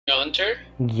hunter?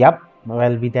 Yep.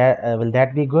 Will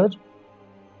that be good?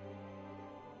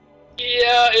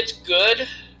 Yeah, it's good.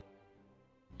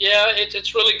 Yeah,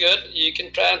 it's really good. You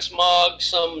can transmog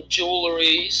some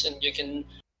jewelries, and you can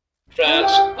not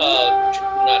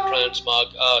transmog,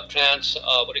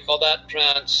 what do you call that?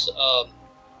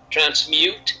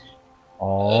 Transmute.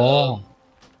 Oh.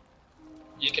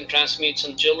 You can transmute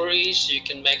some jewelries. You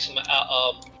can make some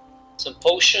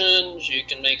potions. You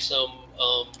can make some.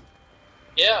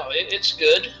 Yeah, it's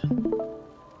good.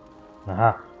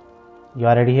 You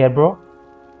already here, bro?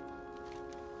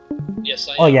 Yes,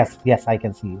 I am. Oh yes, I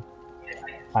can see you.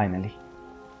 Finally,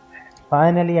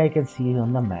 I can see you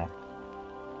on the map.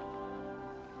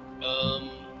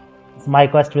 So my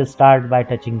quest will start by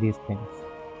touching these things.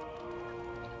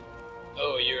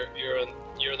 Oh,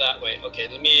 you're that way. Okay,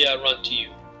 let me run to you.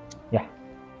 Yeah,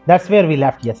 that's where we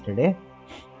left yesterday.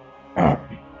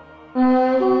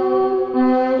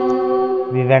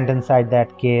 We went inside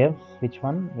that cave. Which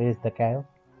one? Where is the cave?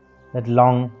 That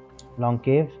long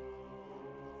cave.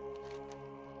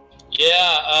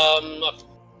 Yeah.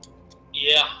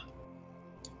 Yeah.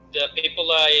 The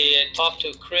people I talked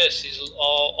to, Chris, he's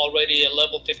already at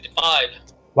level 55.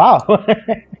 Wow,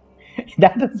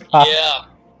 that is fast. Yeah.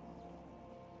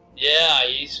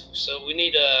 Yeah. So we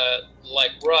need a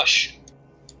rush.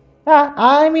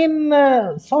 I mean,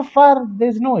 so far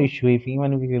there's no issue if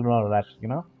even if we will not rush.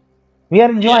 We are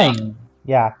enjoying.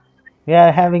 Yeah, we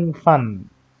are having fun,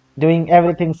 doing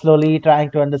everything slowly, trying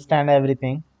to understand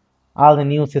everything, all the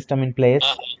new system in place.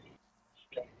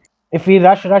 If we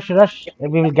rush,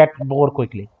 we will get bored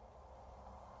quickly.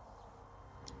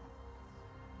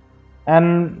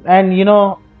 And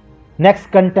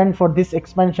next content for this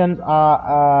expansion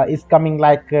is coming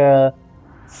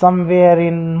somewhere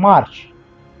in March.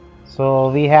 So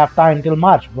we have time till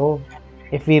March, bro.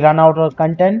 If we run out of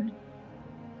content,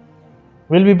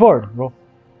 we'll be bored, bro.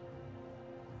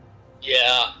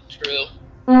 Yeah, true.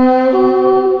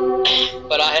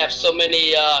 But I have so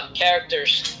many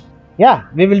characters. Yeah,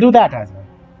 we will do that as well.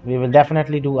 We will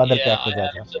definitely do other characters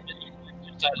as well. So many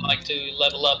I'd like to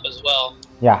level up as well.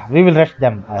 Yeah, we will rush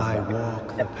them as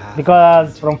well.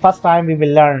 Because from first time we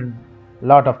will learn a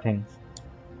lot of things.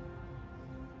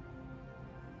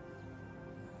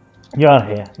 You're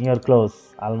here. You're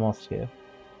close. Almost here.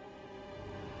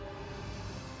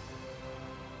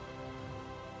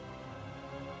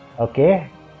 Okay.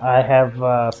 I have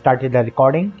started the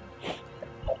recording.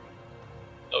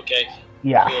 Okay.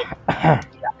 Yeah. Cool.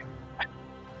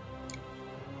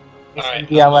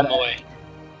 Alright, I'm on my way.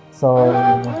 So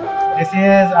this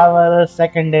is our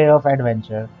second day of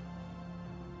adventure.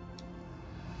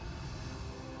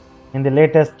 In the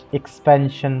latest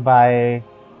expansion by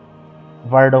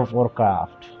World of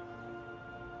Warcraft,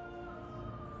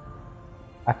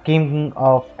 a king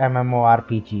of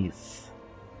MMORPGs.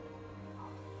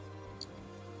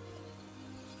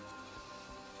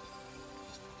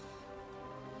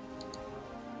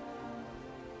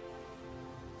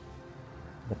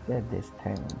 Look at this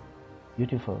thing.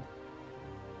 Beautiful.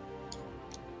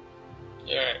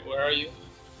 Alright, where are you?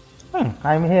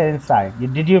 I'm here inside.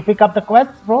 Did you pick up the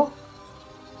quest, bro?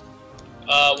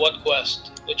 What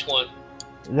quest? Which one?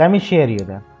 Let me share you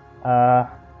then.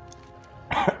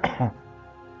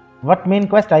 What main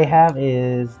quest I have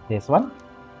is this one.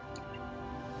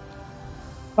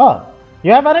 Oh,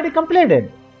 you have already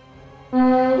completed.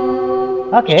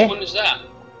 Okay. Which one is that?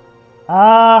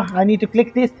 I need to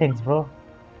click these things, bro.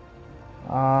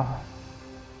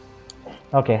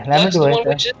 Okay, let me do it. That's the one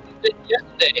which is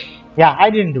yesterday. Yeah, I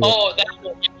didn't do it. Oh, that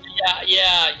one.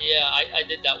 Yeah. I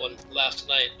did that one last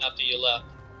night after you left.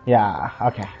 Yeah,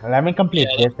 okay. Let me complete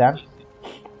this then. Oh,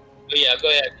 yeah, go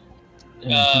ahead.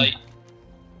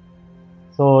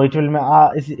 So it will.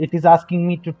 It is asking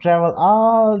me to travel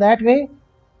all that way.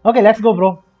 Okay, let's go,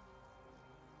 bro.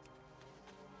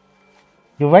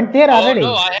 You went there already?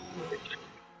 Oh no,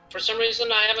 for some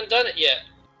reason I haven't done it yet.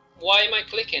 Why am I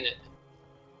clicking it?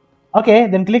 Okay,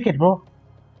 then click it, bro.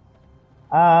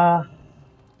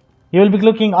 You will be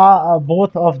clicking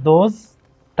both of those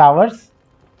towers.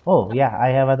 Oh yeah, I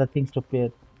have other things to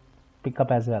pick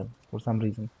up as well for some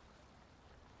reason.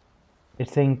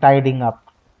 It's saying tidying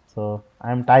up, so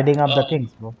I'm tidying up the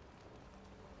things, bro.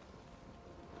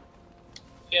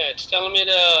 Yeah, it's telling me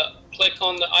to click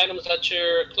on the items that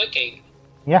you're clicking.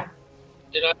 Yeah.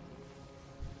 Did I?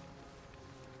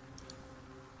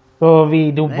 So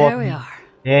we do there both. There we are.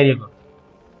 There you go.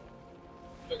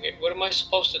 Okay, what am I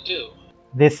supposed to do?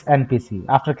 This NPC.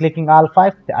 After clicking all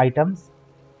 5 items,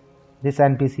 this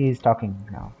NPC is talking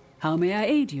now. How may I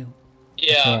aid you?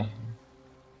 Yeah.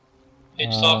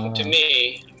 It's talking to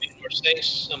me. For you're saying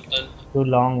something. Too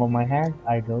long on my head.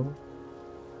 I do.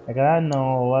 Like, I don't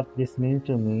know what this means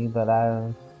to me, but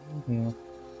I.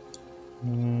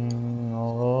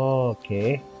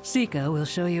 Okay. Sika will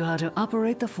show you how to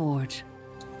operate the forge.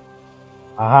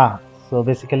 Aha. So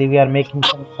basically, we are making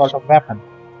some sort of weapon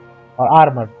or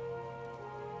armor.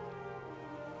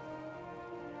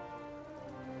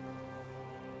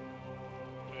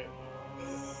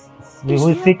 Who is Is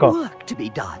there Siko? work to be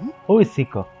done? Who is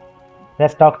Siko?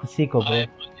 Let's talk to Siko, bro.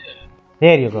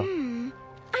 There you go.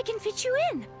 I can fit you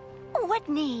in. What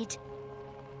need?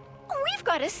 We've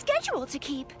got a schedule to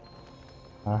keep.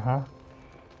 Uh-huh.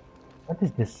 What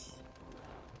is this?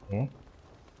 Okay.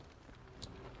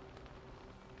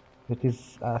 It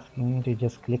is asking me to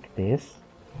just click this.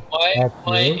 Why am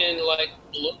I Okay. in like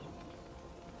blue?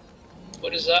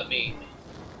 What does that mean?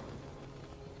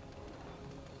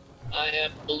 I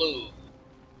have blue.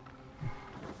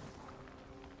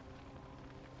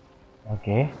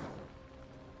 Okay.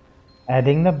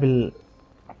 Adding the bill.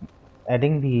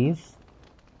 Adding these.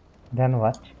 Then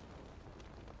what?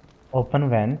 Open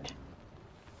vent.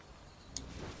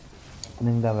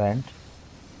 Opening the vent.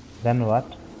 Then what?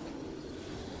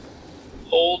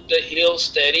 Hold the heel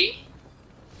steady.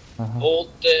 Hold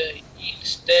the heel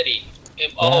steady.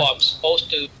 Oh, I'm supposed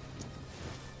to.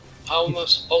 How am I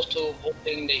supposed to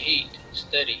holding the heat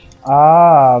steady?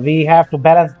 Ah, we have to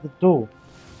balance the two.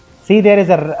 See, there is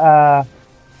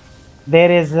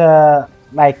a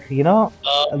like, you know,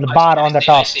 the bar on the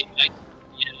top. I see. Yeah.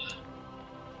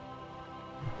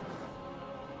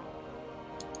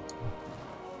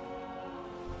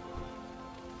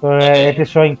 So it is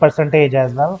showing percentage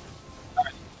as well.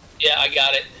 Yeah, I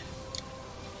got it.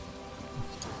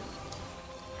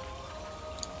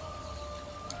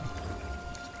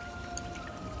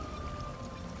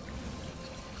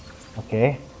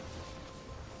 Okay.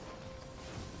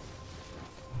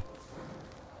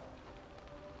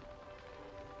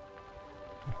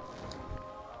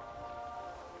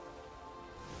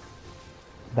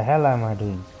 The hell am I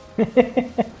doing?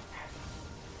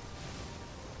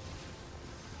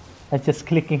 I'm just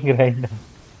clicking random.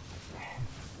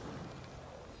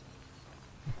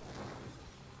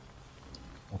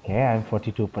 Okay, I'm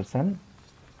 42%.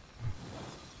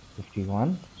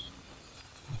 51.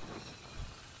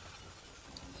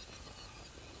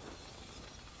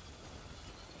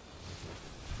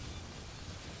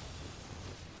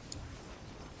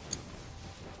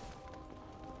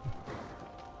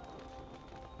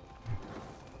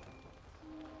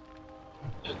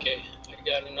 Okay, I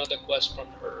got another quest from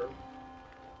her.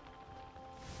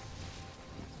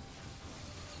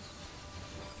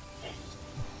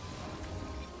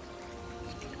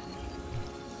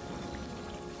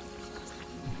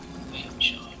 Aim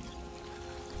shot.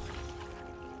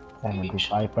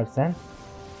 75%.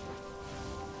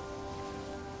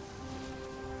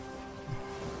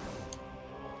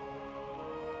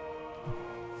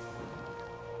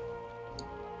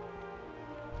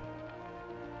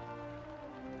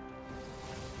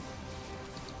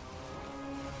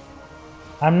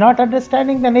 I'm not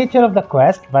understanding the nature of the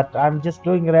quest, but I'm just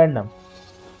doing random.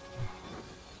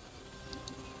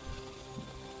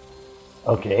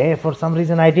 Okay, for some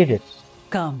reason I did it.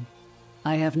 Come,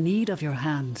 I have need of your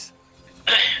hands.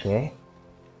 Okay.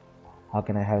 How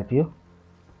can I help you?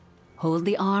 Hold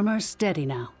the armor steady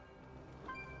now.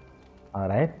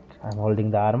 Alright, I'm holding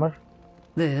the armor.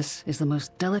 This is the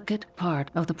most delicate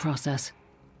part of the process.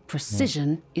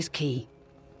 Precision is key.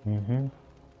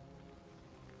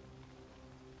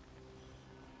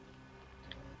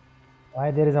 Why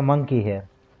there is a monkey here?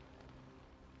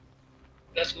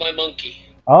 That's my monkey.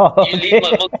 Oh, You okay. leave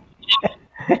my monkey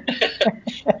alone.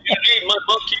 You leave my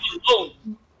monkey alone.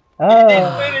 You Oh,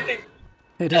 didn't do anything.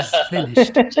 It is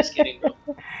finished. Just kidding,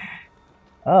 bro.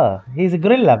 oh, he's a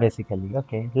gorilla basically.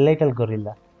 Okay, little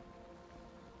gorilla.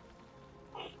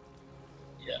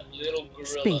 Yeah, little gorilla.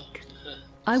 Speak.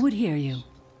 I would hear you.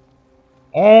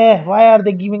 Why are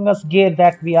they giving us gear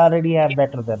that we already have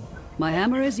better than? My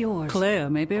hammer is yours. Claire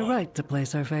may be right to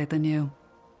place her faith in you.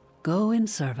 Go in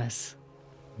service.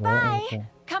 Bye. Okay.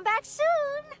 Come back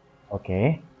soon.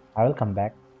 Okay, I will come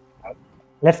back.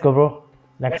 Let's go, bro.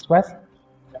 Next quest.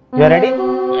 You are ready?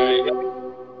 Alright.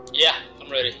 Yeah, I'm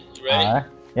ready. You ready?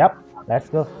 Yep. Let's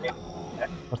go.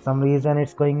 For some reason,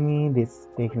 it's going me this.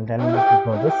 Taking telling me to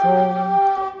go this way.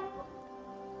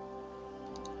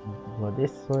 Go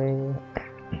this way.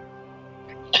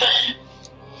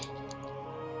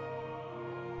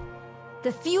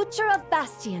 The future of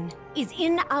Bastion is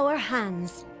in our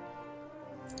hands.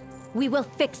 We will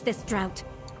fix this drought.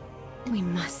 We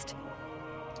must.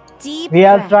 deep We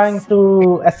are breaths. trying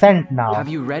to ascend now. Have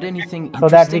you read anything so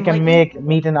that we interesting can lately?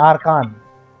 meet an Archon.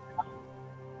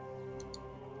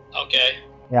 Okay.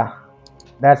 Yeah,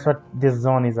 that's what this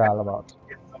zone is all about.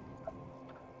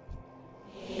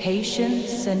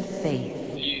 Patience and faith.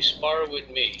 You spar with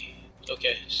me.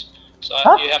 Okay. So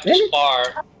Huh? you have to Really?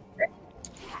 spar.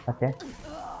 Okay.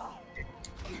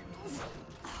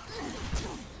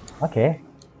 Okay.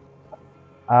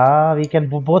 We can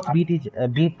both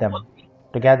beat them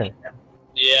together.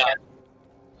 Yeah.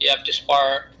 You have to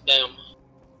spar them.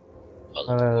 I'll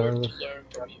learn Uh, to learn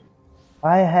from you.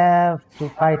 I have to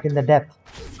fight in the death.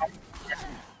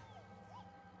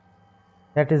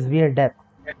 That is weird death.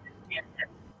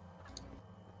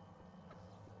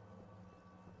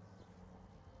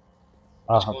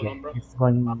 What's Oh, going okay. on, bro? It's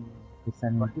going to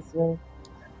send me this way.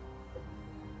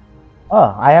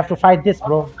 Oh, I have to fight this,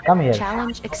 bro. Come here.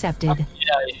 Challenge accepted.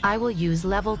 Yeah. I will use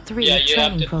level 3 Yeah. You have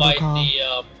training to fight protocol.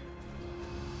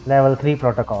 the. Level 3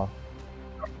 protocol.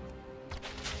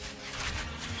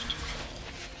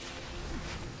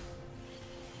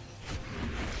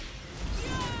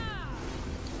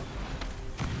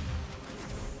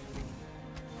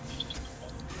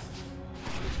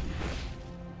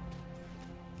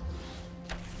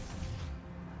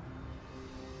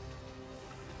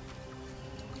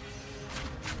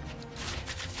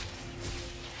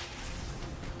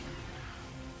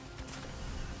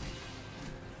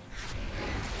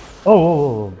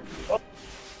 Oh.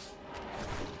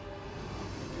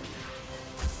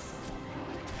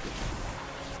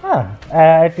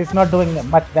 It is not doing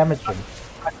much damage to me.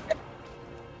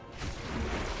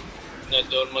 Not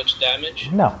doing much damage.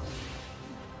 No.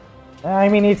 I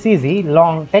mean, it's easy,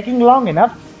 taking long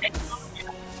enough,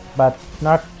 but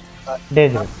not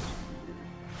dangerous.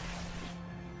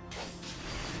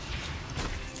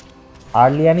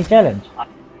 Hardly any challenge.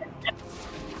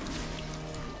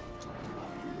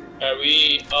 Are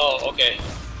we? Oh, okay.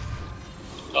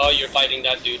 Oh, you're fighting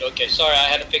that dude. Okay, sorry, I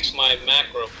had to fix my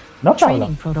macro. No Training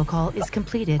problem. protocol is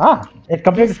completed. It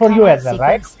completed This for you combat as well,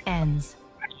 right? sequence ends.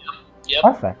 Yep.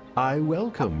 Perfect. I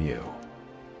welcome you.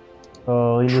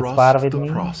 So will you Trust spar with the me?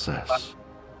 process.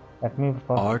 Let me first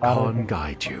spar with Archon him.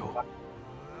 guide you.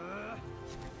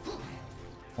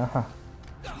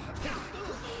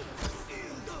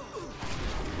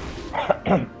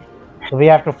 So we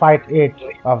have to fight 8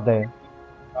 of them.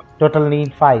 Total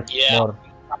need 5 more.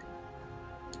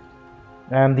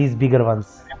 And these bigger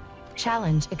ones.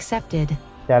 Challenge accepted.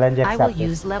 Challenge I will accepted.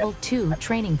 use level 2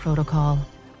 training protocol.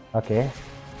 Okay.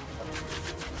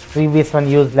 Previous one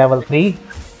used level 3.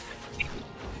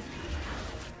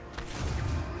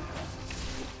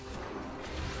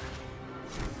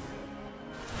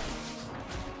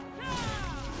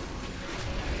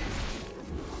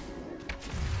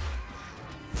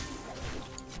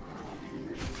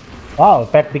 Wow,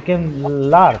 pet became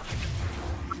large.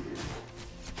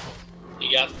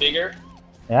 You got bigger?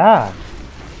 Yeah.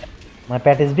 My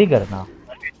pet is bigger now.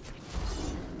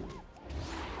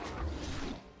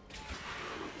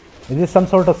 Is this some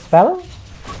sort of spell?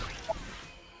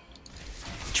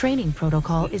 Training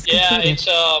protocol is Yeah, completed. it's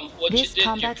what This you did. You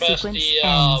combat pressed sequence the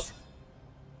ends.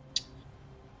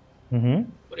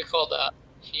 what do you call that?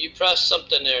 You press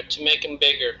something there to make him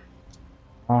bigger.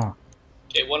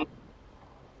 Okay, one.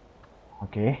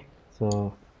 Okay,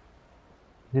 so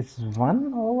this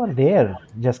one over there.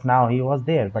 Just now he was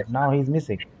there, but now he's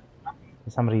missing for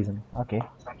some reason. Okay.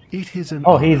 It is an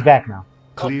Oh, honor. he's back now.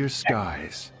 Clear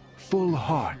skies, full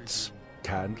hearts,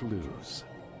 can't lose.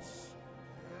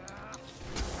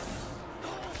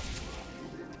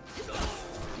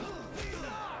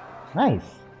 Nice.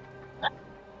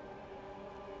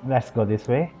 Let's go this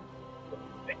way.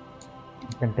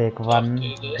 You can take one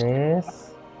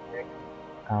this.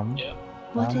 Yeah.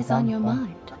 What is on your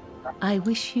mind? I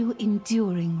wish you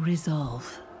enduring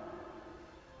resolve.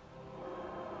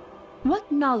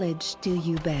 What knowledge do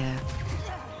you bear?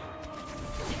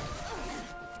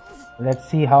 Let's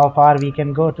see how far we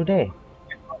can go today.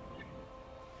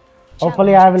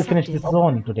 Hopefully I will finish this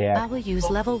zone today. I will use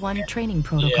level 1 training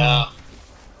protocol.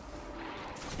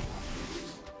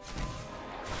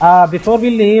 Yeah. Before we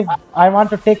leave, I want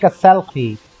to take a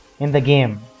selfie in the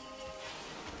game.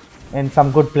 In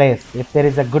some good place. If there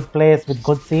is a good place with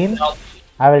good scene,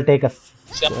 I will take a...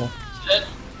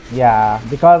 yeah,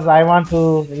 because I want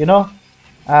to, you know,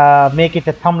 make it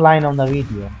a thumbnail on the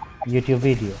video. YouTube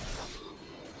video.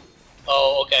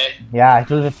 Oh, okay. Yeah, it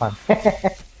will be fun.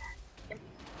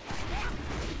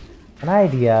 An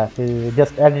idea to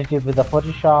just edit it with the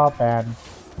Photoshop and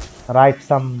write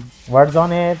some words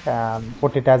on it and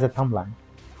put it as a thumbnail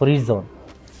for each zone.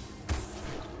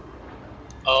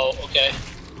 Oh, okay.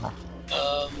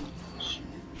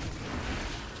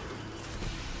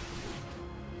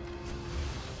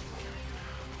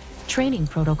 Training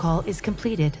protocol is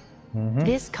completed.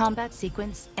 This combat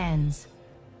sequence ends.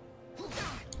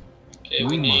 Okay,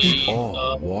 We we must need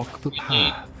all walk the we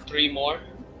need path. 3 more.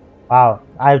 Wow,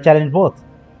 I've challenged both.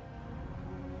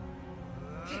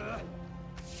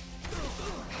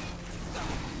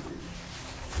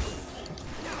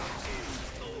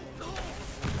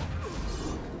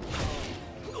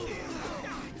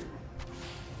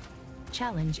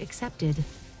 Challenge accepted.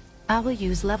 I will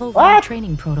use level 1 What?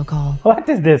 training protocol. What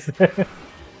is this?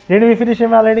 Did we finish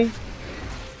him already?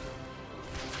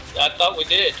 I thought we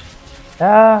did.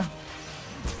 Yeah.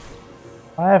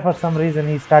 Why for some reason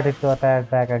he started to attack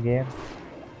back again?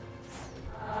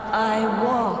 I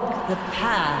walk the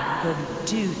path of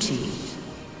duty.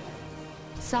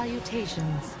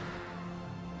 Salutations.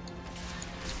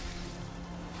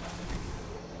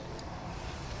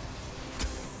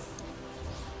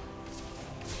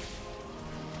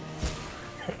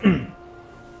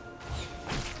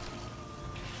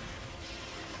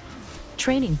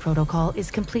 Training protocol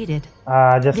is completed.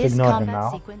 Just This ignore him combat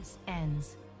now. sequence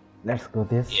ends. Let's go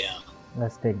this. Yeah.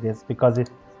 Let's take this because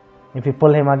if you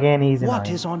pull him again, he's What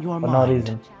annoying is on your for no mind?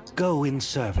 reason. Go in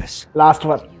service. Last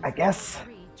one, I guess.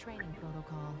 3 training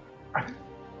protocol.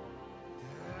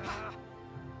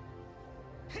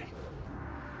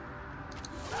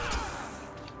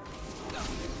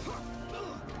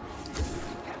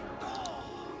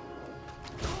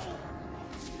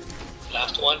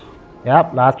 Last one.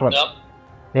 Yep, last one. Yep.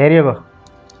 There you go.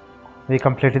 We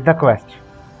completed the quest.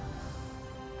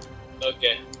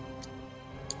 Okay.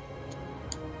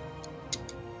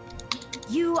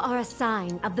 You are a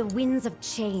sign of the winds of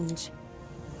change.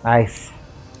 Nice.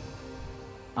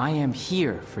 I am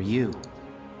here for you.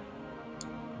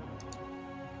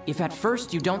 If at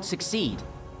first you don't succeed,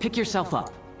 pick yourself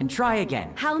up and try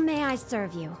again. How may I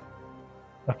serve you?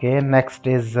 Okay, next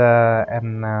is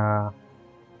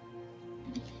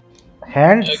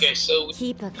hands. Okay, so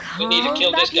Keep a we calm. need to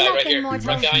kill this guy right here, right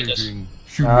Mortal. behind us. Initiating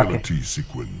humility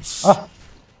sequence. Oh,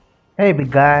 hey,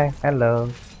 big guy. Hello.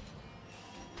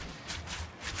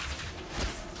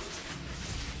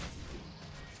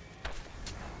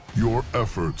 Your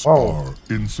efforts Whoa. are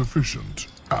insufficient,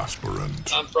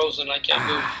 aspirant. I'm frozen. I can't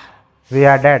move. We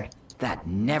are dead. That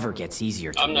never gets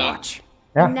easier to I'm not. watch.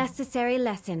 A Yeah. necessary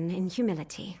lesson in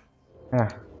humility. Yeah.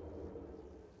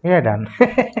 We are done.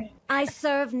 I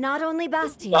serve not only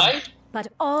Bastion, Why? but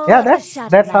all Yeah, of the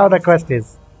that's how the Shadowlands. quest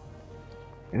is.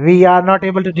 We are not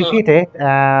able to defeat it,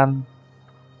 and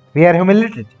we are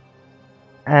humiliated,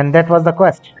 and that was the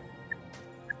quest.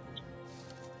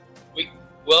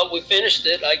 We finished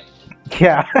it.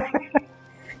 Yeah,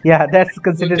 yeah, that's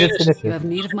considered as finished. You finishing. have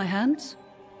need of my hands?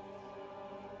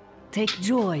 Take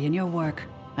joy in your work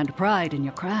and pride in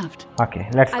your craft. Okay,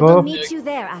 let's I will go. meet you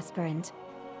there, aspirant.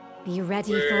 Be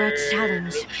ready for a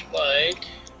challenge. Looks like.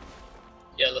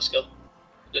 Yeah, let's go.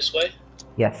 This way.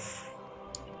 Yes.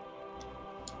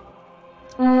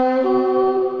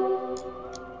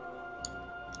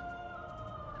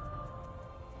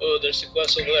 Oh, there's a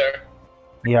quest over there.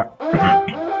 Yeah.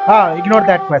 Ignore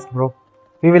that quest, bro.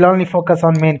 We will only focus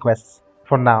on main quests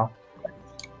for now.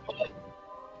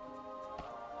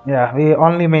 Yeah, we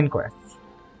only main quests.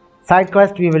 Side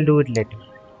quest we will do it later.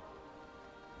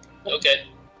 Okay.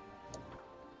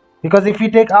 Because if we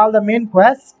take all the main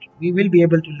quests, we will be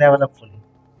able to level up fully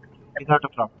without a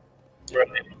problem. Right.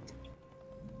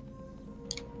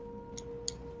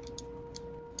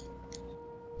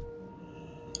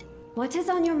 What is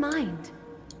on your mind?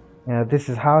 Yeah, this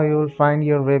is how you will find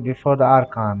your way before the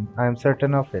Archon. I am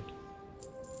certain of it.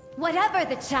 Whatever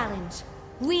the challenge,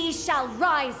 we shall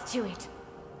rise to it.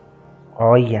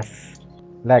 Oh yes.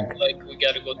 Leg. Like we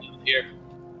gotta go down here.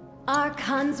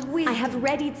 Archon's wisdom. I have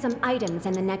readied some items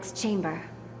in the next chamber.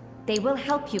 They will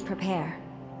help you prepare.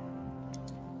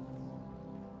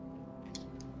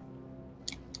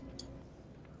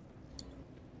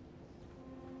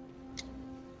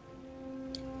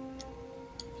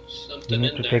 You Something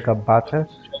need in to there. take a bath.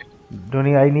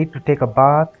 I need to take a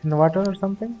bath in the water or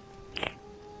something?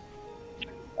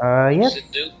 Yes. What's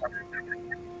it do?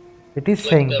 It is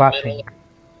Click saying the bathing. middle.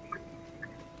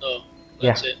 Oh,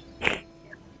 that's it.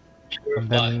 And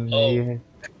Purify. then Oh, you need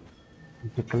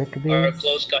to click our this.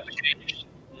 clothes got changed.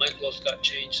 My clothes got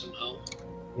changed somehow.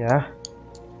 Yeah.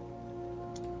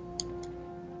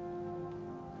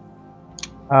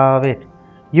 Wait.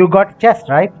 You got chest,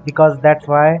 right? Because that's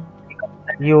why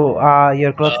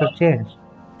your clothes have changed.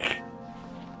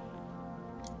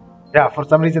 Yeah, for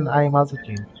some reason I am also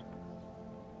changed.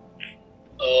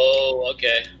 Oh,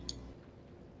 okay.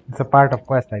 It's a part of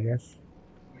quest, I guess.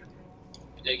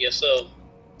 I guess so.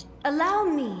 Allow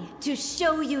me to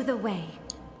show you the way.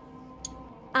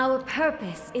 Our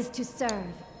purpose is to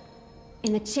serve.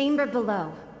 In the chamber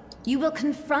below, you will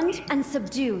confront and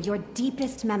subdue your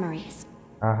deepest memories.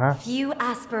 Few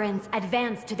aspirants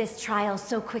advance to this trial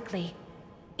so quickly.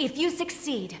 If you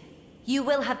succeed, you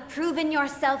will have proven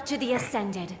yourself to the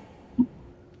Ascended.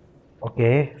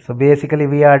 Okay, so basically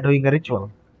we are doing a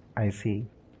ritual. I see.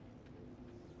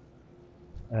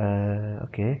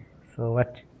 Okay, so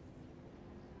what?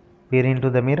 Peer into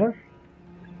the mirror?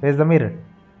 Where's the mirror?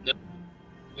 No,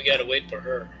 we gotta wait for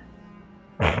her.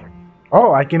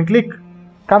 Oh, I can click.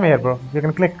 Come here, bro. You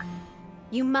can click.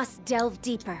 You must delve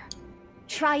deeper.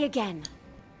 Try again.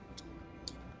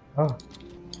 Oh.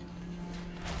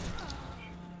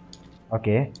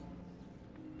 Okay.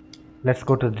 Let's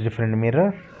go to the different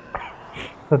mirror.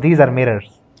 So these are mirrors.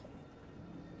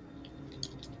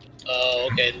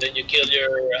 Okay, and then you kill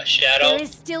your shadow. There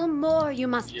is still more you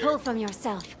must pull from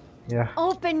yourself. Yeah.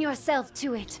 Open yourself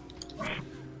to it.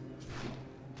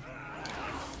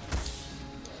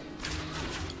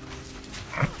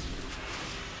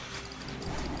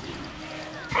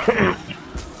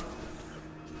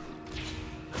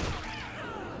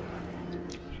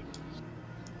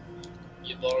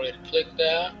 You've already clicked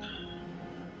that.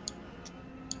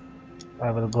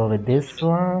 I will go with this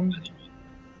one.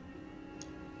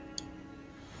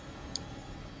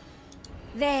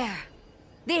 There.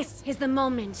 This is the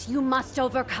moment you must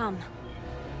overcome.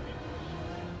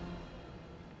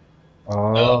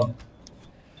 Oh.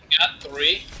 Got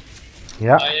 3.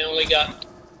 Yeah. I only got...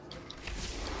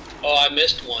 Oh, I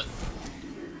missed one.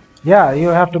 Yeah, you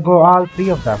have to go all 3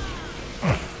 of them.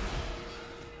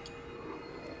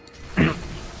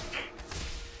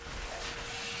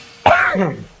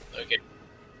 Okay.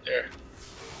 There.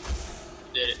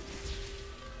 Did it.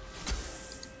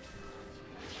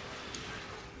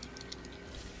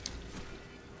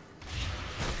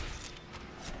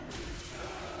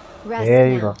 Rest There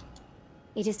you now. go.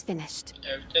 It is finished.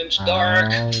 Everything's dark.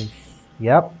 Nice.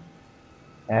 Yep.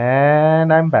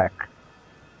 And I'm back.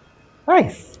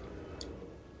 Nice.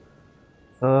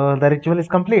 So the ritual is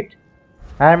complete.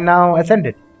 I am now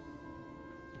ascended.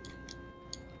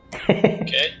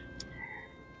 Okay.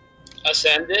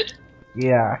 Ascended?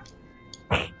 Yeah.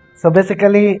 So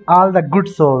basically, all the good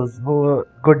souls who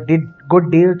did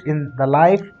good deeds in the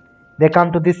life, they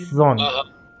come to this zone.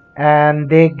 And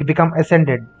they become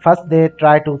ascended. First, they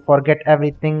try to forget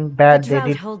everything bad they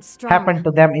did happen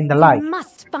to them in the life,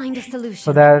 must find a solution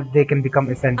so that they can become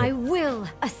ascended. I will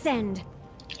ascend.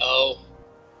 Oh.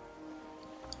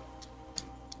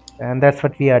 And that's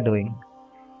what we are doing.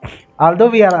 Although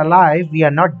we are alive, we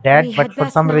are not dead, but for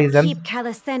some reason,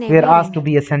 we are asked to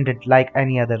be ascended like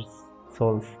any other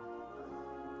souls.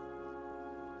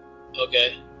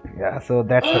 Okay. Yeah, so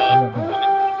that's what we are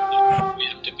doing. We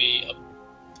have to be up.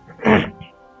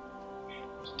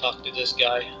 Talk to this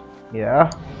guy. Yeah.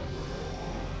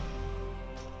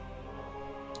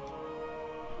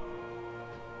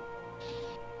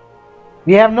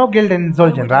 We have no guild in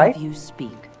Zul'jin, right? You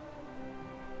speak.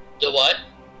 The what?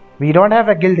 We don't have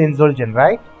a guild in Zul'jin,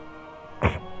 right?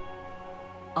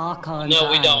 Archon's No,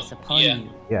 we eyes don't. upon Yeah. you.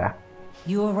 Yeah.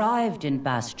 You arrived in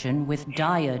Bastion with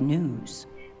dire news,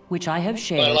 which I have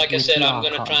shared But like I with said, the I'm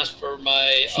gonna Archon. transfer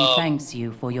my She thanks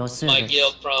you for your my service.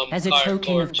 guild from As a token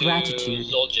Hardcore of to gratitude,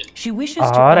 Zul'jin. she wishes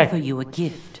to Alright. offer you a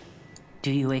gift.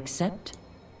 Do you accept?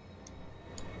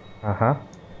 Uh-huh.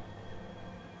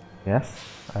 Yes,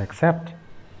 I accept.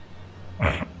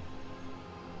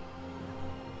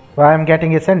 So I am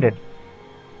getting ascended.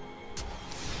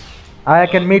 I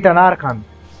can meet an Archon.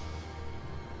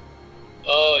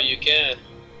 Oh, you can.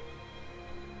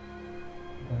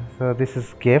 So this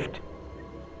is gift.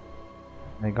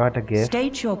 I got a gift.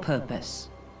 State your purpose.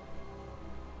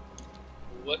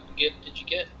 What gift did you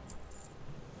get?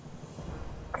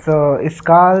 So it's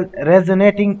called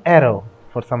Resonating Arrow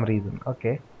for some reason.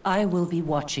 Okay. I will be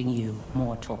watching you,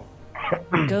 mortal.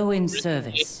 Go in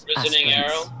service, Resonating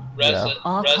aspirants. arrow?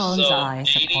 Archon's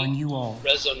eyes upon you all.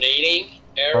 Resonating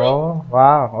arrow? Oh,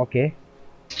 wow. Okay.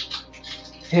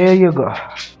 Here you go.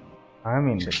 I'm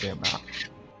in the game now.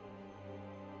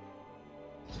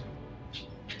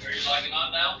 Are you logging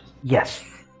on now? Yes.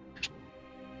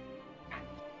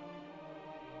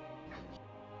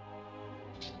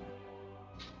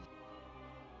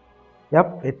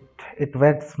 Yep, it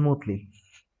went smoothly.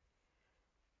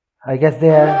 I guess they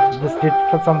just did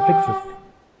for some fixes.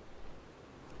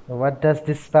 So what does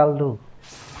this spell do?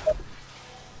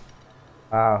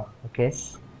 Wow, okay.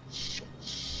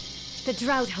 The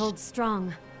drought holds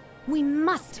strong. We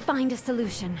must find a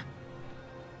solution.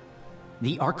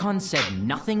 The Archon said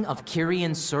nothing of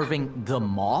Kyrian serving the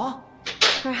Maw?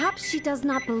 Perhaps she does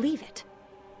not believe it.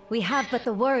 We have but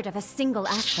the word of a single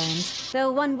aspirant, though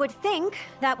one would think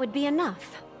that would be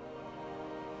enough.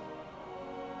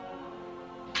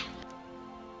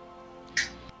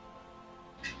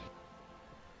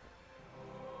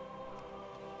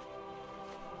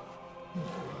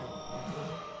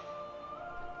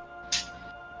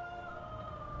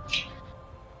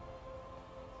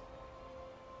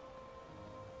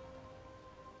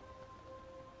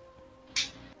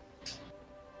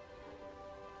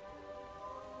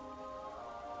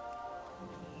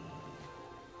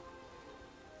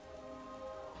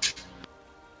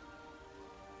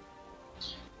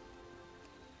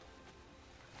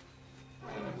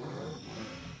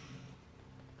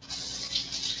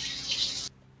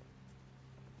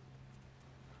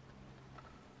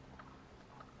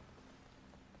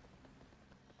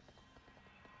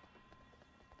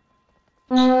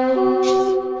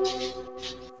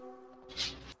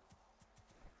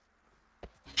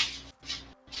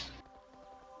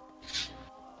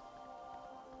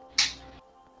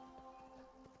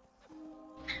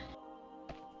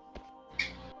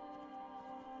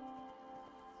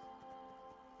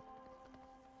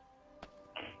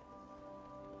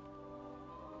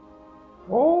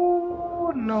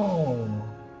 Oh no!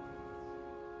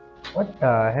 What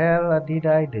the hell did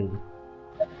I do?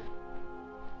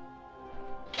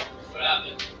 What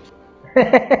happened?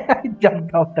 I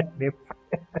jumped off the cliff.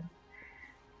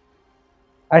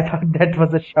 I thought that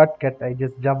was a shortcut. I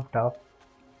just jumped off.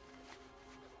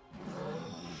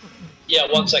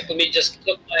 Yeah, one sec. Let me just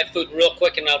cook my food real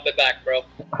quick and I'll be back, bro.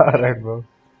 Alright, bro.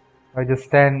 I just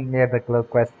stand near the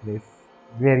quest place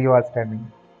where you are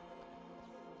standing.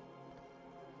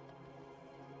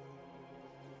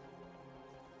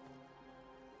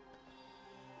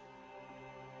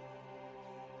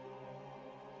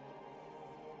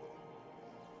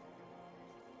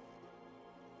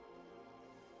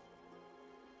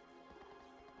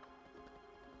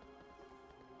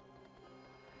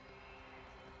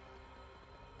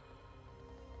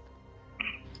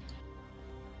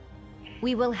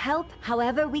 We will help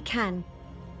however we can.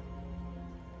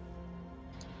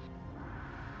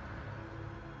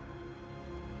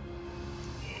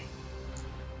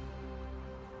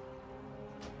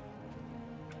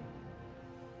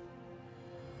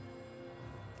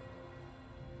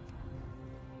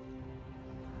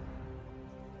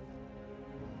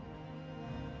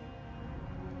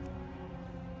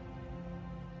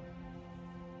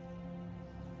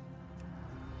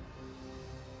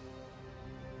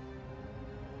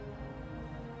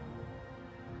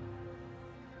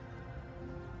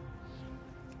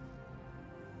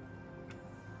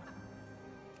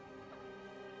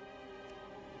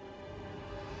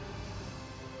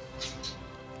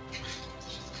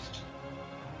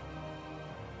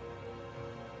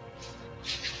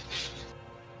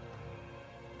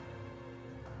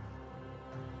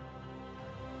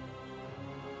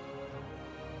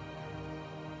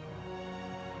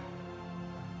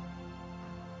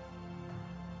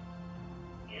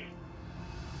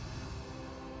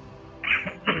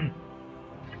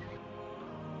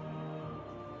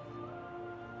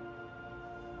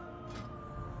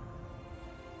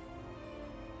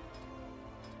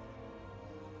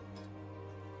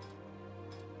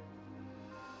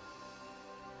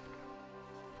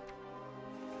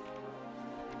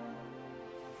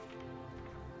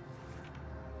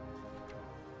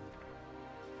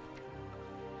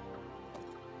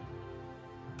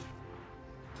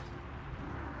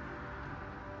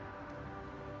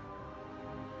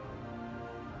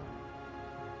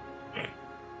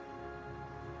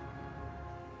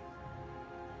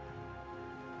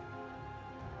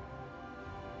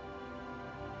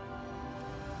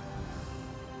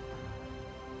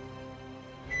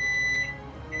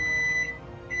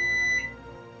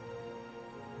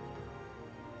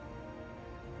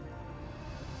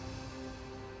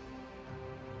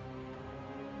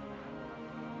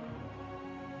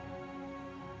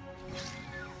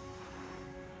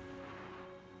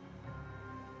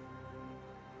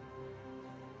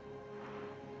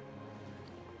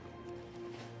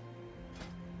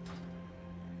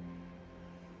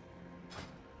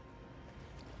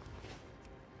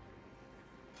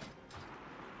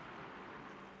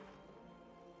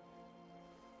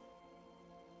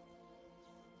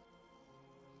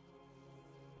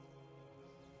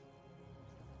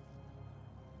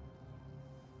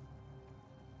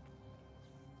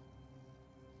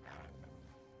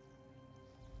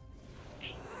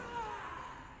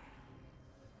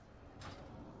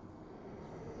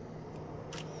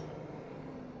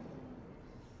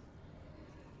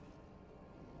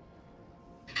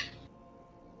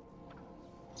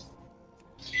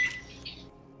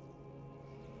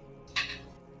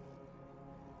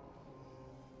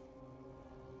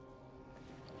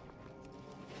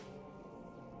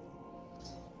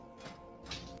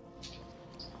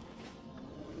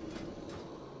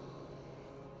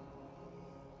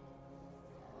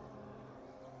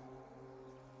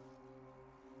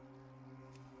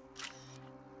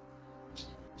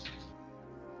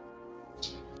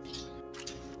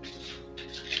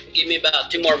 Give me about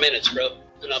 2 more minutes, bro,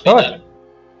 and I'll be done.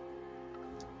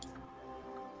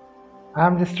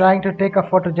 I'm just trying to take a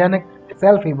photogenic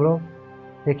selfie, bro.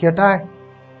 Take your time.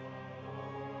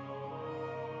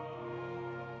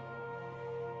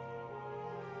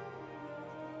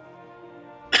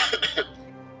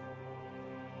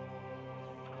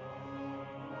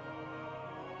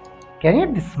 Can you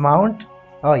dismount?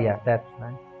 Oh yeah, that's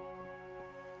nice.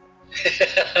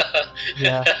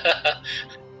 Yeah.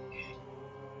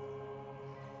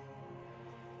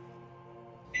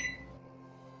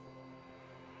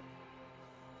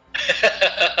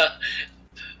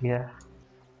 Yeah.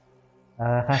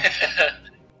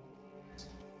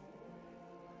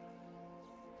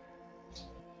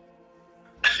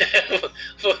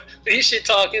 What is she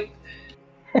talking?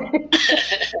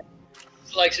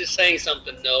 It's like she's saying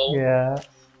something. No. Yeah.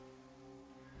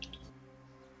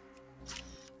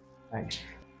 Nice.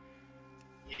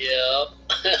 Yep.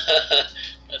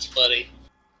 That's funny.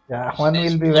 Yeah, one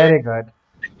will be very good.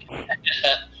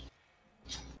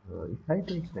 So if I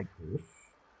take like this,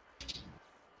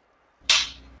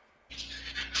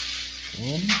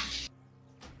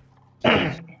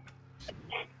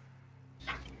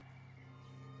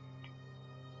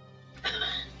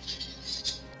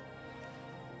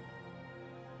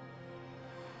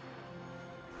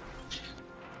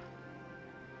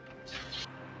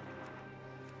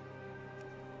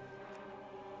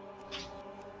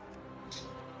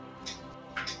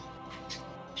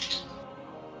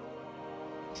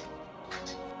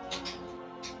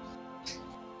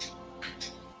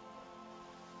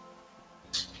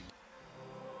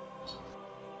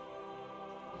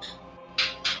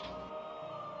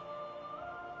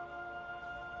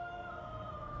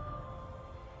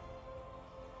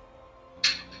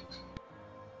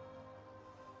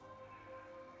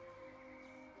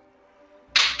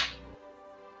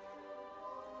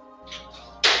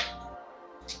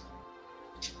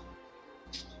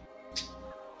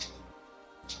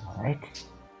 alright,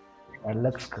 that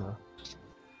looks good.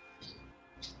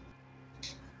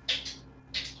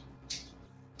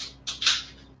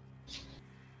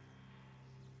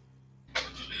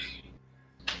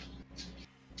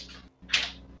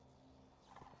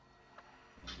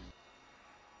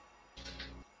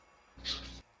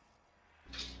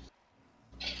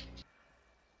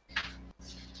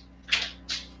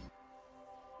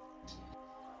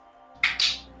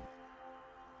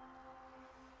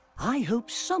 I hope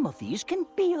some of these can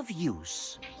be of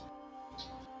use.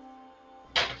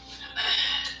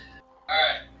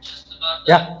 Alright, just about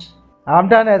done. Yeah, I'm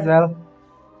done as well.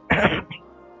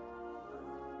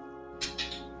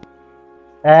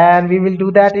 And we will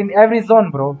do that in every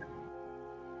zone, bro.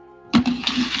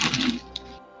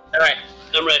 Alright,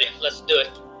 I'm ready. Let's do it.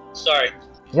 Sorry.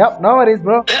 Yep, no worries,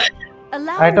 bro.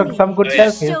 I took some good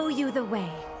selfies. Show you the way.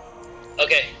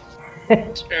 Okay.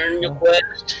 Let's earn your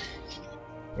quest.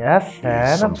 Yes,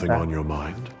 and something on your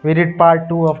mind? We did part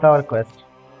 2 of our quest.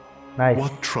 Nice.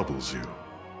 What troubles you?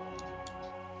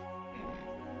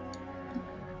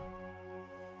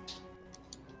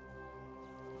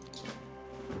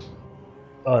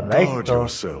 Alright, Guard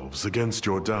yourselves against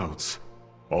your doubts.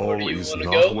 All is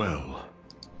not go? well.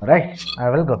 Alright, I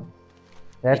will go.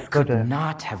 Let's go to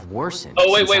not have worsened.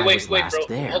 Oh, wait, since wait, I was bro. last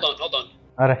there. Hold on.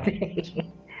 Alright.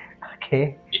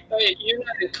 Okay. You're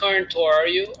not in Karntor, are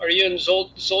you? Are you in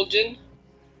Zul'jin?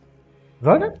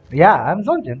 Zul'jin? Yeah, I'm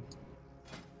Zul'jin.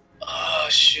 Oh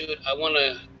shoot, I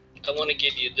wanna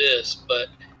give you this, but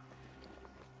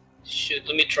shoot,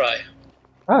 let me try.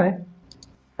 Alright.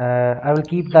 I will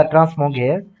keep the transmog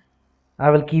here.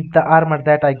 I will keep the armor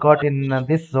that I got in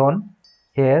this zone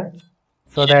here,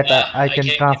 so that I can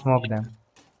transmog them.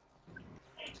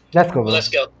 Let's go, bro. Let's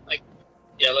go.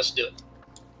 Yeah, let's do it.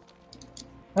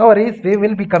 No worries, we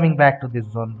will be coming back to this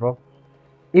zone, bro.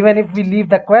 Even if we leave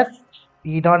the quest,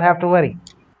 you don't have to worry.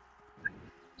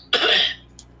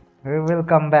 We will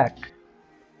come back.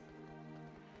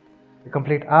 To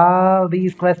complete all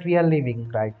these quests we are leaving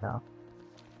right now.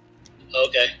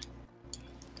 Okay.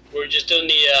 We're just doing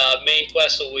the main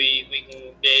quest so we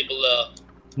can be able to...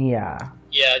 Yeah.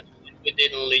 Yeah, we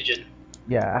did in Legion.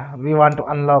 Yeah, we want to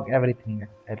unlock everything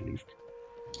at least.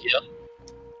 Yep.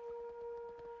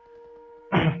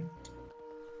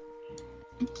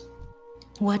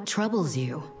 What troubles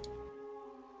you?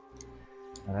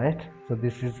 Alright, so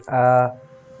this is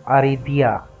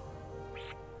Aridia.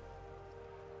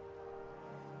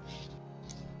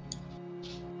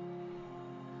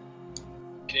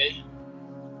 Okay.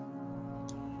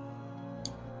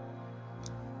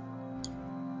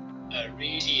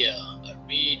 Aridia.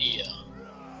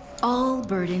 All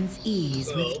burdens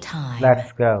ease with time.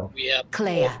 Let's go. We have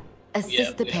Clea,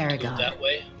 assist the we have to go Paragon. that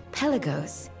way.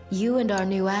 Peligos, you and our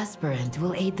new aspirant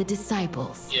will aid the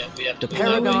disciples. Yeah, we have to The go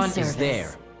that way. Paragon is Service. there.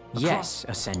 Yes,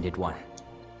 Ascended One.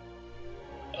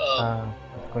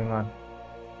 What's going on?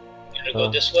 You gotta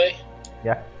go this way?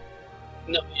 Yeah.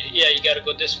 No, yeah, you gotta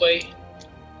go this way.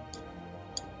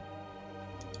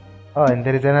 Oh, and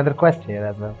there is another quest here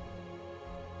as well.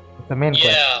 It's the main quest.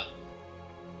 Yeah.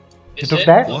 You took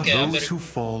that? Okay, Those who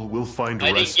fall will find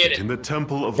I didn't get respite it. in the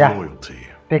Temple of Yeah. Loyalty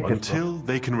Take this until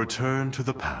they can return to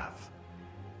the path.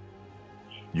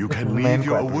 You This is can the main leave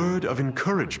you a quest. word of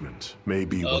encouragement, may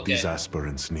be what Okay. these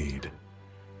aspirants need.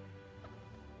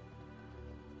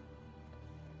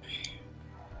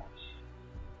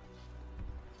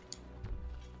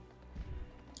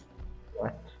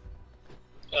 What?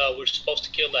 We're supposed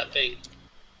to kill that thing.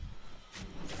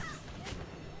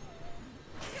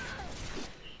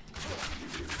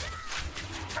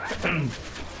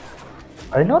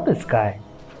 I know this guy.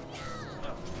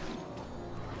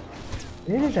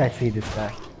 Where did I see this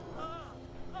guy?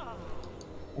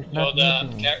 It's So not the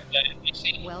moving. character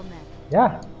NPC. Well met.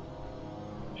 Yeah.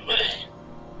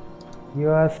 You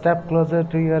are a step closer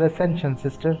to your ascension,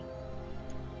 sister.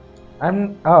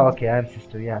 Oh, okay, I'm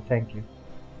sister. Yeah, thank you.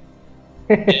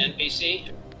 The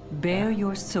NPC. Bare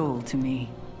your soul to me.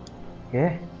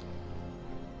 Okay.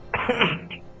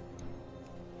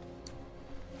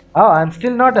 Oh, I'm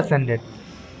still not ascended.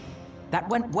 That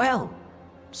went well.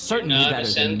 Certainly Not better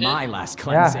ascended? than my last Yeah,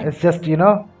 cleansing. it's just,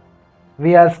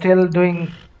 we are still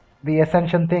doing the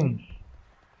ascension thing.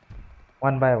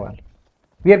 One by one.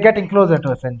 We are getting closer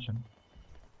to ascension.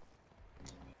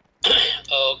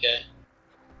 Oh, okay.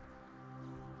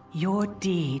 Your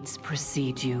deeds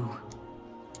precede you.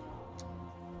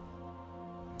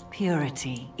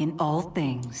 Purity in all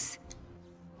things.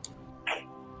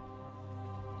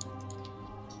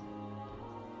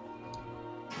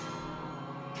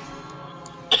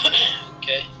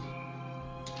 Okay.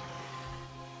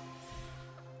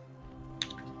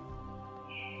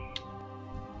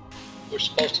 We're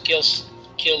supposed to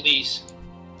kill these.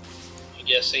 I'm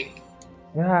guessing.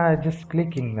 Yeah, just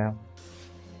clicking them.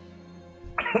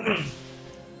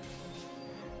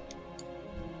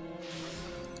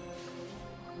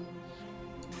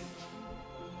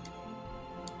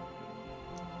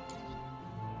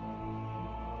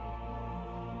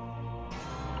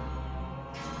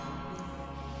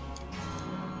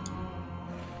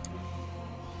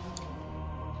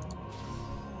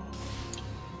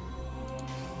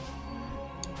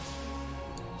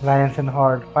 Lions and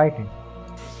Horde fighting.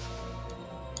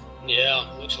 Yeah,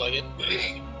 looks like it.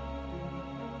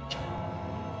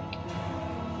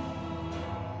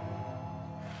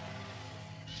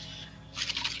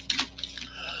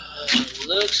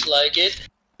 Looks like it.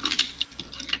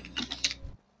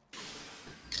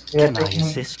 We are Can I taking-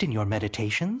 assist in your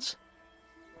meditations?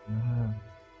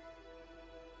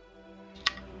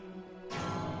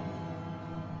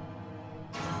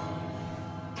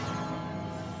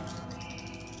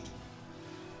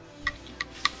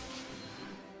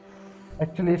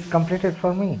 Actually, it's completed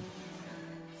for me.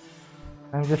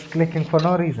 I'm just clicking for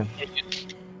no reason.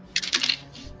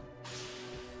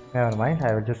 Never mind,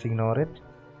 I will just ignore it.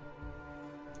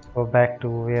 Go back to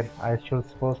where I should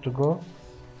supposed to go.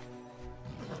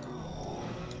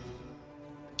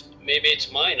 Maybe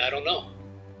it's mine, I don't know.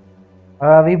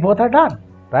 We both are done,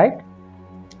 right?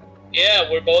 Yeah,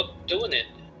 we're both doing it.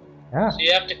 Yeah. So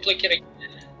you have to click it again.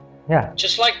 Yeah.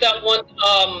 Just like that one,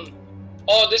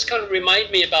 oh, this kind of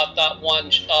remind me about that one,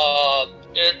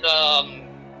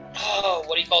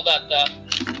 what do you call that,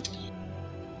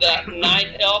 that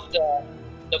night elf,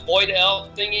 the void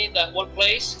elf thingy, that one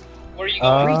place? Where are you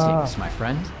going? Greetings, my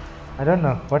friend. I don't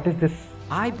know. What is this?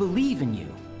 I believe in you.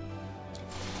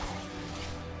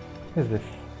 What is this?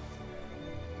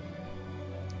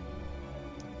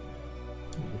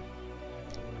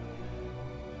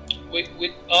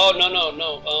 Oh,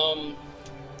 no,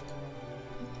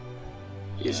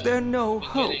 Is there no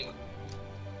hope?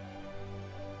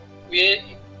 It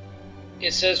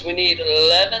says we need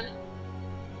 11 need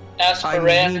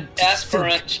to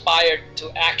aspirant inspired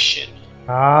to action.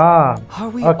 Ah. Are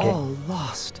we Okay. all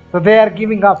lost? So they are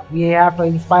giving up. We have to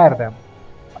inspire them.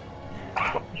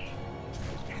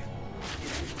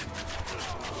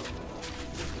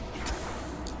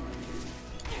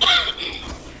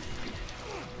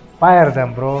 Inspire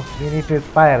them, bro. We need to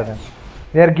inspire them.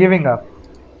 They are giving up.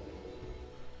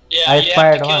 Yeah, I you have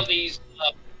inspired to kill one. these.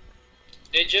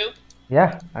 Did you?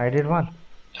 Yeah, I did one.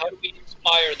 How do we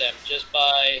inspire them? Just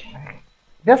by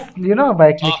Just,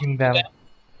 by clicking talking to them. them?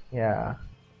 Yeah.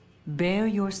 Bare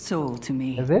your soul to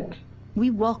me. Is it? We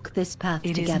walk this path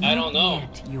It is together. I not don't know.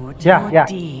 yet your Yeah, yeah.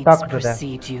 deeds Talk to them.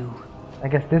 precede you. I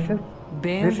guess this is.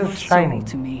 Bear This your is soul shining.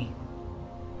 to me.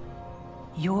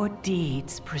 Your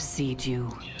deeds precede you.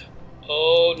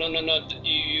 Oh, no.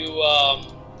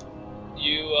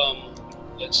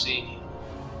 Let's see.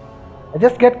 I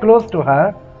just get close to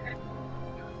her,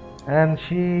 and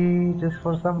she just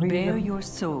for some reason. Bear your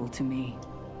soul to me.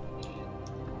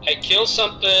 I kill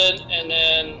something and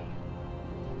then.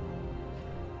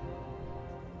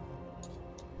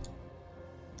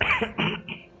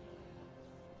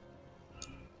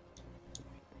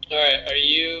 Alright, are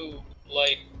you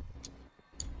like.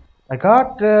 I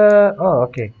got. Oh,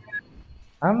 okay.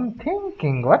 I'm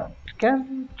thinking, what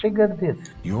can trigger this?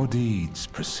 Your deeds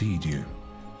precede you.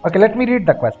 Okay, let me read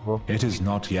the quest, bro. It is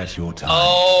not yet your time.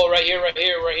 Oh, right here.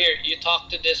 You talk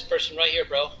to this person right here,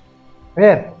 bro.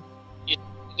 Where?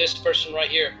 This person right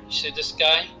here. You see this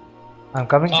guy? I'm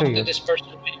coming Talk to to you. this person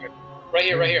right here.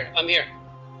 Right here. I'm here.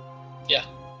 Yeah.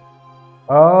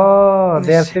 Oh,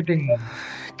 they're This sitting.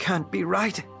 can't be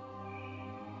right.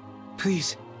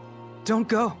 Please, don't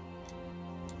go.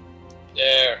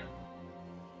 There.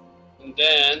 And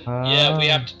then, yeah, we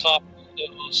have to talk to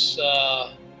those,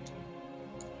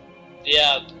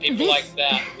 yeah, people like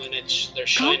that when they're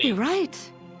Can't be shining.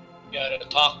 right. You gotta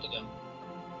talk to them.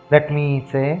 Let me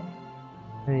say,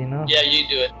 you know. Yeah, you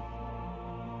do it.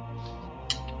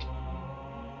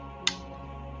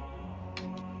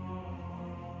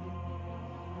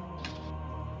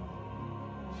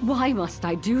 Why must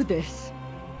I do this?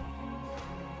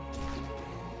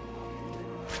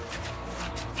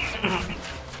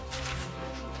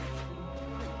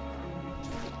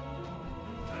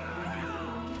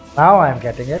 Now I'm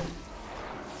getting it.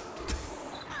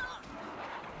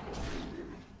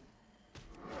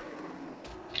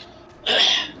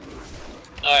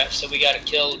 Alright, so we gotta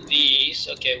kill these,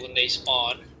 okay, when they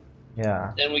spawn.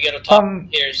 Yeah. Then we gotta talk.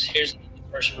 Here's the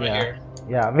person right here.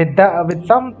 Yeah. With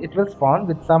some it will spawn.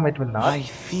 With some it will not. I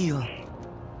feel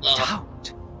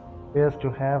doubt. Appears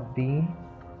to have the.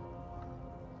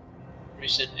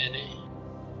 Recent NA.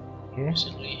 Okay.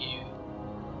 Recently you.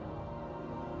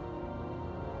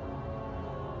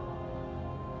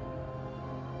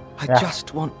 I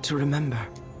just want to remember.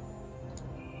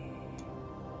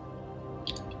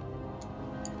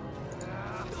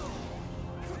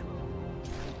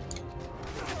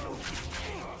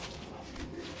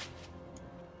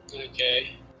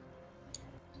 Okay.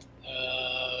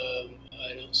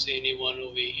 I don't see anyone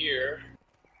over here,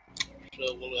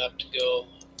 so we'll have to go.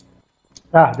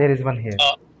 Ah, there is one here.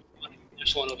 Oh,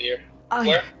 there's one over here.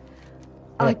 Where?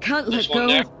 I can't There's let one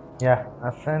go. there? Yeah,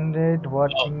 ascended,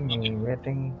 watching me,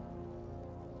 waiting.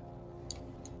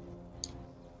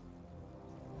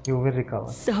 You will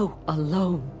recover. So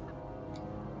alone.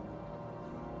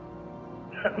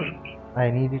 I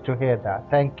needed to hear that.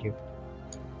 Thank you.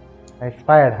 I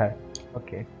inspired her.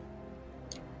 Okay.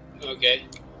 Okay.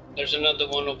 There's another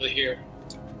one over here.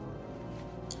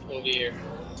 Over here.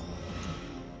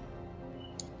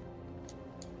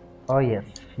 Oh yes,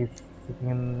 she's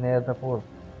sitting near the pool.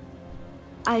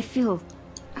 I feel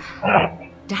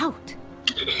doubt.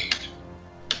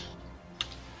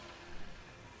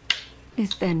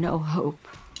 Is there no hope?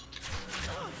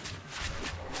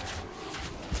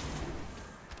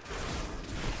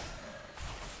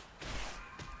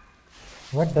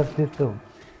 What does this do?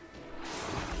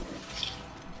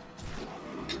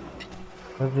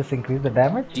 Does this increase the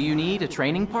damage? Do you need a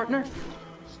training partner?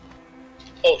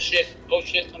 Oh shit,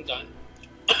 I'm done.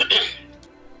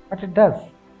 What it does?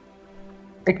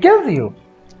 It kills you,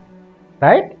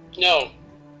 right? No,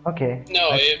 Okay. no,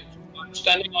 if I'm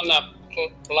standing on that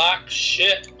black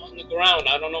shit on the ground,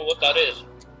 I don't know what that is.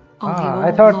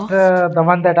 I thought the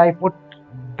one that I put,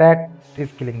 that is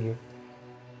killing you.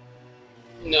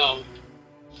 No.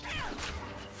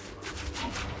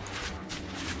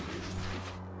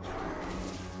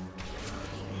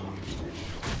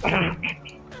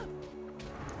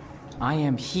 I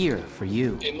am here for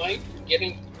you. Am I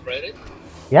getting credit?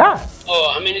 Yeah.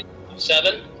 Oh, how many?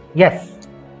 7? Yes.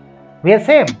 We are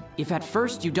same. If at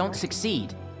first you don't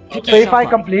succeed, pick So if yourself I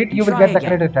up complete, and you will try get the again.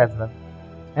 credit as well.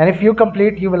 And if you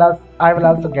complete, you will I will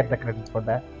also get the credit for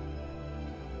that.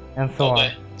 And so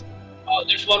on. Oh,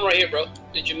 there's one right here, bro.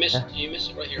 Did you miss? You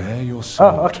missed it right here. Bear your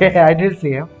soul. Oh, okay. I did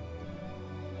see him.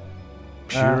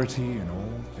 Purity in all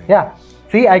things. Yeah.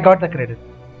 See, I got the credit.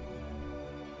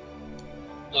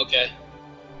 Okay.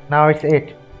 Now it's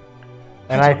 8.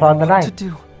 And I found the 9. To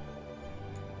do.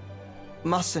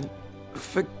 Mustn't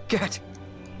forget.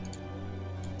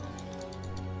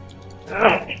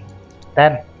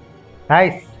 10.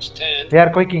 Nice. It's 10. We are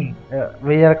quicking.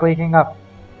 We are quicking up.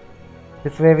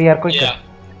 This way we are quicker. Yeah.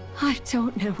 I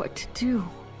don't know what to do.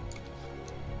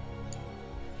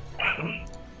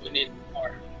 We need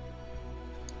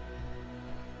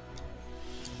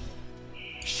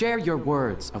share your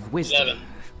words of wisdom. 11.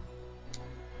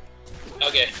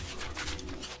 Okay.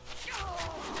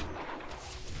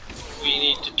 We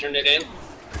need to turn it in.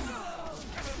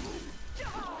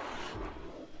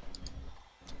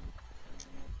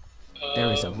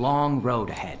 There is a long road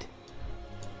ahead.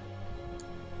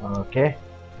 Okay.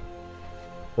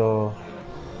 So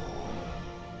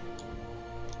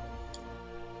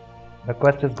the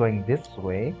quest is going this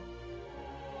way.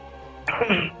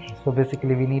 So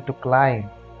basically we need to climb.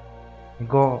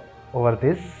 Go over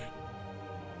this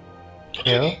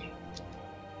hill.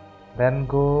 Then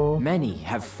go... Many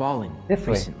have fallen this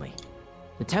way. recently.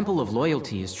 The Temple of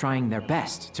Loyalty is trying their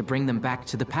best to bring them back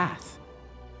to the path.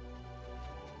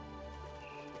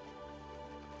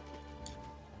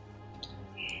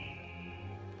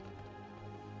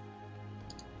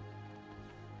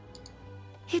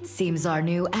 It seems our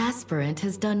new aspirant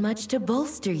has done much to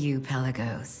bolster you,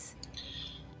 Pelagos.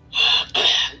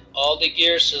 All the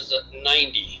gears is at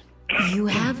 90. You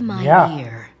have my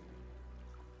ear.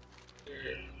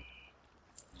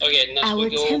 Okay, now Our we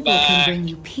go temple back can bring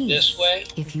you peace this way.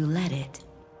 if you let it.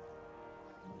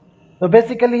 So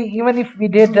basically, even if we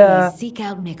did seek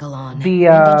out Nikolon the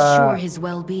and ensure his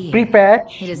well-being.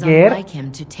 pre-patch It is gear, unlike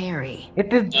him to tarry.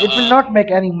 it will not make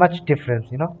any much difference,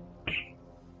 you know.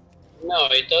 No,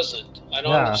 it doesn't. I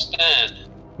don't understand.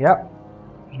 Yep,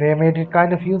 they made it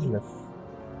kind of useless.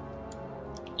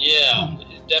 Yeah,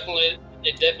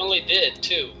 it definitely did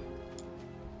too.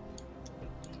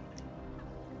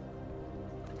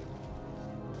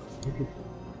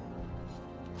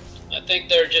 I think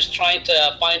they're just trying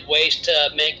to find ways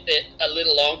to make it a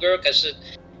little longer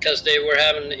because they were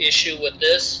having an issue with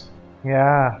this.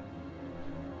 Yeah.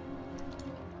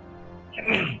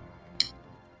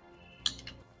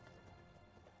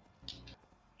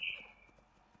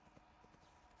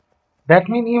 That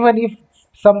means even if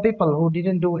some people who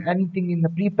didn't do anything in the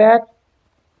pre-patch,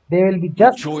 they will be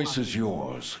just... The choice is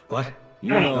yours. What?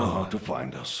 You know how to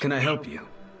find us. Can I help you?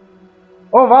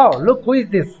 Oh wow, look who is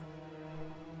this?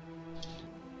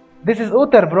 This is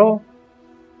Uther, bro.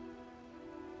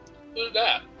 Who's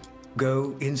that?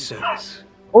 Go in service.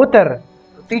 Uther,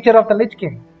 teacher of the Lich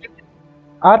King.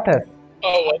 Arthur.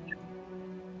 Oh, what?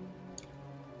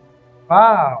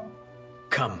 Wow.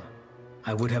 Come.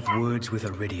 I would have words with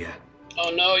Iridia. Oh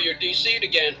no, you're DC'd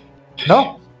again.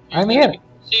 No, I'm here.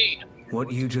 DC'd.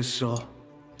 What you just saw,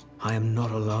 I am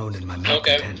not alone in my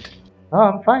malcontent. Oh,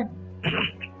 I'm fine.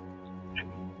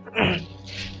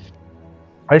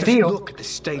 I see you. Look at the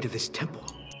state of this temple.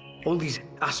 All these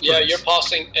aspirants. Yeah, you're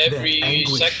pausing every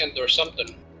second or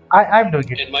something. I'm doing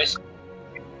it. In my...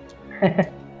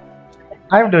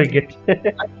 I'm doing it.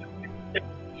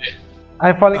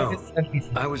 I'm following this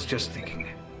NPC. I was just thinking.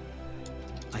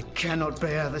 I cannot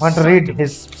bear the Want to read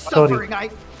his story.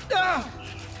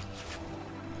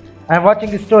 I'm watching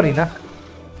his story, na?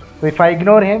 So if I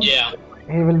ignore him,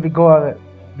 he will be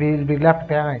we will be left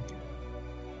behind.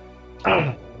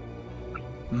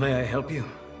 May I help you?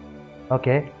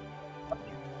 Okay.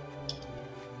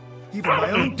 Even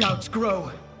my own doubts grow.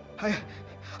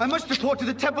 I must report to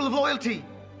the Temple of Loyalty.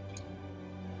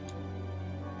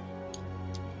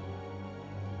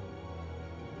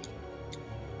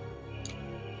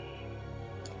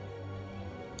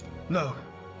 No,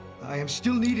 I am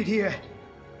still needed here.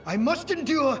 I must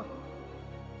endure.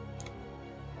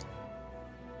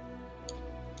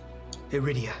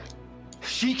 Iridia,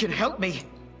 she can help me.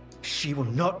 She will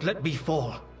not let me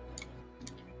fall.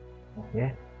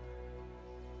 Okay.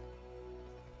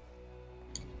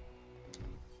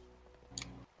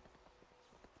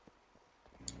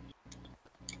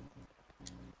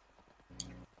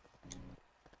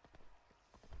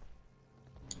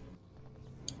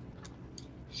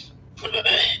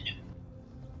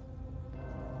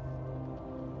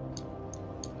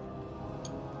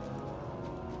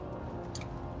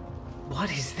 What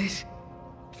is this?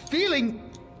 Feeling?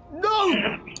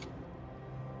 No!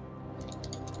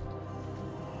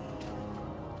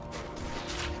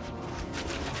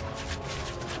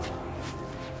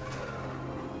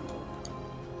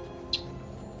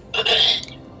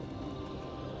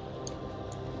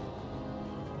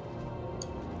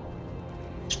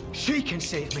 She can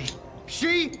save me.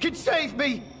 She can save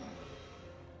me!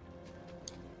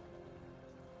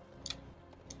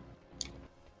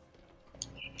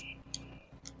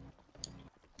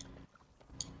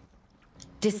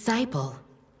 Disciple,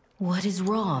 what is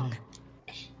wrong?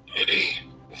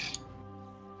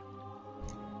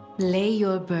 Lay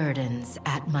your burdens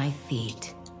at my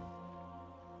feet.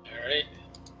 Alright.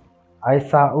 I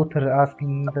saw Uther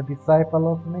asking the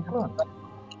disciple of Necron.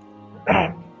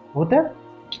 Uther?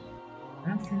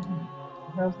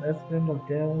 That's a friend of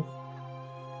theirs.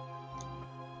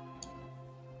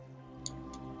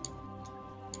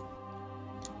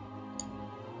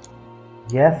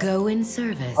 Yes. Go in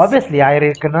service. Obviously, I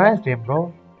recognized him,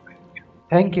 bro.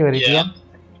 Thank you, Iridia.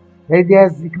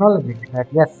 Iridia is acknowledging that,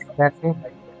 yes, that's him.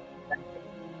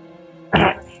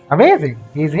 Amazing.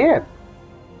 He's here.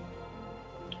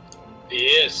 He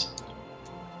is.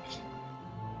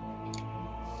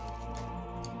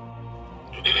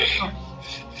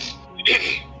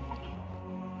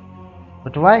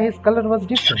 But why his color was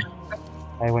different?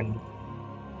 I wonder.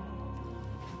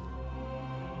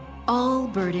 All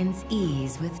burdens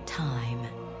ease with time.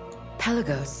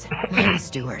 Pelagos, mine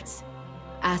stewards.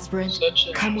 Aspirant,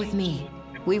 come with me.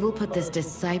 We will put this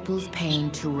disciple's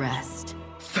pain to rest.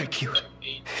 Thank you.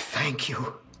 Thank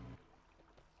you.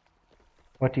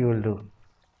 What you will do?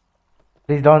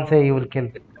 Please don't say you will kill.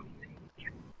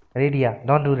 Iridia,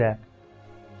 don't do that.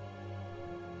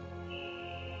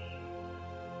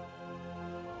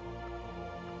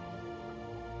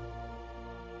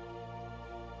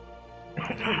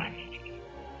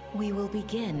 We will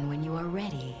begin when you are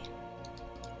ready.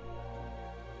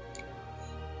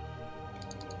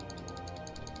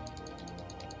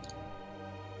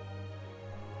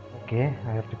 Okay,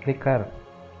 I have to click her.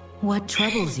 What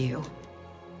troubles you?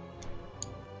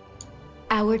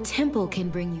 Our temple can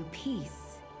bring you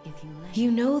peace if you let.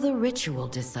 You know the ritual,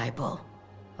 disciple.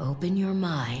 Open your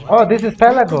mind. Oh, this is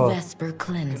Let the Pelagos. Vesper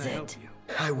cleanse it.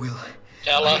 I will.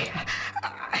 Tell her.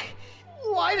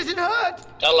 Why does it hurt?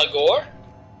 Telagor?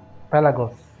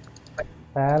 Pelagos.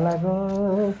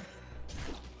 Pelagos.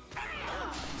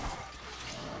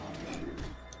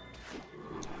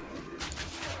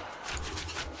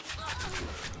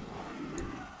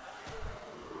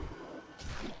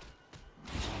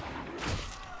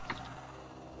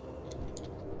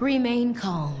 Remain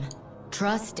calm.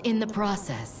 Trust in the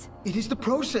process. It is the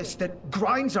process that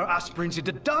grinds our aspirants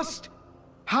into dust.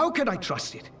 How can I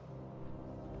trust it?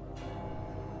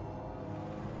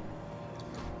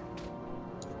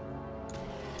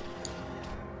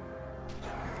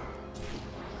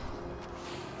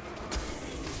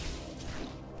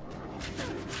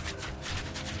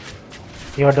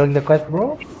 You are doing the quest,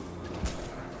 bro?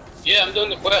 Yeah, I'm doing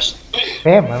the quest.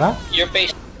 Same, huh? You're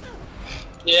based.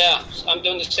 Yeah, I'm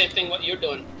doing the same thing what you're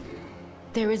doing.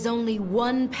 There is only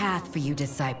one path for you,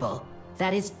 disciple.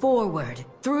 That is forward,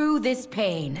 through this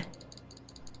pain.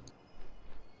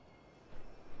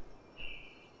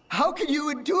 How can you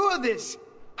endure this?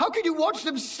 How can you watch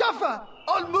them suffer,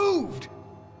 unmoved?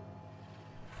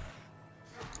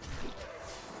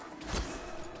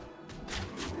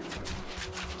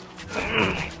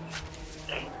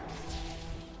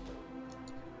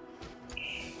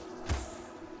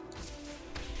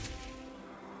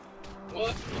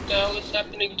 What the hell is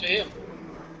happening to him?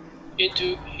 He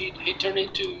turned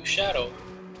into shadow.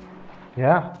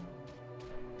 Yeah.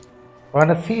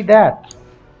 Wanna see that?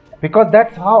 Because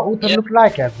that's how Uther looked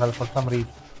like as well for some reason.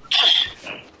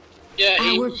 Yeah,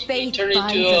 Our he faith turned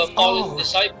binds into us a fallen all.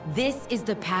 disciple. This is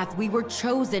the path we were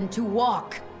chosen to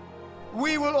walk.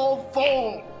 We will all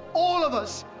fall. All of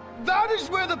us. That is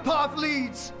where the path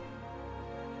leads.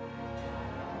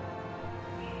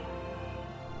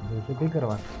 There's a bigger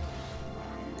one.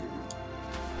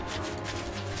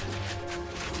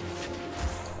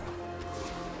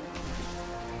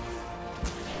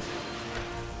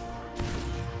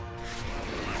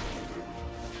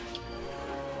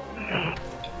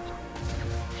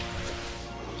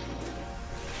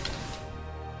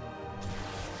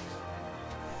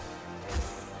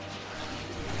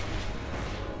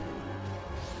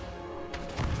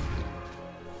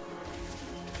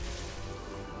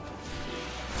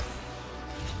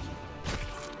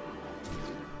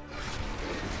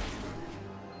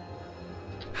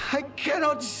 I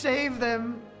cannot save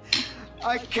them.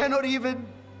 I cannot even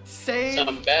save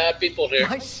Some bad people here.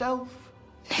 myself.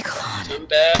 Some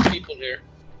bad people here.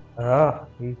 Oh,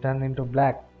 he turned into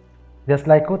black. Just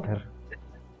like Uther.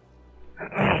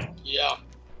 Yeah.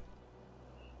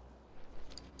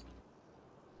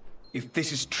 If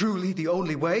this is truly the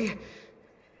only way,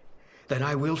 then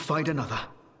I will find another.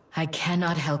 I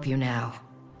cannot help you now.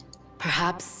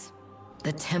 Perhaps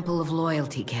the Temple of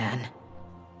Loyalty can.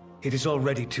 It is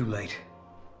already too late.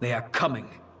 They are coming,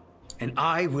 and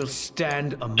I will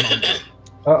stand among them.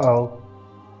 Uh-oh.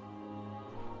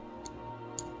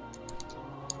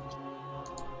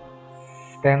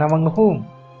 Stand among whom?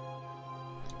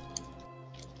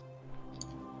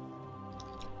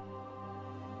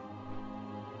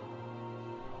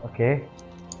 Okay.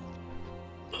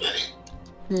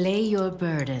 Lay your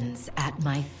burdens at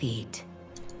my feet.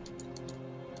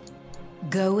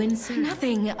 Go and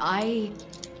nothing,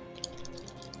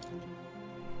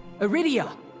 Iridia!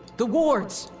 The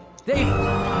wards! They...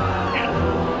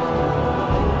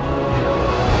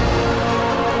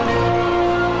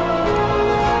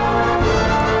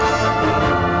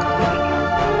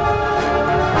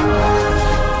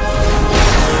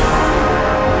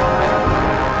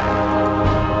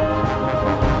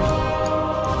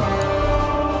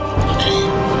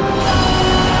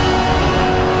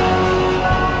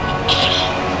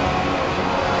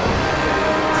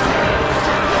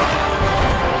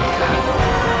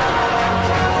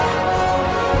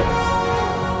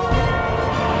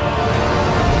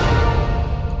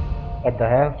 What the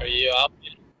hell? Are you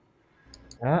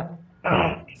out?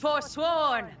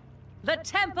 Forsworn! The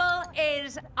temple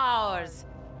is ours!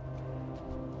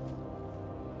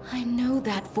 I know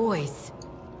that voice.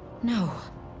 No.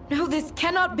 No, this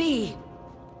cannot be!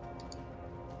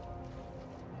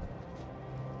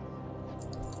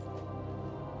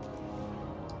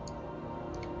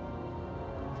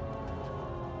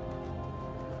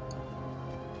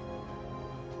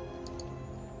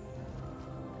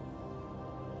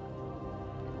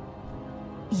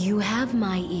 You have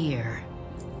my ear.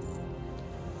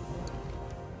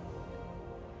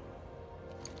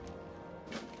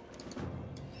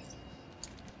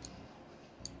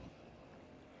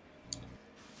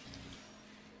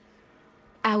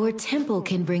 Our temple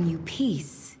can bring you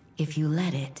peace if you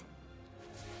let it.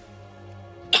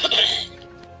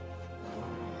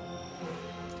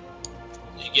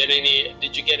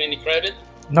 Did you get any credit?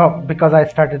 No, because I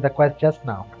started the quest just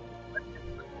now.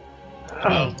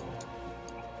 Oh.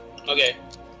 Okay.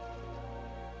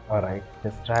 Alright,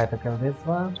 just try to kill this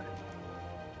one.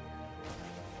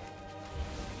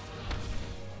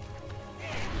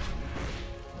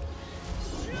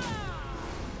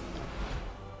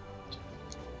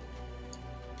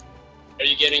 Are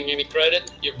you getting any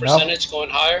credit? Your percentage going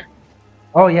higher?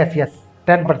 Oh, yes,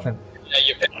 10%. Yeah,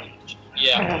 your percentage.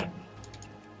 Yeah.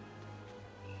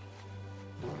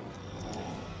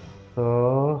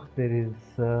 So, there is...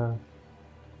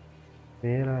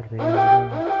 where are they?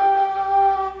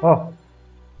 Oh!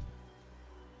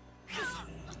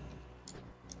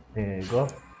 There you go.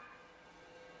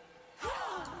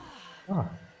 Oh.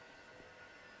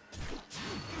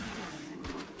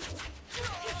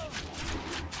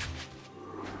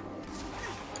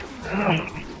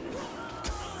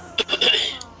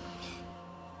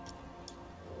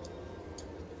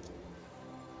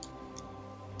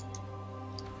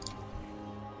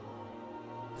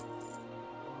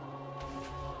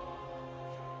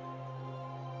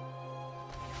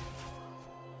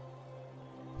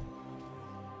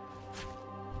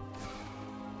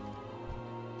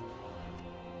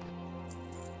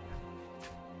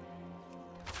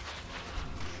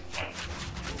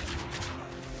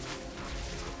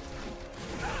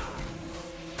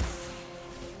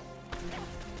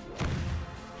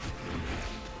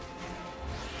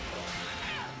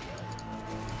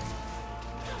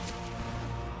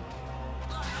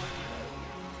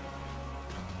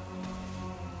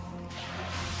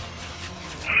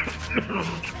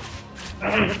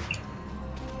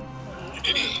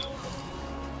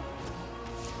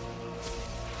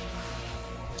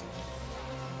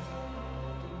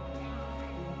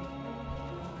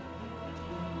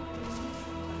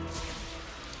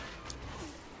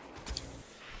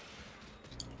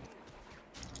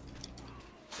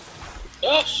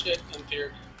 Oh shit, I'm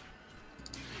feared.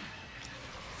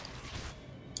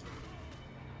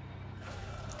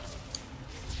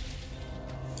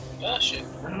 Ah shit.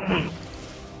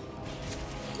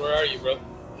 Where are you, bro?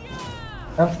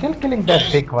 I'm still killing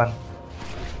that big one.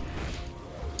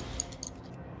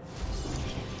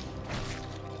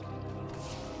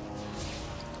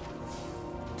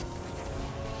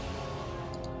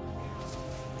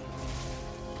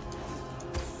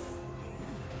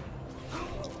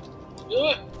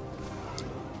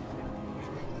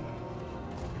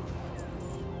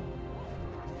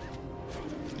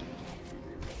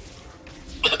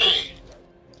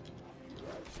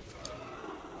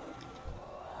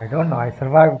 I don't know, I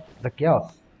survived the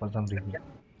chaos for some reason.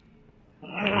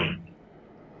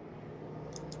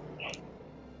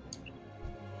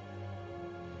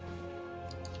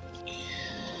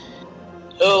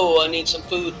 Oh, I need some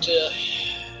food to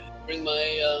bring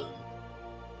my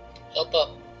health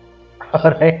up.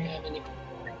 Alright.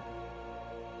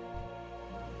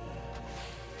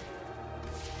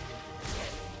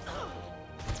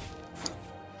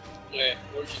 Alright,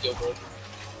 where'd you go, bro?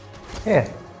 Here.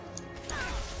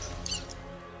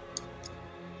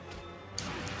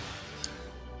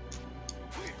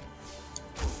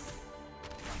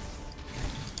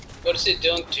 What is it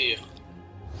doing to you?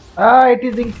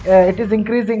 It is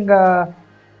increasing the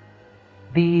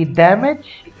damage,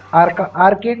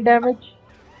 arcane damage,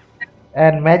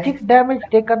 and magic damage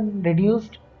taken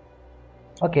reduced.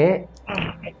 Okay.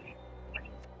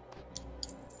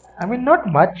 I mean, not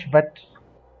much, but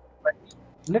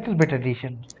little bit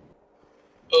addition.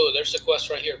 Oh, there's a quest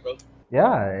right here, bro.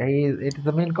 Yeah, it is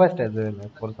the main quest as well,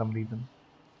 for some reason.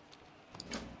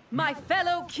 My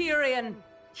fellow Kyrian,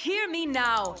 hear me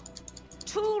now.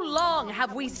 Too long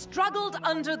have we struggled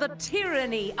under the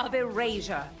tyranny of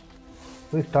erasure.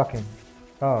 Who is talking?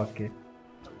 Oh, okay.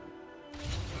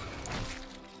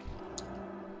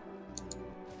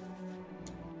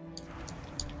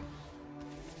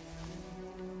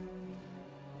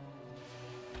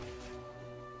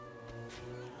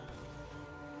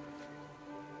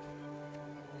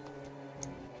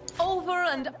 over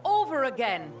and over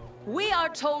again, we are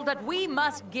told that we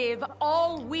must give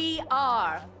all we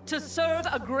are to serve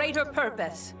a greater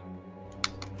purpose.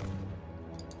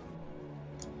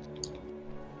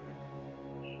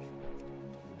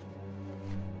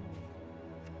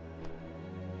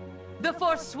 The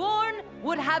Forsworn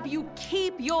would have you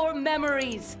keep your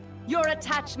memories, your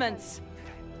attachments.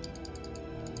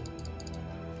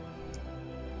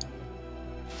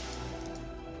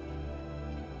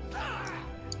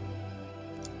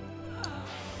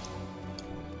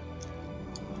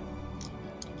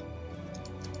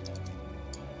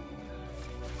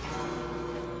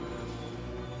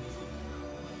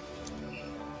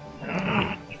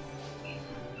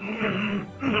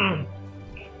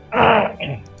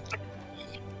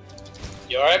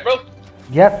 You alright, bro?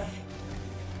 Yes.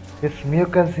 This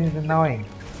mucus is annoying.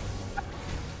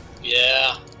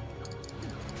 Yeah.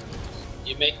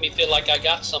 You make me feel like I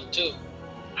got some too.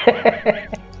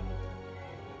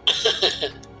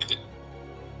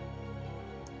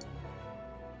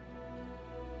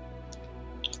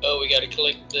 Oh, we gotta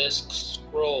click this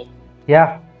scroll.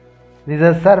 Yeah. These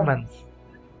are sermons.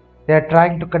 They are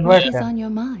trying to convert What's them. on your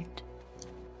mind?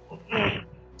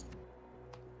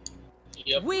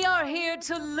 Yep. We are here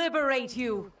to liberate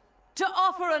you, to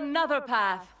offer another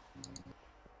path.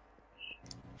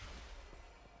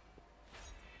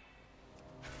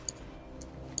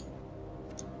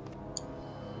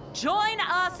 Join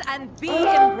us and be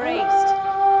embraced.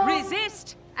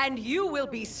 Resist, and you will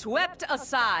be swept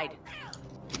aside.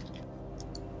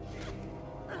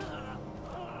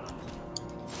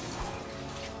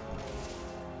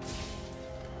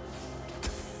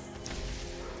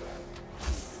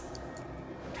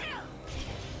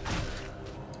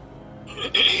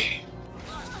 Okay.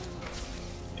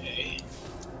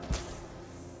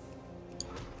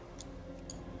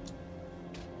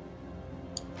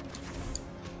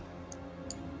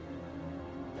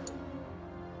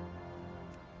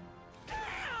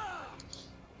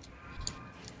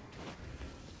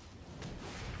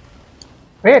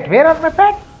 Wait, where are my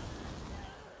pets?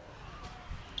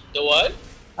 The what?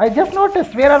 I just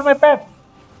noticed. Where are my pets?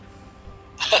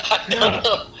 I don't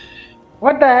know.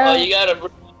 What the hell? Oh, you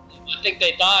gotta. I think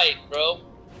they died, bro.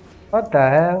 What the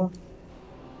hell?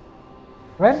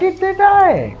 When did they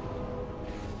die?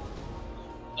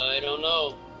 I don't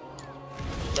know.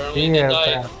 Apparently Dear they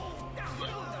died. crap.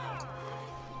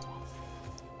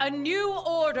 A new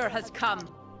order has come.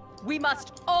 We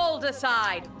must all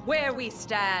decide where we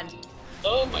stand.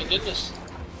 Oh my goodness.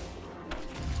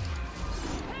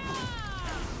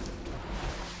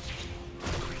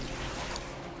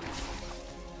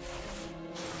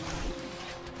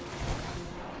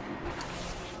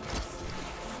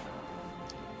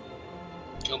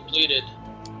 Completed.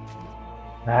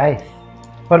 Nice.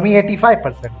 For me,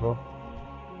 85%, bro.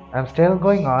 I'm still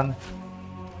going on.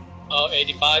 Oh,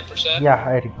 85%?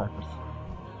 Yeah, 85%.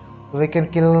 So we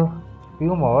can kill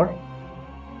few more.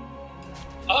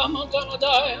 I'm gonna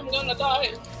die, I'm gonna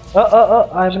die.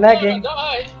 I'm lagging. Gonna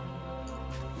die.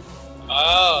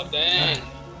 Oh, dang.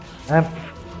 I'm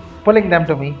pulling them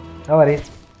to me. No worries.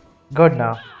 Good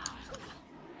now.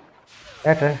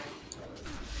 Better.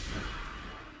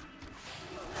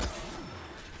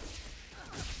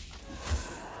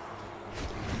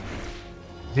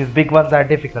 These big ones are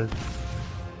difficult.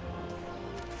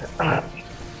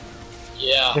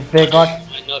 Yeah. If they got,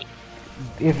 I know.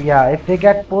 if they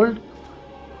get pulled,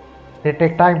 they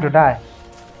take time to die.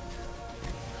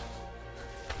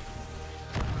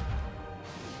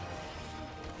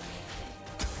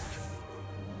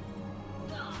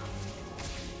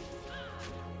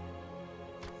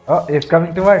 Oh, it's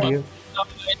coming toward you.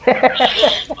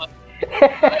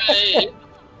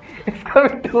 It's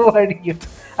coming toward you.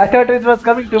 I thought it was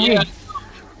coming to me,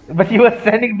 but you were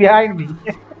standing behind me.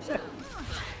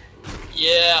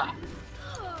 Yeah.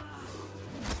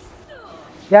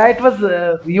 Yeah, it was.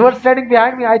 You were standing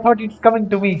behind me. I thought it's coming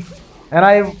to me, and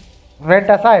I went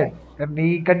aside, and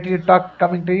he continued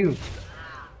coming to you.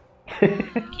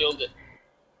 Killed it.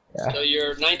 Yeah. So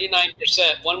you're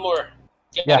 99%. One more.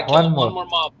 You Yeah, gotta kill one more. One more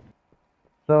mob.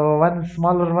 So one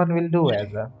smaller one will do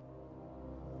as well.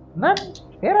 None?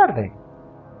 Where are they?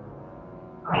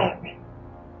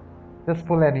 Just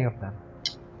pull any of them.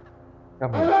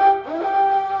 Come here.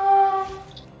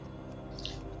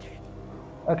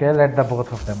 Okay, let the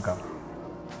both of them come.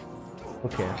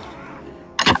 Okay.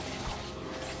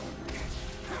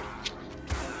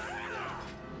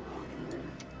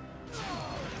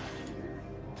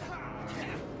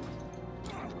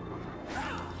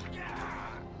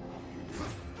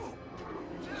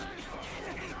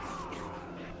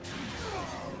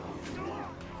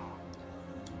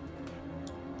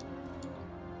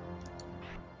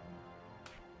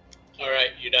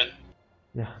 you done?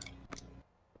 Yeah.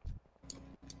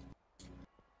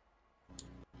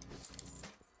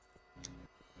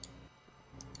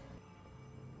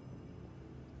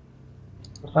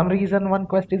 For some reason, one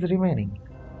quest is remaining.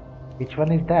 Which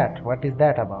one is that? What is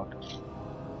that about?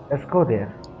 Let's go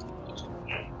there.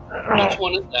 Which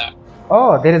one is that?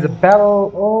 Oh, there is a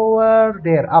bell over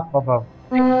there, up above.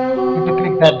 Need to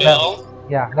click that bell.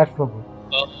 Yeah, let's go.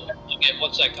 Okay,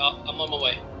 1 sec. I'm on my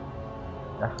way.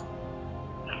 Yeah.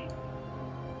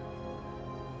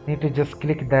 Need to just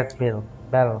click that bell.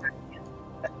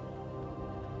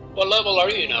 What level are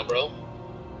you now, bro?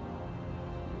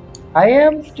 I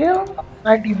am still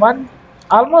 91,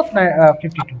 almost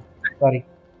 52. Sorry,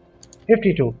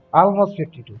 52, almost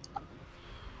 52.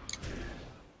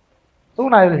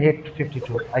 Soon I will hit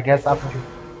 52, I guess after 50.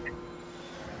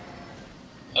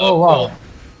 Oh wow. Cool.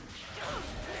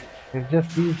 It's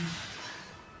just these.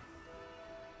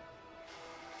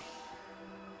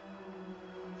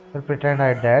 I'll pretend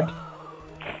I died.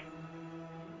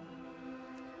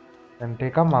 And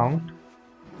take a mount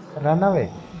and run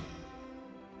away.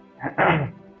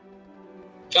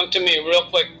 Come to me real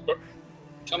quick, bro.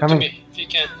 Come to me if you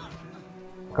can.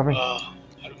 Coming. Ow.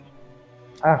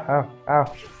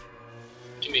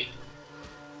 To me.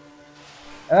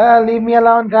 Leave me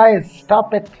alone, guys.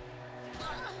 Stop it.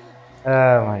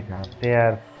 Oh my god, they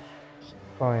are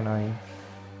so annoying.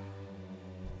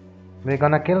 They're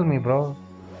gonna kill me, bro.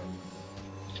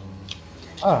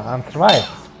 Oh, I'm survived.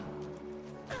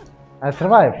 I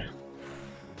survived.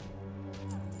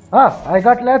 Oh, I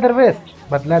got leather vest,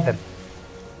 but leather.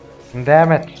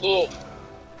 Damn it. Cool.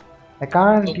 I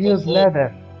can't use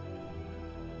leather.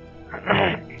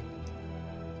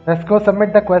 Let's go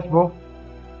submit the quest, bro.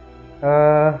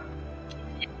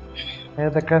 Here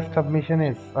the quest submission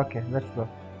is. Okay, let's go.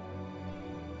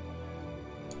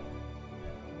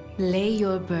 Lay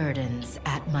your burdens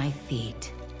at my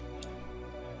feet.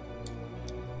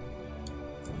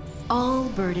 All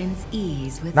burdens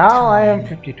ease with now time. I am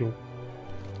 52.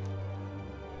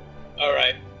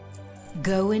 Alright.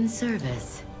 Go in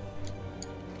service.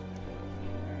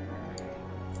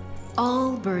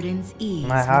 All burdens ease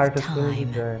my heart with is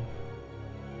time. good.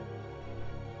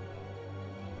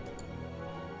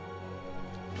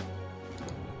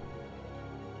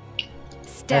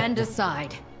 Stand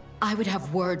aside. I would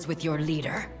have words with your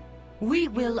leader. We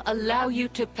will allow you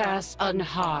to pass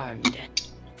unharmed.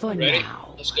 For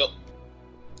now. Let's go.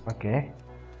 Okay.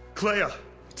 Clea,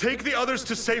 take the others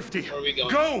to safety. Where are we going?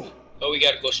 Go! Oh, we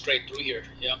gotta go straight through here.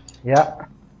 Yeah. Yeah.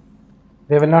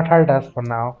 They will not hurt us for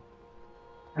now.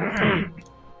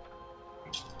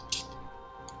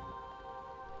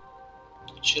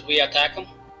 Should we attack them?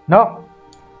 No.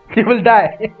 He will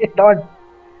die. Don't.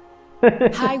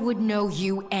 I would know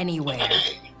you anywhere.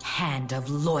 Hand of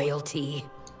loyalty.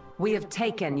 We have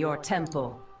taken your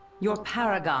temple. Your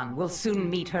paragon will soon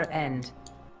meet her end.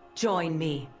 Join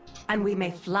me, and we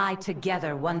may fly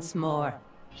together once more.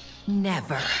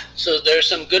 Never. So there's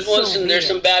some good ones and there's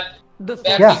some bad. The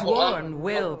Forsworn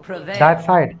will prevail. That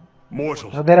side.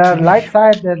 Mortal. So there are light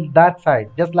side and dark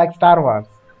side, just like Star Wars.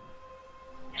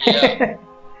 Yeah.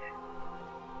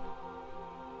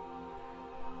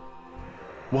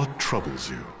 What troubles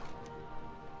you?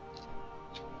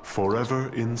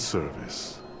 Forever in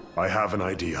service. I have an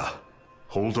idea.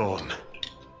 Hold on.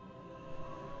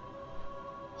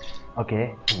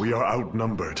 Okay. We are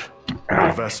outnumbered.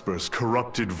 The Vespers'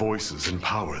 corrupted voices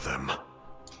empower them.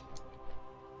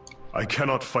 I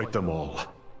cannot fight them all,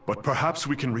 but perhaps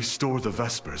we can restore the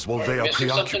Vespers while they are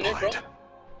preoccupied.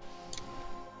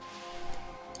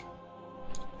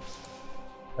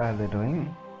 What are they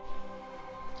doing?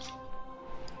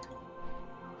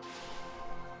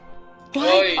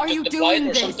 Why are you doing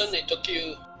this? Something? They took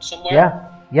you somewhere? Yeah.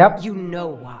 Yep. You know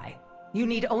why. You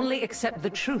need only accept the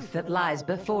truth that lies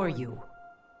before you.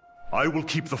 I will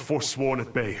keep the Forsworn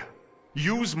at bay.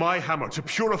 Use my hammer to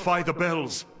purify the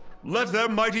bells. Let their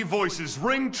mighty voices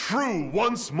ring true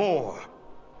once more.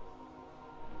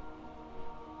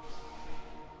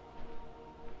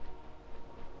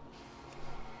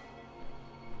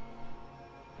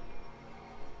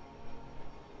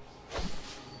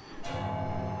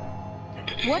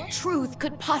 What truth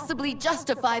could possibly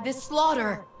justify this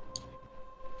slaughter?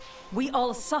 We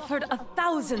all suffered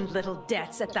 1,000 little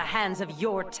deaths at the hands of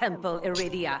your temple,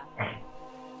 Iridia.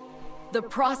 The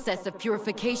process of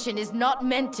purification is not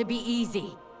meant to be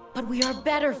easy, but we are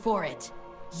better for it.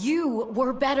 You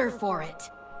were better for it.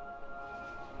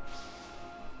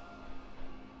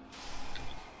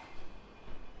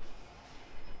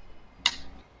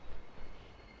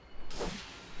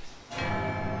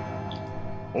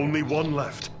 Only one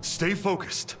left. Stay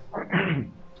focused.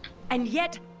 And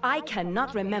yet, I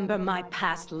cannot remember my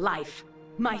past life.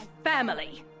 My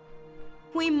family.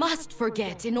 We must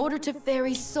forget in order to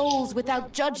ferry souls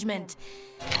without judgment.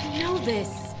 You know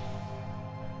this.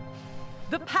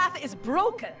 The path is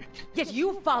broken, yet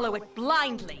you follow it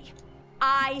blindly.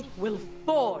 I will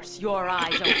force your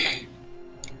eyes open.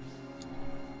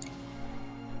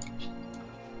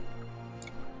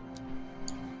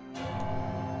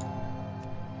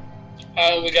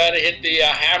 We gotta hit the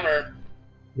hammer.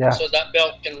 Yeah. So that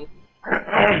bell can.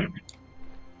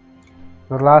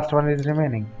 The last one is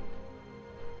remaining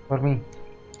for me.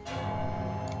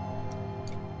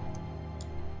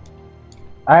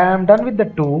 I am done with the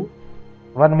 2.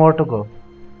 One more to go.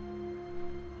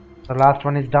 The last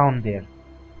one is down there.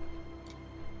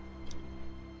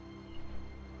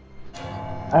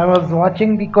 I was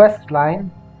watching the quest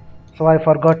line, so I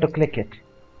forgot to click it.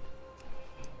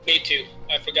 Me too.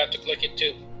 I forgot to click it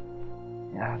too.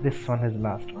 Yeah, this one is the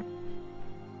last one.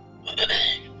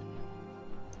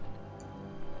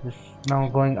 This is now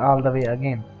going all the way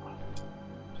again.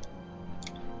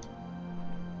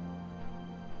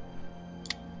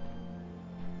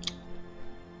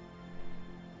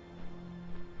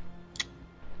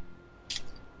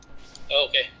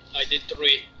 Okay, I did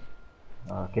 3.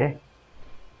 Okay.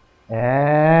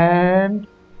 And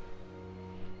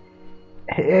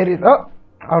here is out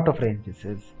of range. This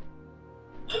is.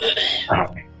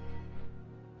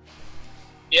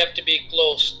 You have to be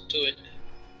close to it.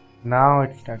 Now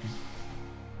it's starting.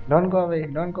 Don't go away.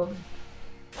 Don't go away.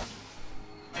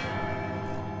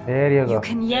 There you go. You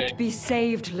can yet be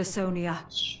saved, Lasonia.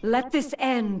 Let this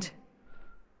end.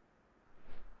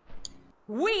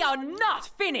 We are not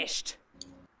finished!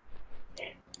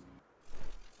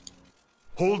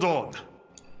 Hold on.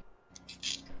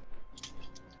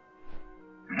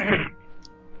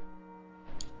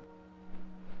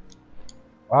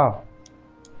 Wow.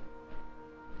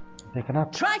 Taken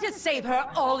up. Try to save her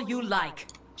all you like.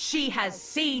 She has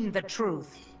seen the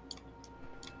truth.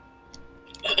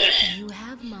 You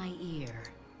have my ear.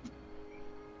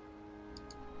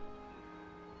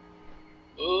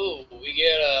 Ooh, we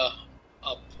get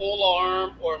a pole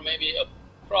arm or maybe a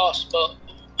crossbow.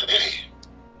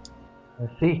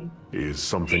 Let's see. Is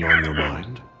something on your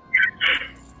mind?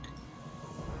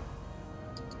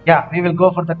 Yeah, we will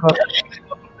go for the cross.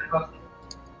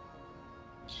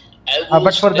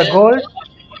 But for the gold,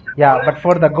 yeah, but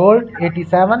for the gold,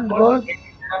 87 gold,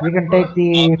 you can take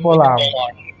the pole arm.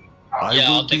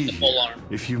 I'll take the pole arm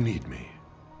if you need me.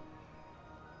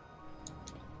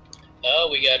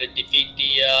 We gotta defeat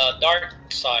the dark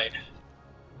side.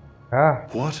 Ah.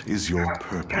 What is your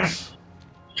purpose?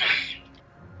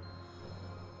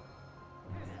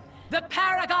 The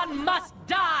Paragon must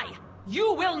die!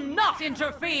 You will not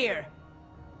interfere!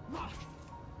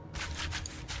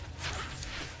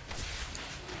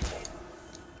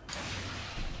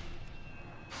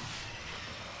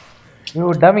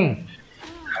 You dummy.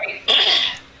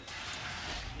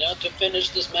 Now to finish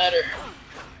this matter.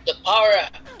 The power,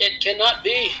 it cannot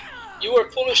be. You were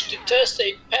foolish to test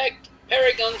a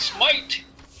Paragon's might.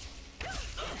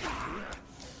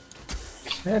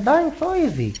 They're dying so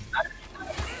easy.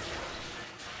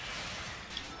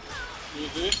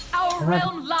 Our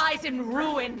realm lies in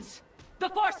ruins. The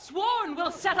Forsworn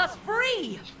will set us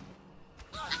free.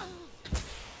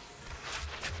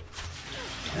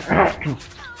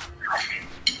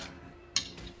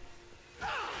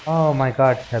 Oh my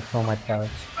god, it has so much power.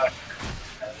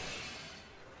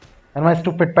 And my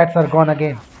stupid pets are gone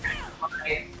again.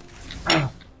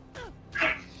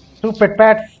 Stupid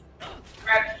pets!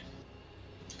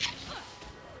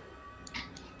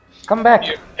 Come back!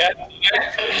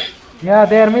 Yeah,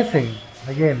 they are missing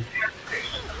again.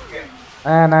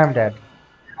 And I'm dead.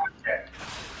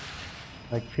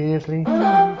 Like, seriously? No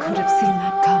one could have seen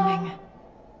that coming.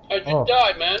 How'd you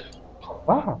die, man?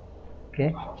 Wow.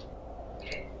 Okay.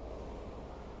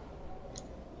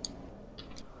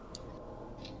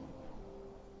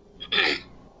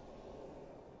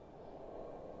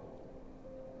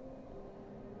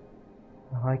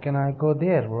 How can I go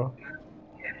there, bro?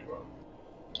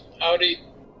 Howdy.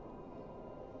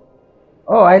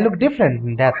 Oh, I look different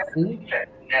in that, see?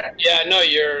 Yeah, no,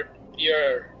 you're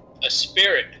a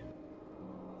spirit.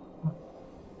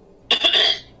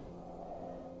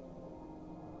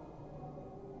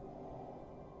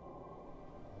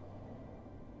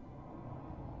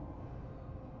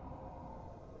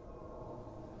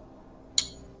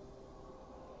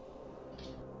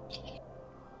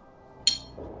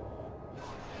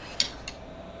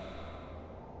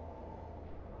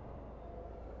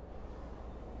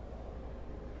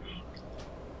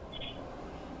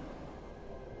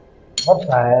 What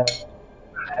the hell?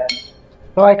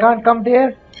 So I can't come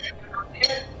there?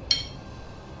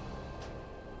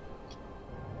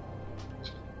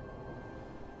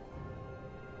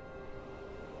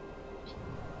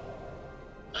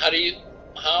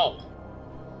 How?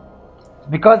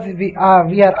 Because we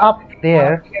are up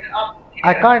there.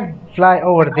 I can't fly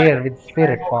over there with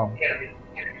spirit form.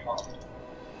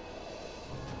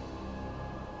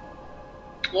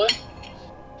 What?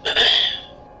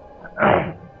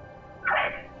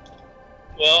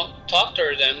 Well, talk to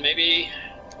her then. Maybe.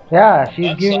 Yeah,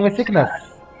 she's giving me sickness.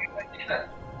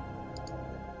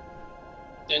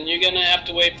 Then you're gonna have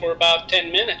to wait for about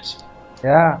 10 minutes.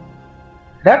 Yeah.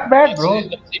 That's bad, bro.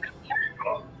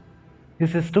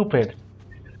 This is stupid.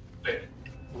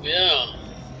 Yeah.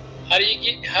 How do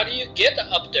you get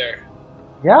up there?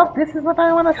 Yeah, this is what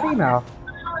I wanna see now.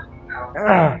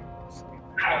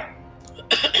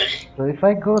 So if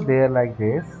I go there like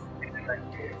this.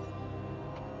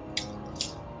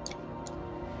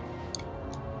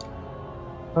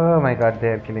 Oh my god,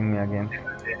 they're killing me again.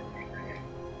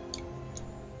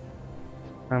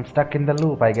 I'm stuck in the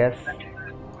loop, I guess.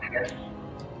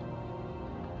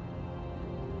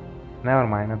 Never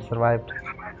mind, I've survived.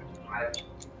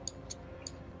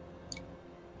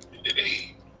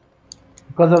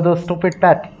 Because of those stupid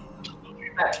pets.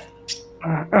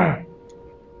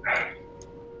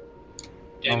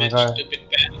 Damn it, stupid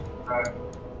pet.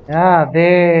 Yeah,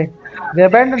 they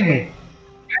abandoned me.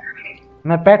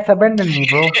 My pets abandoned me,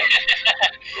 bro.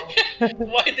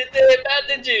 Why did they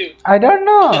abandon you? I don't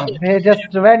know. They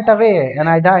just went away and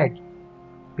I died.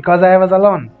 Because I was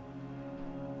alone.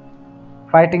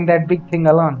 Fighting that big thing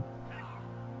alone.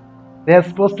 They are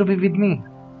supposed to be with me.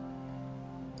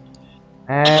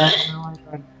 And now I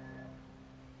can't.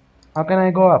 How can I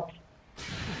go up?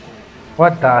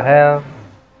 What the hell?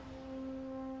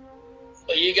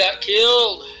 Well, you got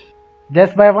killed.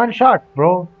 Just by one shot,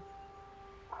 bro.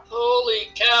 Holy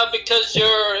cow, because you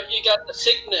got the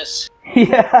sickness.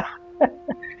 Yeah.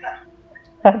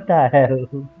 What the hell?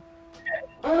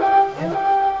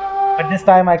 But this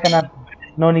time I cannot.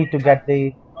 No need to get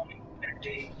the.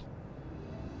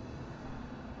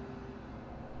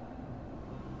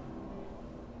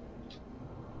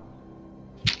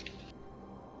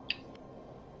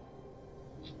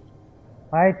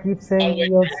 I keep saying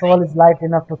your soul is light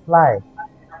enough to fly.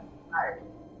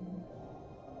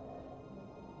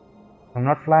 I'm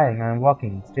not flying, I'm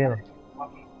walking still.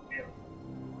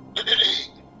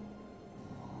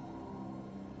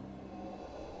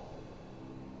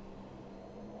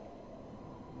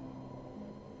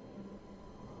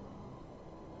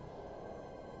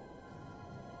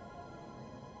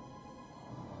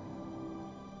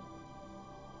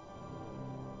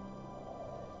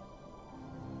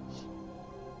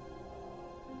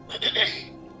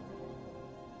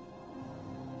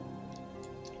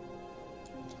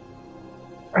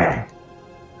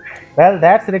 Well,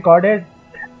 that's recorded.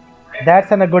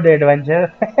 That's a good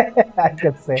adventure, I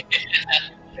could say.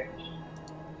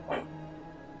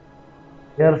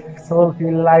 Your soul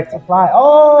feels like to fly.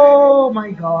 Oh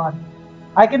my god.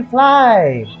 I can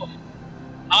fly.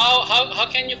 How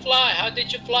can you fly? How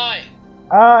did you fly?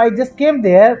 I just came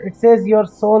there. It says your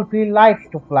soul feels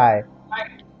light to fly.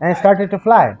 And I started to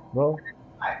fly, bro.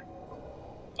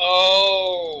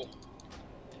 Oh.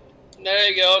 There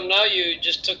you go. Now you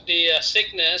just took the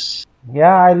sickness.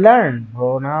 Yeah, I learned,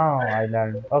 bro. Now I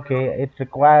learned. Okay, it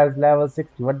requires level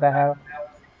 60. What the hell?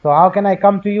 So how can I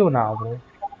come to you now, bro?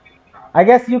 I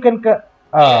guess you can.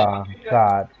 Oh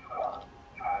god.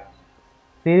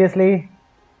 Seriously?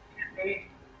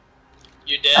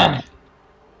 You dead?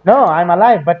 No, I'm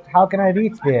alive. But how can I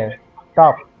reach there?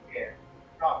 Top.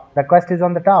 The quest is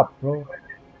on the top, bro.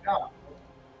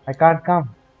 I can't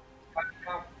come.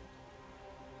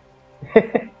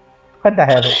 What the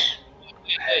hell?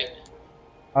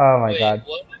 Oh my god.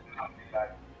 What?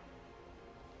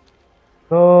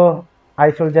 So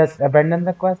I should just abandon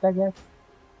the quest, I guess.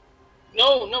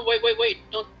 No, wait.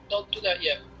 Don't do that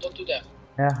yet. Don't do that.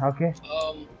 Yeah, okay.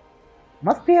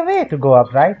 Must be a way to go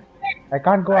up, right? I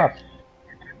can't go up.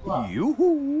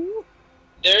 Yoo-hoo!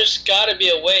 There's gotta be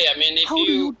a way. I mean, if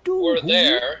you were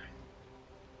there,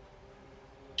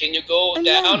 can you go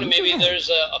down? Maybe there's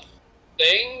a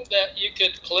thing that you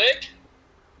could click?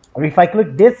 If I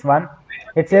click this one,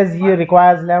 it says you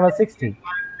requires level 60.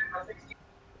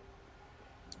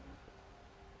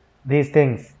 These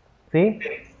things. See?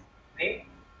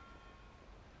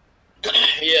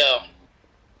 Yeah.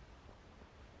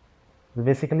 It's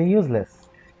basically useless.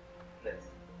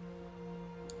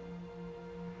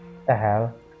 The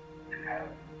hell?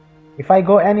 If I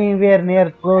go anywhere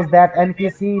near close that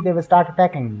NPC, they will start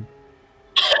attacking me.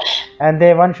 And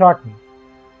they one-shot me.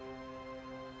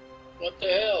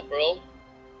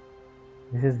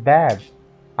 This is bad.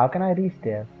 How can I reach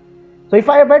there? So if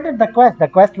I abandon the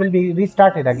quest will be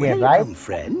restarted again, right?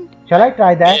 Friend. Shall I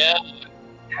try that? Yeah.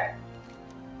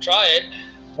 Try it.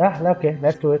 Yeah, okay,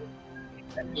 let's do it.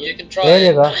 You can try There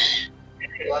you it. go.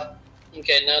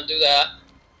 Okay, now do that.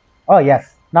 Oh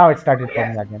yes, now it started for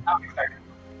me again.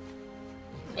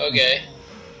 Okay.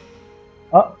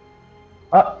 Oh.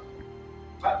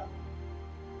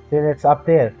 See, it's up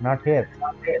there, not here.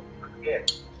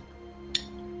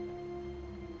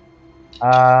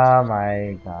 Oh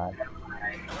my god.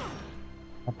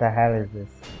 What the hell is this?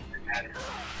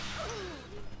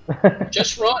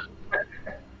 Just run.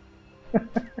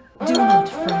 Do not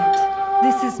fret.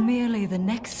 This is merely the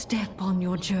next step on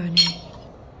your journey.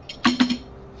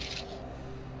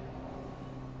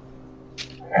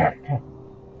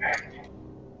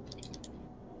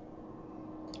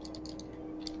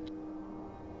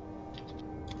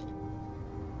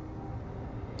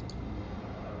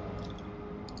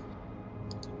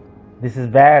 This is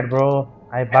bad, bro.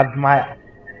 I bugged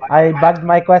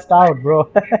my quest out, bro.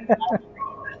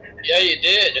 Yeah, you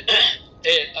did.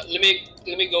 Hey,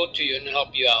 let me go to you and help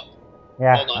you out.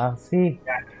 Yeah, see.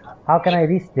 How can I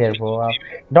reach there, bro?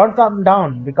 Don't come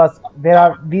down because there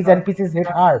are these NPCs hit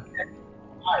hard.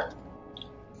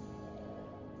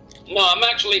 No, I'm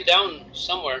actually down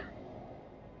somewhere.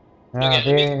 Yeah, okay,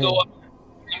 let me go up.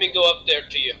 Let me go up there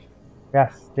to you.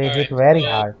 Yes, they hit very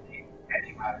hard.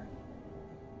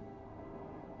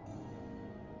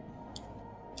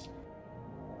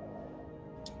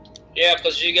 Yeah,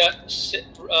 because you got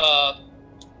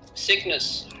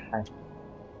sickness.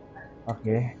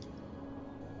 Okay.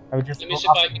 I will just Let me see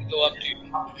if I can go up to you.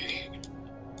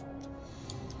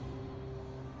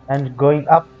 And going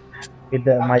up with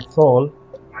my soul.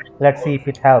 Let's see if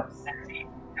it helps.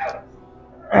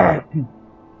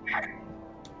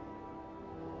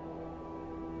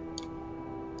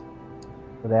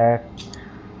 That.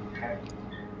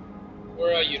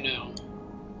 Where are you now?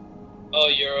 Oh,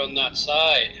 you're on that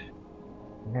side.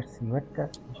 Let's see what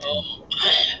does. Oh.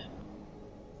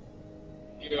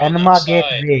 Enema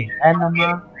Gateway.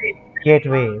 Enema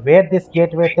Gateway. Where this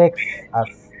gateway takes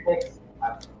us. Wait.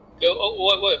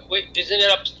 Isn't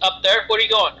it up there? Where are you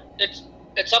going?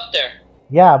 It's up there.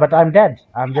 Yeah, but I'm dead.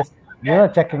 I'm just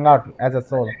checking out as a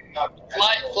soul.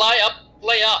 Fly up.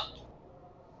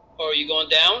 Or are you going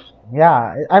down?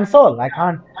 Yeah, I'm soul. I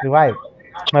can't revive.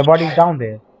 My body's down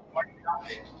there.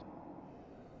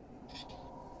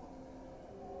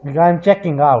 I'm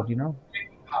checking out,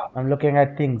 I'm looking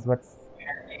at things.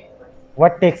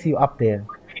 What takes you up there?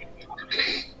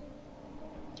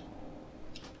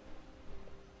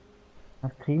 I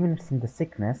have 3 minutes in the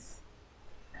sickness.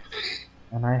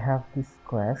 And I have this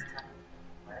quest.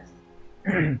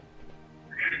 Run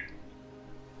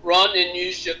and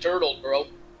use your turtle, bro.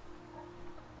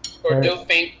 Or do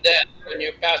faint death when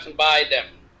you're passing by them.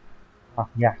 Oh,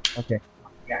 yeah, okay.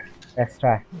 Let's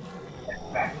try.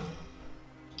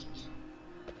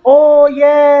 Oh,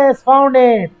 yes! Found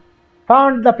it!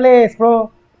 Found the place,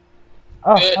 bro!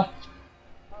 Oh, good.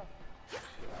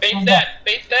 Faint that!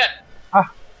 Faint!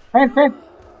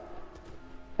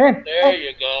 There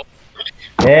you go.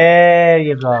 There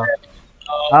you go.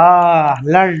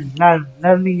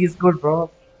 Learning is good, bro.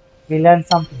 We learned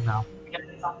something now.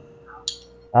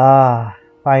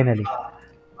 Finally.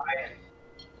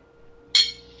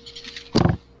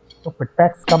 Oh, but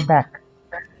pets come back.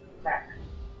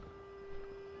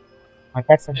 My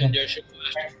pets are dead.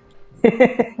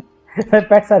 My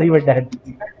pets are even dead.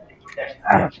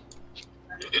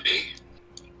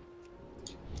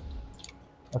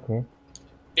 Okay.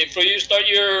 Before you start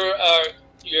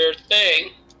your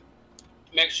thing,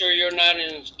 make sure you're not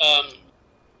in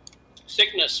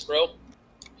sickness, bro.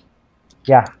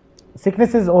 Yeah.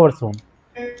 Sickness is over soon.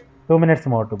 2 minutes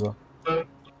more to go.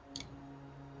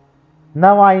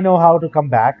 Now I know how to come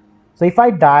back. So if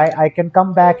I die, I can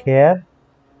come back here.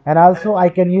 And also I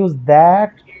can use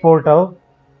that portal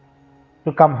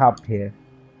to come up here.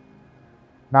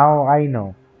 Now I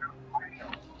know.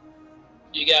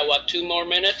 You got what, 2 more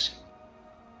minutes?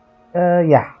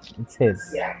 Yeah, it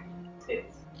says. It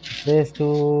says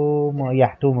 2 more.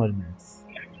 Yeah, 2 more minutes.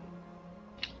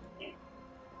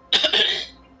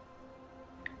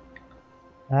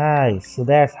 Nice. So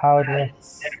that's how it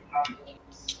works.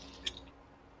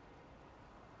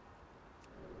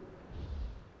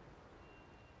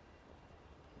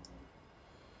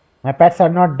 My pets are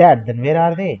not dead. Then where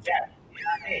are they?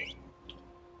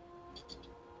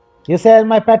 You said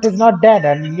my pet is not dead,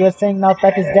 and you're saying now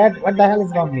pet is dead. What the hell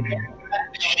is wrong with you?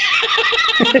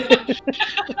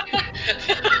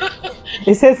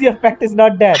 He says your pet is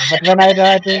not dead, but when I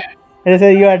try to, he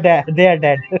says you are dead. They are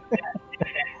dead.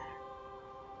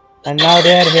 And now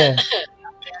they are here.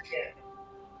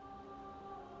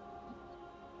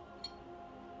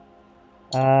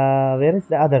 Where is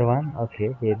the other one?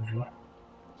 Okay, here is it.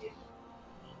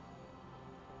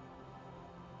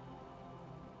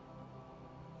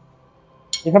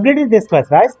 You completed this quest,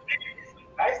 right?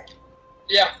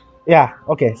 Yeah. Yeah,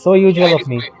 okay. So usual of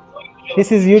me.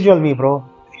 This is usual me, bro.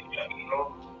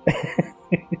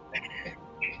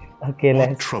 Okay, What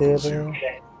let's troubles you?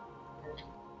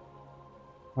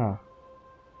 Huh.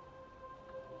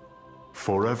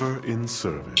 Forever in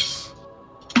service.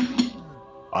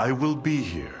 I will be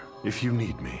here if you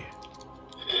need me.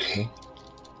 Okay.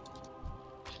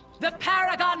 The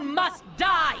Paragon must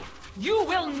die! You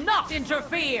will not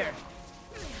interfere!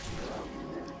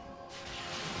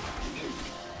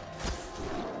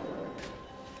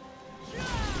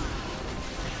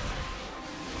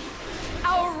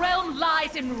 Our realm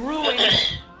lies in ruin.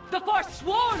 The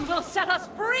Forsworn will set us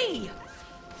free!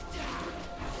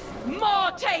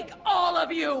 More take all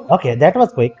of you! Okay, that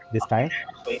was quick this time.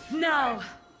 Now,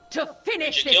 to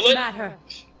finish this matter.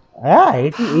 Yeah,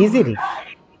 it is easily.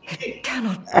 It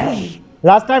cannot be.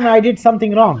 Last time I did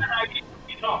something wrong.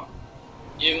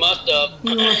 You must have.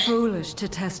 You were foolish to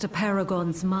test a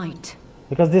Paragon's might.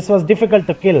 Because this was difficult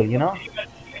to kill, you know?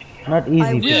 Not easy.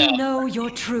 I will know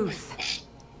your truth.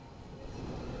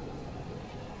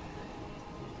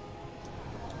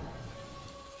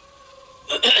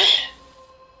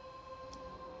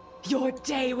 Your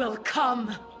day will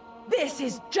come. This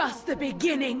is just the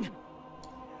beginning.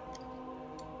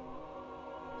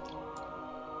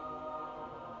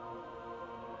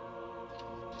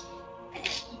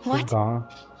 What?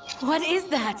 What is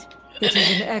that? It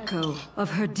is an echo of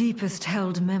her deepest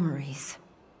held memories.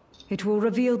 It will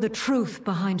reveal the truth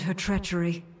behind her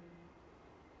treachery.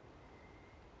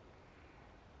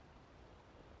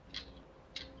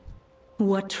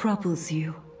 What troubles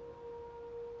you?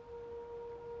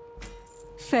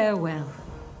 Farewell.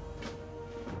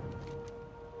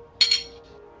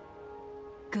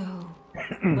 Go,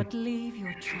 but leave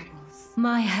your troubles.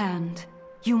 My hand.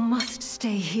 You must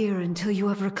stay here until you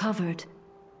have recovered.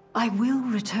 I will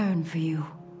return for you.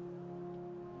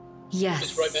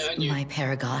 Yes, my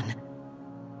Paragon.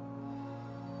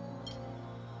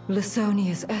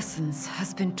 Lysonia's essence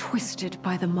has been twisted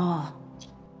by the Maw.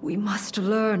 We must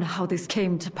learn how this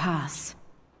came to pass.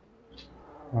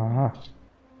 So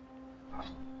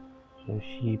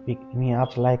she picked me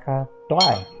up like a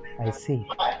toy. I see.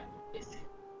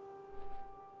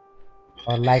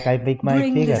 Or like I pick my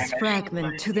Bring figure. this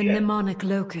fragment to the mnemonic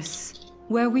locus,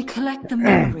 where we collect the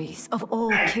memories of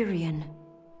all Kyrian.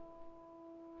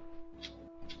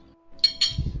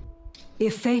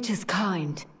 If fate is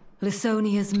kind,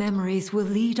 Lysonia's memories will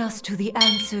lead us to the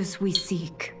answers we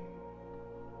seek.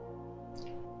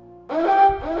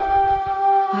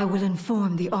 I will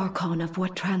inform the Archon of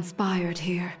what transpired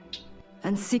here,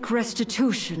 and seek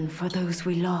restitution for those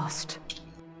we lost.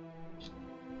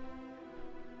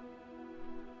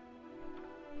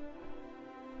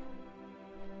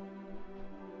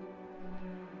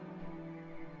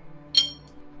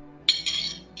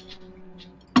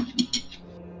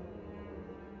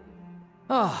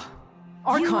 Ah,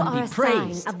 Archon be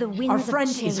praised. Of the winds Our friend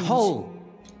of change. is whole.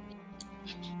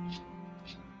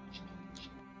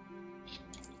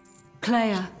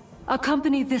 Clea,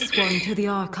 accompany this one to the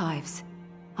archives.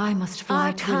 I must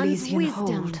fly to Archon's Elysian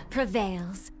wisdom Hold.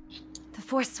 prevails. The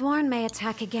Forsworn may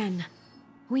attack again.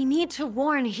 We need to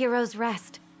warn Heroes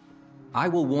Rest. I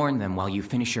will warn them while you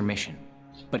finish your mission.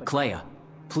 But Clea,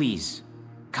 please,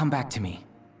 come back to me.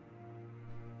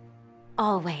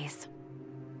 Always.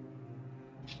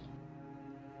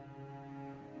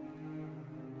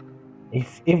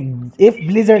 If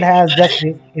Blizzard has just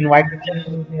invited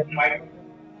me,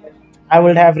 I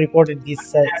would have reported these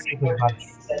stupid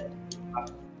bugs.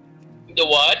 The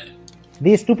what?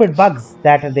 These stupid bugs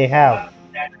that they have.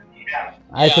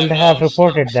 I should have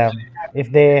reported them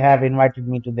if they have invited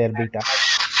me to their beta.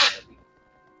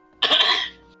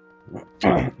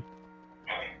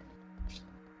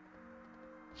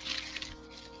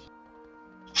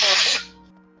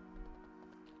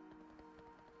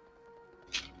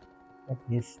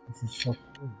 This is so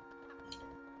cool.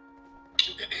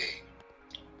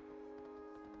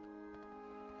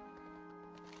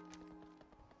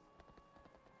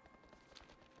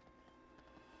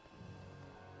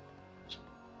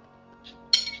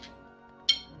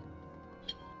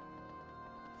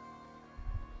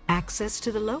 Access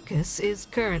to the locus is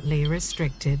currently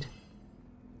restricted.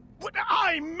 But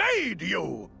I made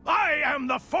you! I am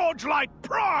the Forgelight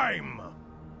Prime!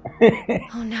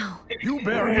 Oh no. You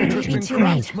bear interest in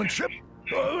craftsmanship?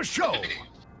 Show.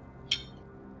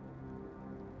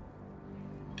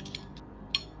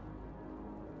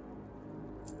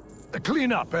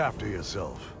 Clean up after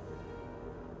yourself.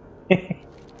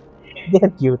 They're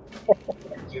cute.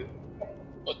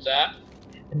 What's that?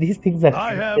 These things are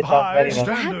I cute. have They sound high very nice.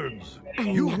 standards.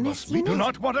 You must be do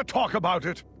not want to talk about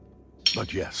it.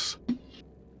 But yes.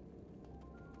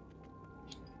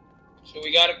 So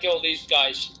we gotta kill these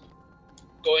guys.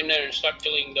 Go in there and start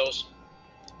killing those.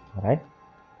 Alright.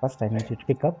 First I need to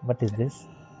pick up. What is this?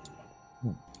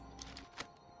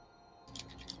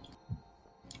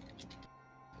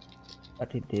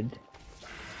 What it did.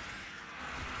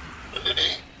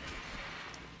 Just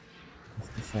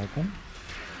a second.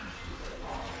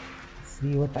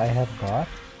 See what I have got.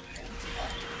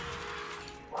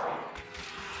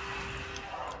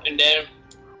 And then,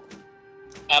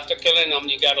 after killing them,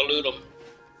 you gotta loot them.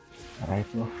 Alright.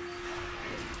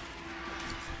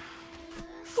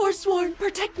 Forsworn,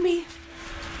 protect me.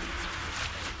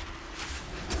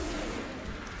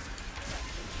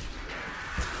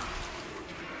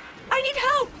 I need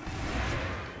help.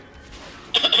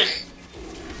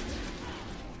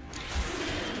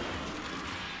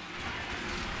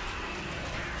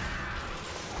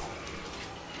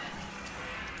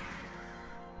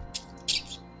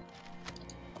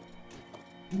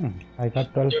 I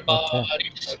got 12.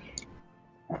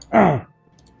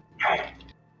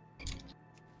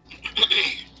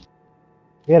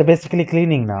 We are basically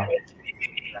cleaning now.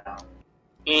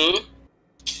 Hmm?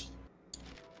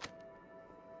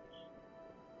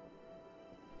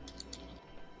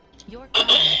 Your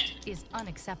conduct is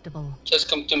unacceptable. Just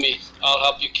come to me. I'll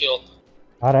help you kill.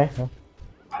 Alright.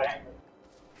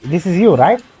 This is you,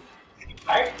 right?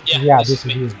 Yeah, this is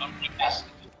me. you.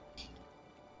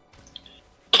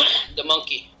 The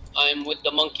monkey. I'm with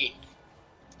the monkey.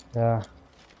 Yeah.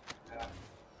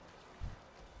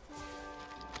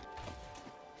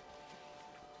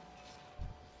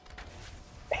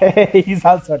 He's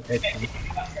also dead.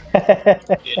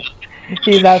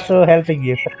 He's also helping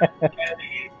you.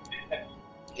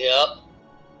 Yep.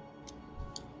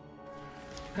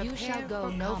 You shall go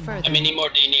no further. How many more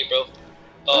do you need, bro?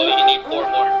 Oh, you need 4 more.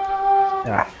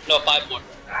 Yeah. No, 5 more.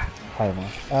 5 more.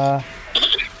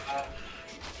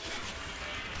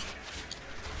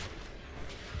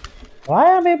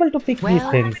 Why am I able to pick these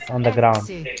things on the ground?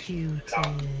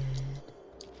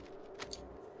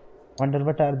 Wonder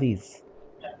what are these?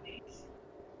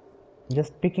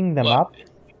 Just picking them up.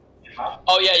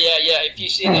 Oh yeah. If you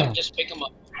see them, just pick them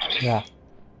up. Yeah.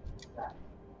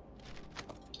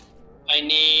 We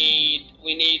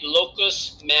need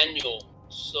locust manual.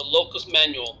 So locust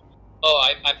manual. Oh,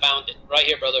 I found it right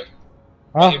here, brother.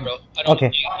 Right here, bro. I don't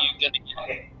think you're gonna get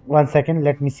it. 1 second,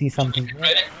 let me see something.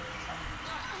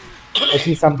 I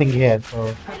see something here,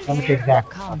 so let me take that.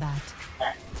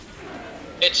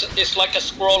 It's like a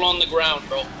scroll on the ground,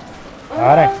 bro.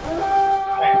 Alright.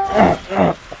 I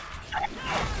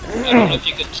don't know if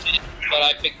you could see it, but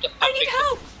I picked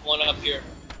one up here.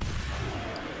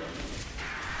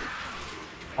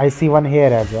 I see one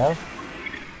here as well.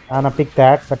 I'm gonna pick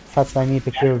that, but first I need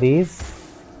to kill these.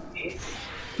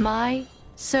 My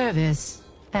service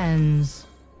ends.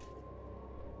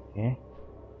 Okay.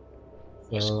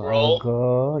 So I'll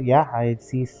go. Yeah, I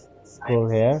see scroll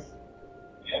here.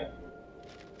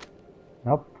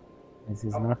 Nope. This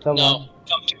is not the one. No,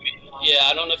 come to me. Yeah,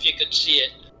 I don't know if you could see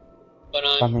it, but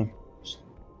I'm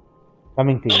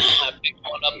coming to you. I picked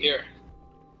one up here.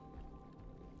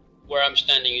 Where I'm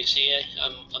standing, you see it?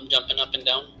 I'm jumping up and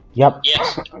down. Yep.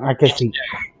 Yes. I can see.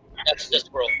 There. That's the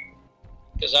scroll.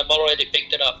 Because I've already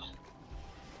picked it up.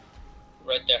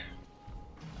 Right there.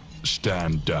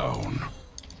 Stand down.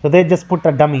 So they just put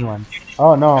a dummy one.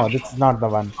 Oh no, this is not the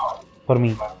one for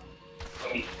me.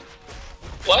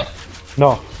 What?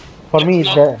 No, for me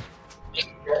it's the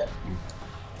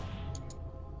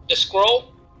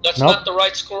scroll. That's nope. not the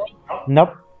right scroll.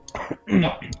 Nope.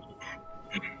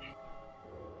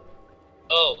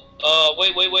 Oh,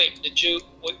 wait. Did you?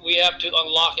 We have to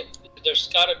unlock it. There's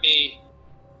gotta be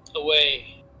a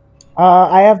way.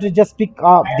 I have to just pick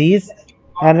up these,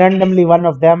 and randomly one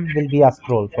of them will be a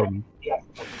scroll for me.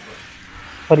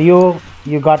 For you,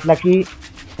 you got lucky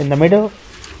in the middle.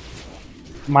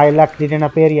 My luck didn't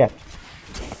appear yet.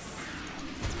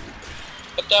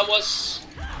 But that was...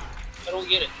 I don't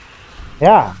get it.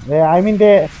 Yeah, I mean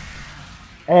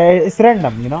it's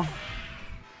random, you know.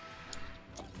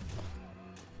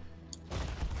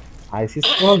 I see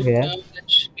scroll here.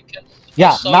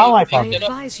 Yeah, now I found it. I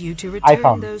advise you to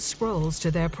return those scrolls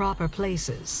to their proper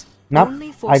places. Nope,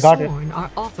 Only I got it. Forsworn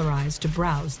are authorized to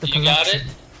browse the You collection. got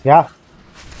it? Yeah.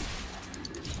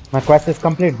 My quest is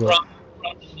complete, bro. From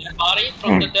the dead body?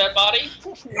 From the dead body?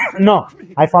 No,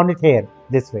 I found it here,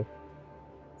 this way.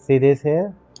 See this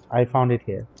here? I found it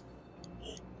here.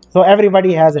 So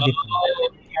everybody has a different.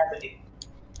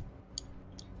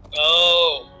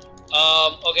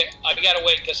 Okay, I gotta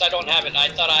wait because I don't have it. I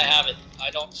thought I have it. I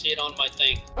don't see it on my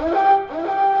thing.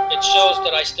 It shows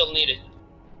that I still need it.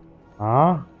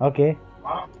 Ah, okay.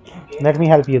 Let me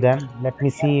help you then. Let me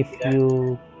see if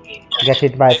you get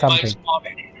hit by something.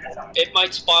 It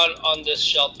might spawn on this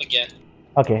shelf again.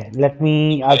 Okay, let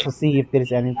me also see if there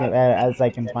is anything else I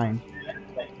can find.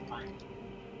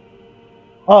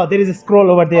 Oh, there is a scroll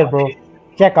over there, bro.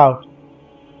 Check out.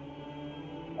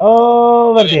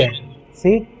 Over there.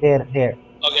 See? There.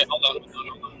 Okay, hold on.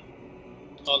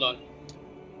 Hold on.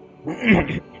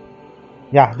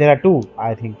 Yeah, there are two,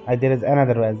 I think. There is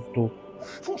another as two.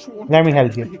 Let me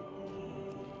help you.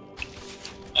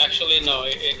 Actually, no,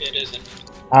 it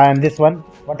isn't. And this one?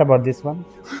 What about this one?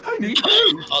 I need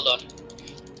help. Hold on.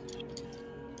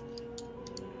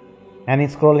 Any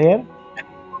scroll here?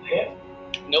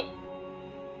 Nope.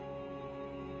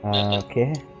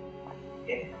 Okay.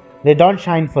 They don't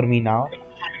shine for me now.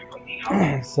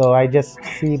 So I just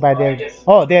see by their...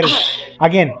 Oh, there is...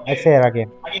 Again. I say it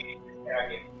again.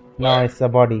 No, it's a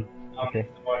body. Okay.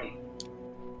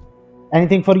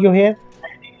 Anything for you here?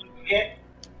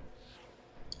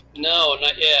 No,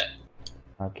 not yet.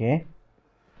 Okay.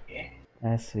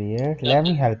 That's weird. Let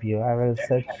me help you. I will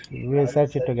search. We will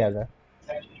search it together.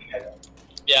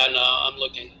 Yeah, no, I'm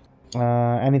looking.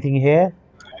 Anything here?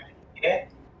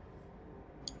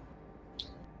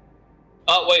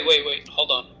 Oh, wait.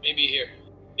 Hold on. Maybe here.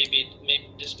 Maybe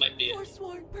this might be it.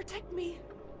 Forsworn, protect me.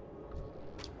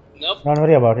 Nope. Don't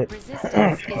worry about it.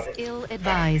 Resistance is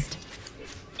ill-advised.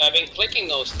 I've been clicking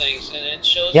those things and it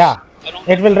shows... Yeah.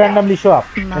 It will randomly show up.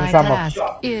 In some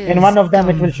of... In one of them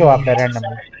it will show up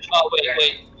randomly. Oh,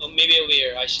 wait. Oh, maybe over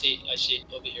here. I see it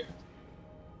over here.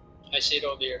 I see it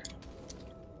over here.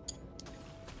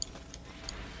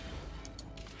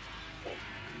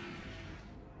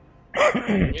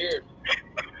 Weird.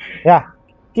 Yeah.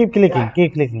 Keep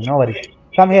clicking. No worries.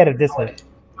 Come here this way.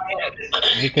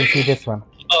 You can see this one.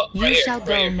 Oh, you right shall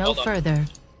here, go no further.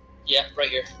 Yeah, right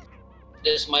here.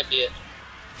 This might be it.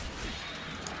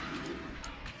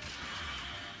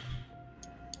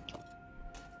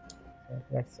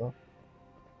 That's so.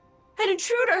 An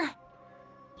intruder!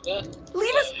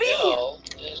 Leave us be!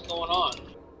 What is going on?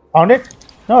 Found it?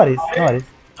 No worries. No.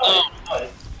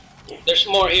 There's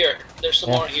more here. There's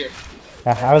some more here.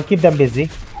 I will keep them busy.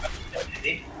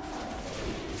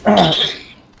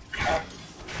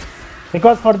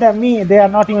 Because for me, they are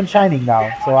not even shining now,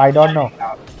 so I don't know.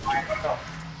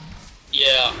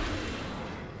 Yeah.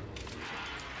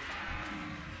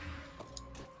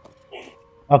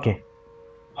 Okay.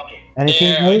 Anything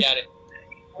there, else? I got it.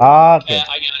 Okay. Yeah,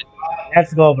 I got it.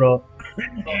 Let's go, bro.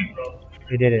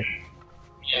 We did it.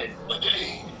 Yeah.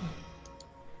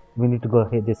 We need to go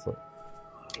here this way.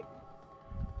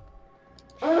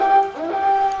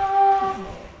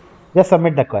 Just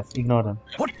submit the quest. Ignore them.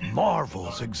 What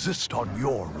marvels exist on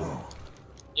your world?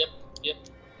 Yep.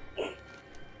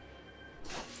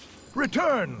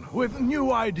 Return with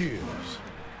new ideas.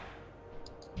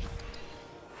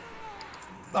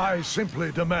 I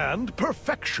simply demand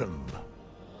perfection.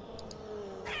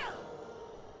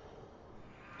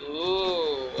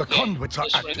 Ooh. The conduits are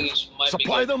active.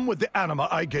 Supply them with the anima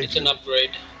I gave you. It's an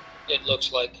upgrade. It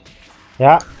looks like.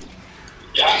 Yeah.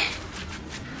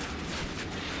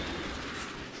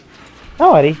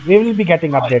 Don't worry, we will be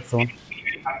getting updates soon.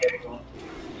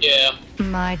 Yeah.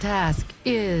 My task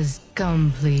is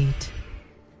complete.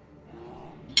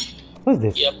 Who's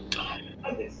this? Yep.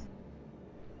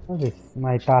 Who's this?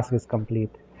 My task is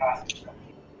complete.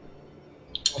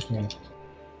 Okay.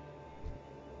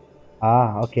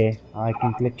 Ah, okay. I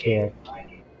can click here.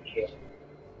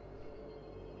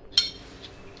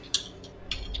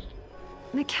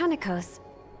 Mechanicos,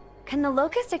 can the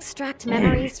Locust extract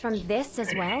memories from this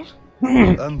as well?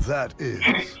 And that is...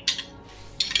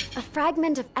 A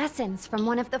fragment of essence from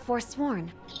one of the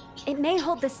Forsworn. It may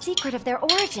hold the secret of their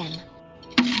origin.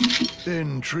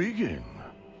 Intriguing.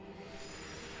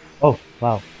 Oh,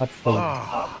 wow. What's the...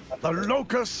 The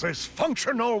Locust is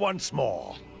functional once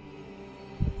more.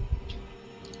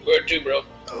 Where to, bro?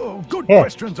 Oh, good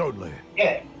questions only.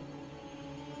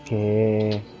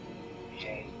 Okay.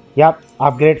 Yep,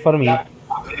 upgrade for me.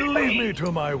 Leave me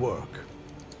to my work.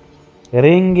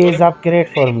 Ring is upgrade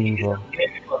for me, bro.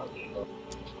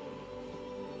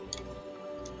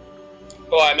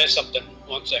 Oh, I missed something.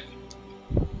 1 second.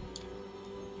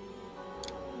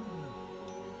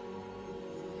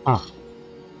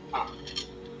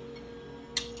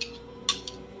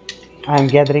 I'm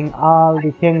gathering all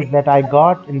the things that I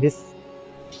got in this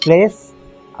place,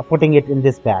 putting it in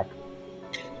this bag.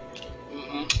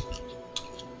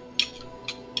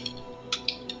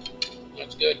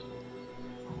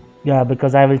 Yeah,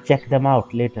 because I will check them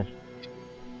out later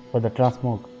for the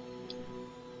transmog.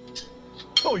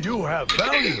 Oh, you have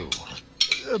value,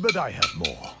 but I have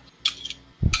more.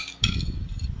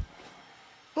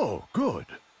 Oh, good.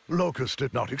 Locust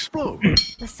did not explode.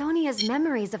 Lasonia's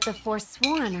memories of the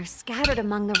Forsworn are scattered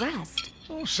among the rest.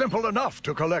 Oh, simple enough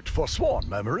to collect Forsworn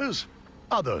memories.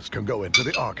 Others can go into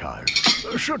the archives.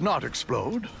 Should not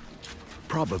explode.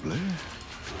 Probably.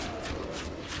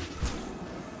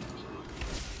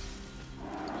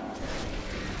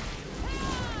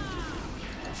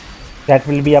 That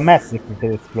will be a mess if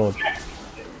it explodes.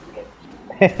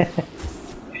 May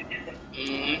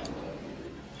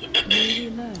we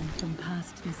learn from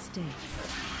past mistakes.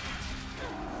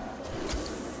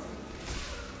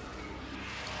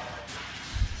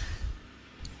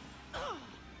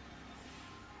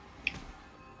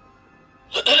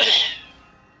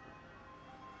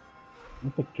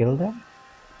 Need to kill them?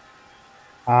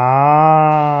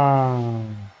 Ah.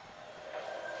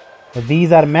 So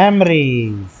these are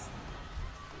memories.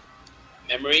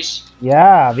 Memories?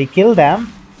 Yeah, we kill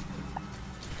them.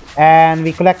 And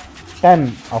we collect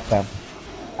 10 of them.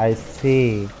 I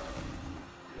see.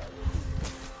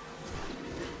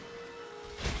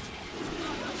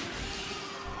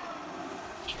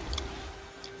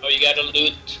 Oh, you gotta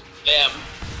loot them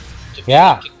to be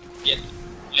Yeah. able to get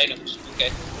items.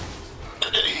 Okay.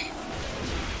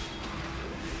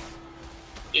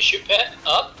 Is your pet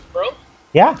up, bro?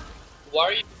 Yeah. Why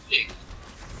are you big?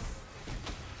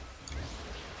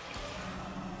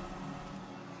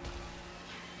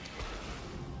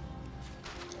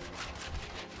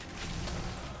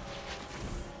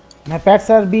 My pets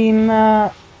are being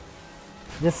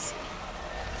just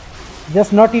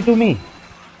naughty to me.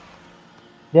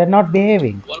 They are not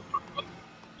behaving.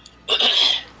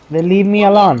 They leave me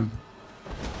alone.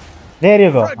 There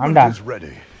you go. I'm done. Is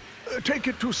ready. Take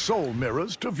it to soul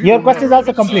mirrors to view. Your quest is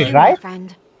also complete, right?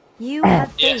 Friend, you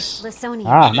have faced Lasonia.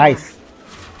 Ah, nice.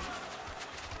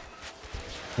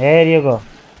 There you go.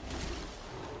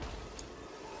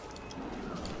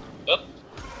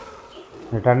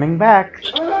 Returning back.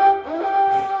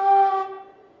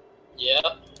 Yep.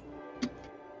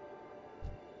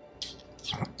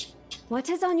 What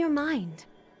is on your mind?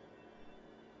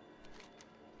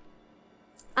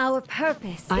 Our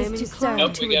purpose I is am to serve.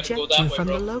 inclined to reject you from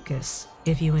the locus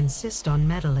if you insist on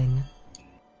meddling.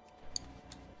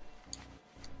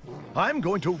 I'm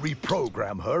going to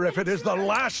reprogram her if it is the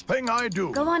last thing I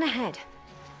do. Go on ahead.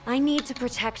 I need to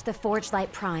protect the Forge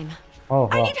Light Prime. Oh,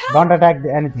 don't attack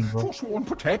anything, bro. Forsworn,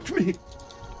 protect me.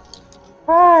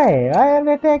 Hi, I am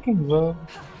attacking, bro.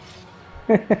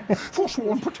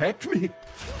 Forsworn, protect me.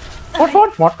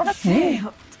 What?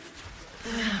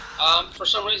 For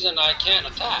some reason I can't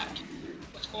attack.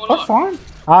 What's going What's on? on?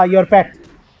 Ah, your pet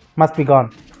must be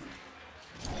gone.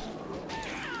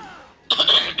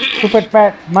 Stupid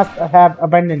pet must have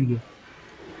abandoned you.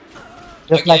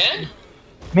 Just Again? like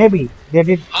maybe they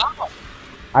did. How?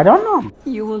 I don't know.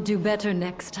 You will do better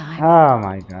next time. Oh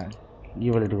my god,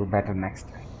 you will do better next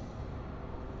time.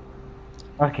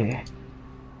 Okay.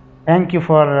 Thank you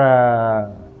for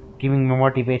giving me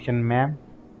motivation, ma'am.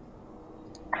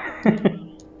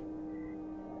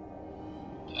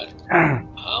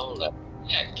 How the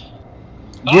heck?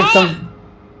 Give some.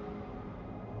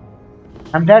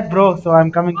 I'm dead, bro. So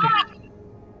I'm coming to.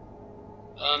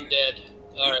 I'm dead.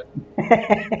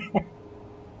 Alright.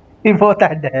 We both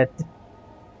are dead.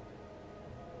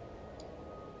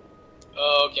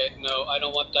 Oh, okay. No, I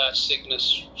don't want that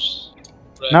sickness.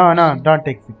 Right. No, don't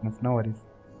take sickness. No worries.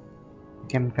 You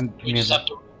can continue. We just have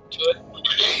to do it.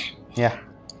 Yeah.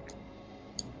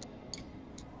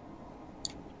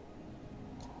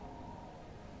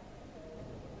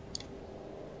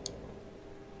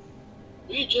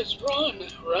 We just run.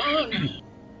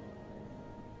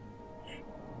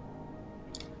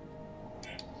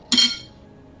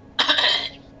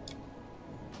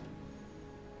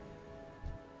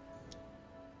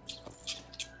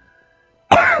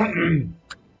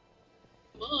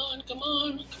 Come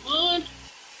on.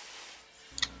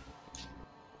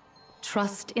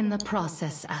 Trust in the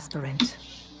process, aspirant.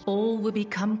 All will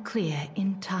become clear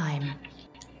in time.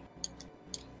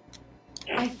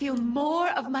 I feel more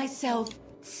of myself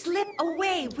slip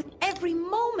away with every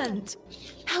moment.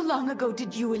 How long ago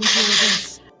did you endure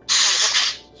this?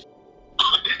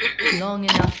 Long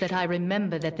enough that I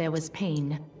remember that there was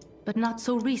pain, but not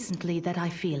so recently that I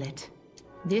feel it.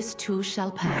 This too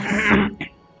shall pass.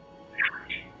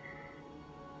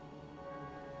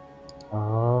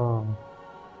 Oh.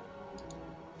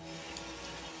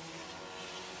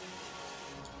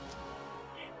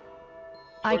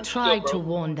 I tried to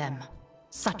warn them,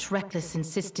 Such reckless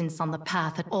insistence on the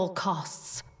path at all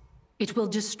costs. It will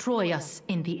destroy us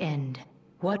in the end.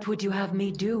 What would you have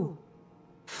me do?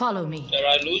 Follow me. Did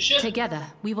I lose you? Together,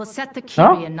 we will set the No,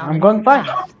 Kyrian on I'm a going new fine.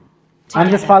 path. I'm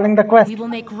just Together, following the quest. we will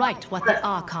make right what the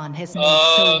Archon has made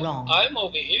so wrong. I'm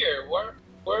over here.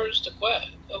 Where's the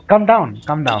quest? Oh. Come down,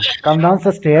 come down. Come down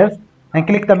the stairs and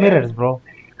click the mirrors, bro.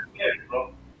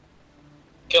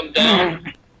 Come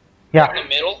down. Yeah. In the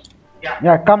middle?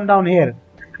 Yeah, come down here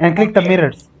and click the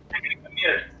mirrors.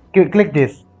 Click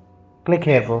this. Click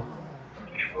here, bro.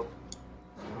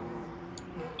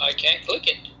 I can't click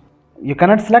it. You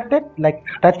cannot select it? Like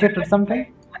touch it or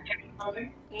something?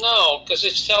 No, because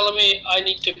it's telling me I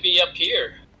need to be up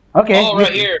here. Okay. Oh,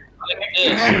 right here. Like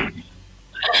this.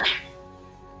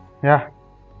 Yeah.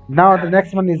 Now the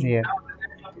next one is here.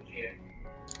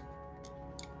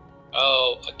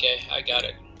 Oh, okay. I got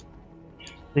it.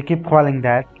 You keep following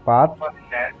that path.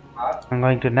 I'm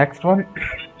going to next one,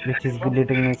 which is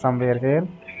leading me somewhere here.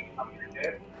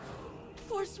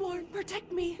 Forsworn,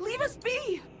 protect me. Leave us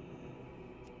be.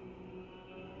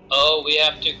 Oh, we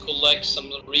have to collect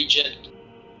some regent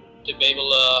to be able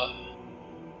to...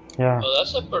 Yeah. Oh,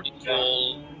 that's a pretty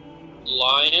cool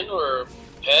lion or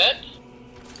pet.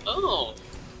 Oh.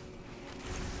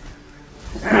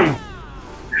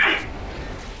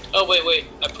 Oh, wait.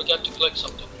 I forgot to click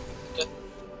something. Okay.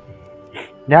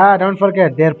 Yeah, don't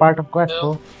forget, they're part of quest, No,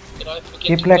 bro. did I forget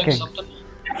Keep to click clicking. something?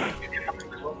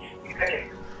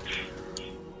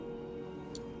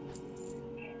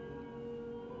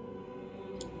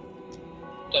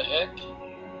 The heck?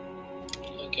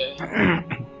 Okay.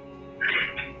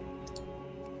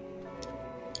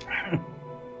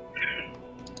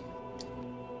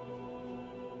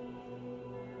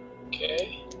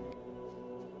 Okay.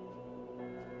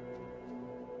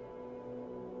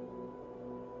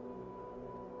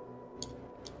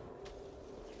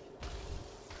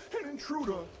 An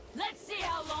intruder! Let's see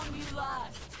how long you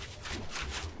last.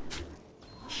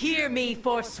 Hear me,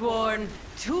 Forsworn.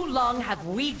 Too long have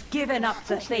we given up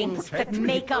the things that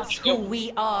make us who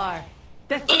we are.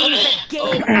 The things that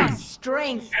gave us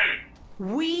strength.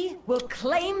 We will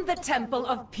claim the Temple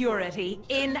of Purity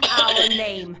in our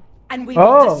name. And we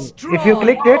will destroy if you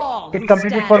clicked it, all it who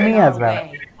completed stand for me in our as well.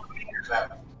 way.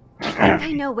 I think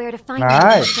I know where to find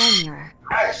Nice. the control mirror.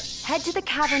 Head to the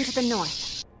cavern to the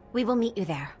north. We will meet you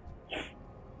there.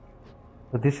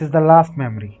 So this is the last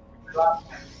memory.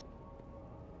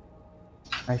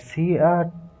 I see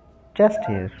a chest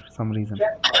here for some reason.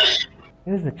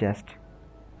 Where is the chest?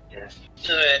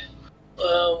 Alright.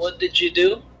 What did you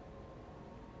do?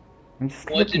 I'm just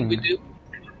What did looking. we do?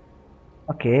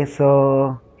 Okay,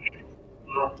 so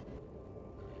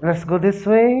let's go this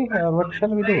way. What shall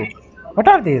we do? What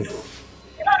are these?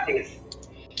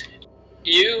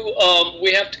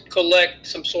 We have to collect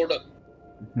some sort of...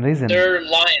 Reason. They're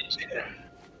lions.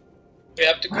 We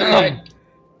have to collect...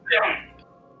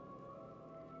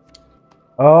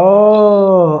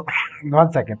 Oh,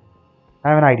 1 second. I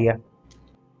have an idea.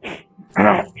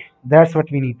 That's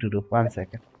what we need to do. 1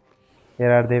 second.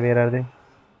 Where are they? Where are they?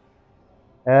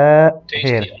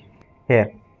 Here.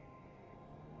 Here.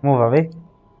 Move away.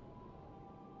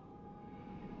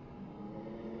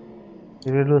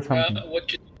 We will do something.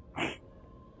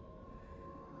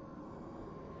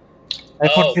 I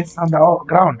put this on the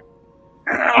ground.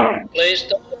 Place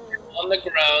them on the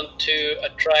ground to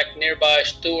attract nearby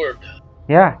steward.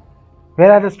 Yeah.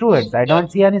 Where are the stewards? I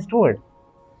don't see any steward.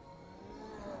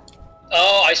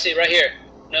 Oh, I see, right here.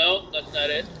 No, that's not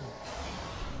it.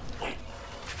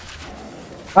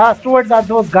 Ah, stewards are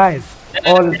those guys.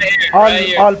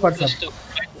 All persons.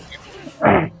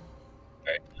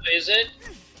 Is it?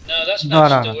 No, that's No,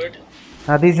 not no, steward.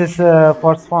 no. This is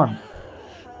for Swan.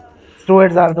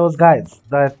 Stewards are those guys,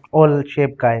 the all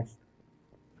shaped guys.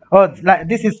 Oh, like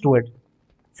this is steward.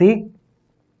 See?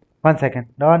 1 second.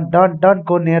 Don't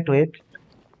go near to it.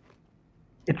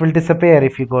 It will disappear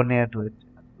if you go near to it.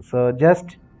 So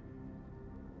just.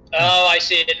 Oh, I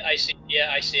see it. I see.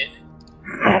 Yeah, I see it.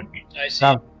 I see.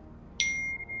 Come.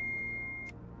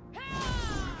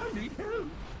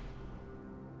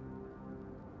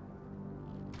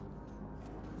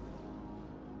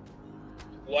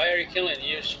 Why are you killing?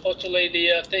 You're supposed to lay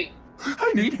the thing.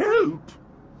 I need help.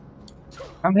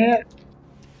 Come here.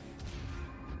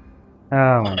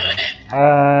 Oh my God.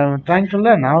 I'm trying to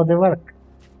learn how they work.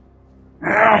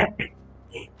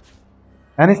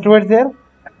 Any stewards there?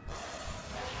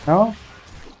 No?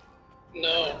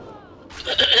 No.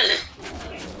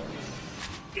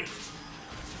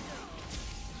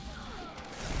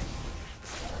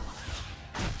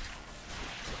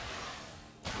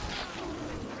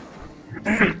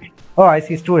 Oh, I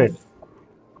see stewards.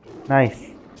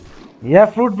 Nice. You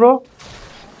have fruit, bro?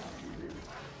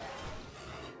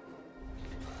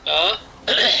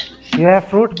 You have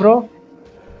fruit, bro?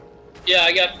 Yeah,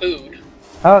 I got food.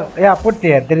 Oh, yeah, put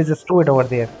there. There is a steward over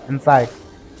there, inside.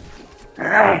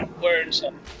 Where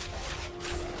inside?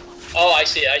 Oh, I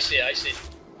see.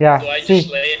 Yeah, Do I see. just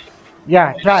slay it?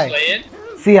 Yeah, try. Slay it?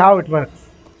 See how it works.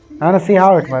 I wanna see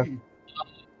how it works.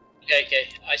 Okay.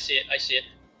 I see it.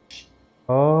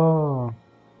 Oh.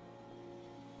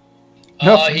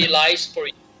 No. He lies for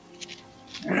you.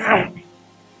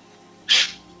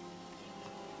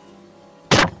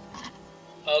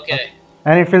 Okay.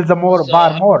 And it fills the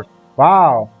bar more.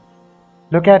 Wow.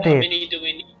 Look at it. How many do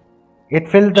we need? It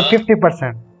filled the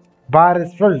 50%. Bar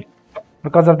is filled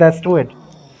because of that steward.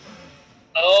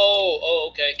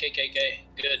 Oh, okay.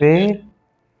 Good. See?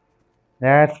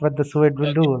 That's what the steward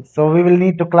will do. So we will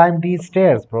need to climb these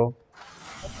stairs, bro.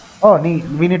 Oh,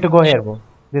 we need to go here, bro.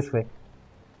 This way.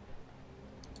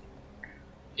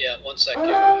 Yeah, 1 second.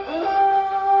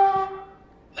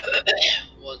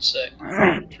 1 sec.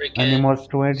 Any more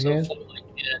steward here?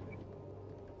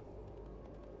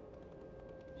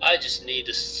 I just need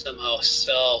to somehow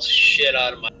sell shit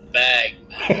out of my bag.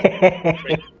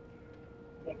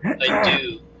 I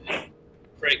do.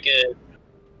 Freaking.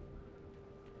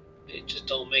 It just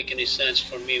don't make any sense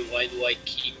for me. Why do I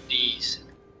keep these?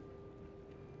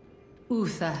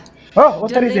 Uther. Oh,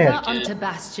 Uther is Deliver here. unto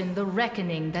Bastion the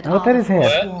reckoning that Uther is here.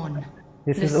 forsworn.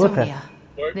 This is Uther. Lysonia,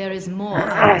 there is more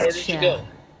I must share.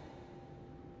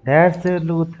 That's the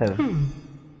Luther.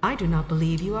 I do not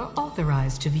believe you are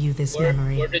authorized to view this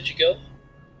memory. Where did you go?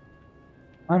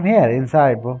 I'm here,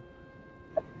 inside, bro.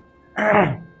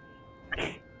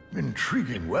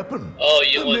 Intriguing weapon. Oh,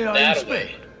 you went that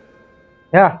way.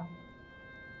 Yeah.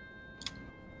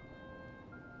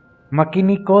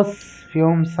 Makinikos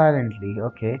fume silently.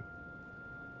 Okay.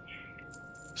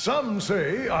 Some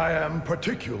say I am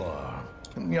particular.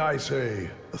 I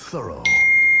say thorough.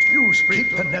 You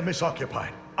keep the Nemesis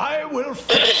occupied. I will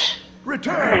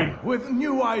return with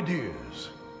new ideas.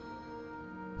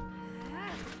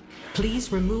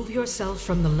 Please remove yourself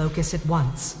from the locus at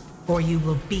once, or you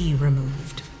will be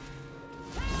removed.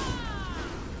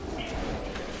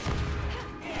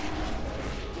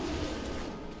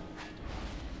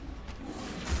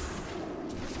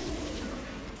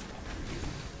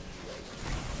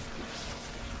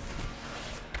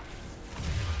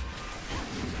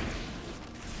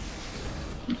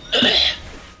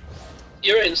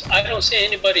 I don't see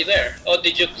anybody there. Oh,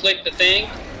 did you click the thing?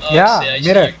 Oh, yeah, I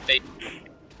see mirror.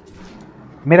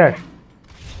 Mirror.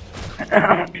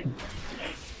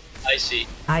 I see.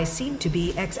 I seem to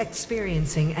be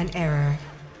experiencing an error.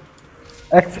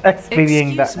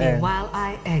 Excuse me while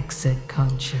I exit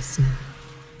consciousness.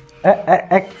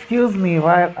 Excuse me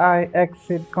while I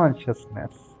exit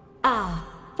consciousness. Ah,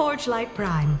 Forgelight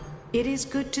Prime. It is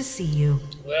good to see you.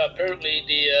 Well, apparently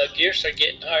the gears are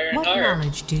getting higher and what higher. What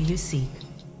knowledge do you seek?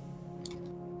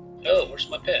 Oh, where's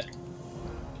my pet?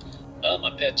 Oh, my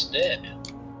pet's dead.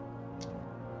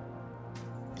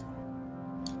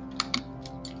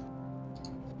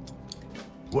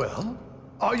 Well,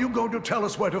 are you going to tell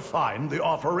us where to find the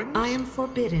offerings? I am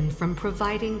forbidden from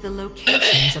providing the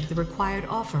locations of the required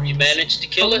offerings. You managed to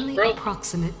kill Only it, bro?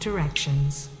 Approximate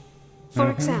directions. For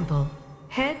example,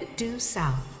 head due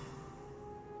south.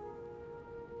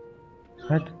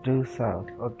 Head due south.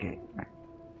 Okay.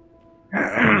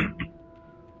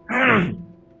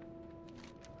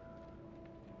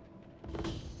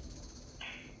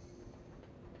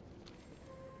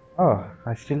 Oh,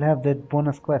 I still have that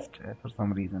bonus quest for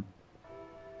some reason.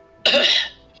 I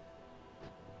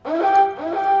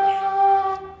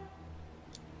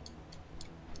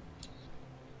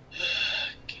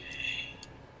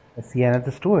see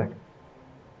another steward.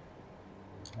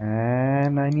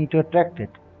 And I need to attract it.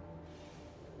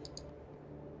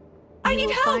 I need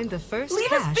help. Find the first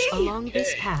cache along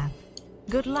this path.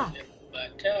 Good luck.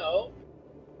 Back out.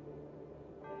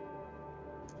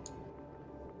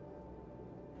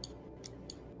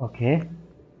 Okay.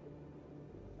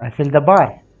 I fill the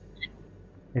bar.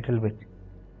 Little bit.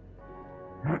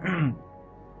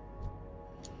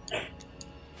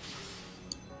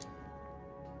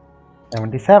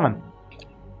 $77.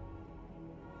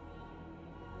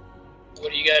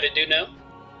 What do you got to do now?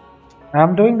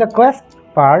 I'm doing the quest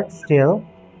part still.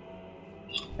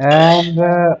 And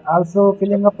also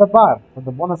filling up the bar for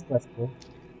the bonus quest.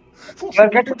 You're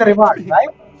getting the reward, right?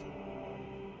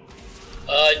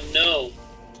 No.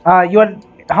 You are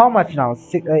how much now?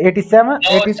 87?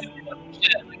 Oh, 80...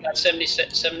 I got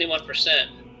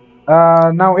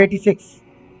 71%. Now 86.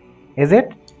 Is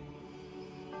it?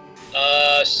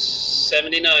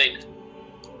 79.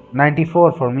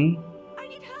 94 for me.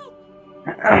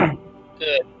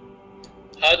 Good.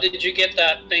 How did you get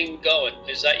that thing going?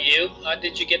 Is that you? How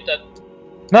did you get that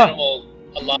animal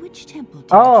alive? Which temple?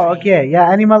 Oh, okay. Yeah,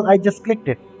 animal. I just clicked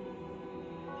it.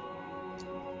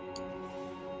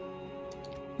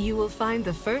 You will find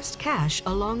the first cache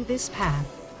along this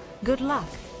path. Good luck.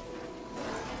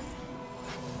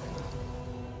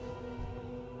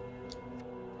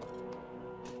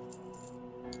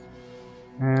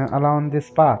 Along this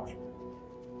path.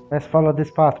 Let's follow this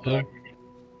path, bro.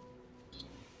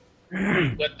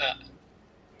 What path?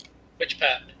 Which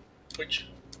path? Which?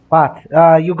 Path.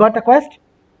 You got the quest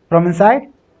from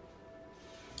inside?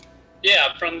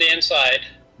 Yeah, from the inside.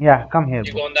 Yeah, come here.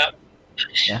 You Bro. going that?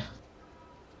 Yeah.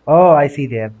 Oh, I see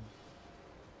there.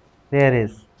 There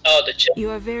is. Oh, the chip. You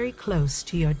are very close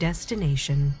to your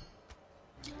destination.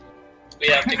 We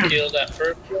have to kill that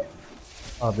first one.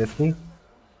 Obviously.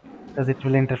 Because it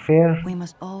will interfere. We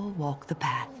must all walk the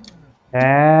path.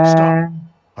 And... Stop.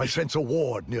 I sense a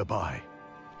ward nearby.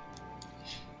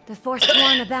 The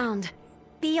Forsworn abound.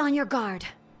 Be on your guard.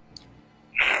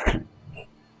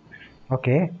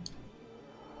 Okay.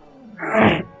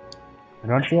 I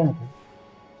don't see anything.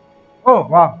 Oh,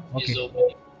 wow. Okay.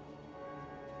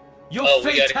 Your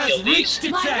fate has reached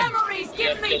its end. Memories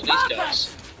give me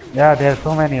purpose. Yeah, there are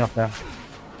so many of them.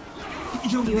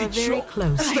 You are very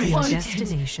close to your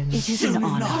destination. It is an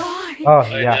honor. Oh,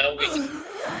 yeah. Now we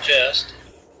just.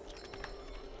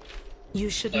 You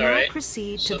should now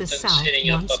proceed to the south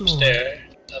once more.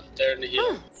 Up there in the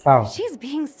hill. South. She's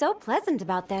being so pleasant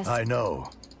about this. I know.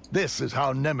 This is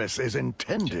how Nemesis is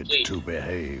intended to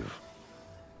behave.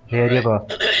 There you go.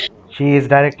 She is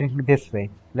directing me this way.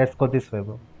 Let's go this way,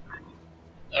 bro.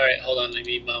 Alright, hold on. Let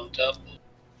me mount up.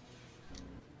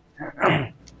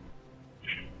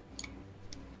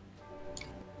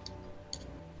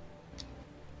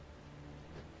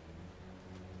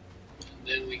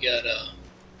 Then we got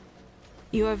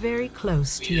You are very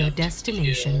close to your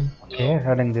destination. Okay,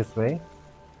 heading this way.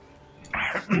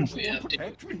 we have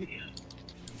to,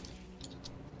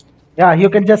 Yeah, you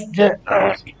can just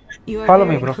you are follow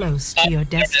me, very bro. close to your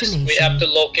destination. we have to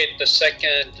locate the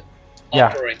second Yeah.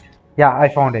 offering. Yeah, I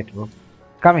found it, bro.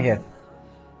 Come here.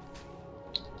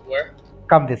 Where?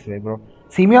 Come this way, bro.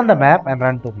 See me on the map and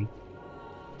run to me.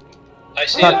 I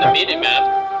see on the mini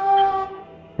map.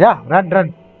 Yeah,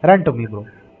 run to me, bro.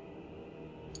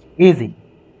 Easy.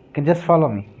 You can just follow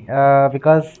me.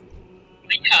 Because.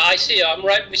 Yeah, I see you. I'm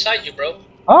right beside you, bro.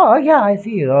 Oh, yeah, I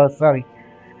see you. Oh, sorry.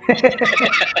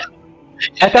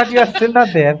 I thought you were still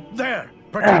not there. There,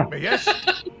 protect me, yes?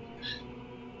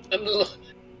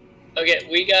 Okay,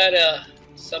 we gotta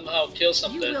somehow kill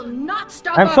something. You will not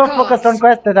stop I'm so our focused on cause.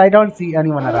 quest that I don't see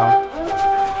anyone around.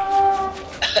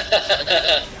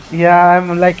 Yeah,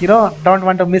 I'm like, don't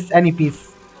want to miss any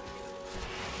piece.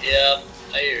 Yeah,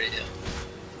 I hear you.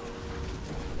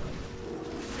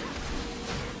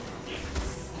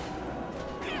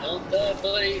 Don't die,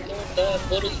 buddy. Don't die,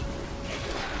 buddy.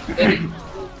 Buddy,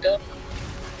 don't die.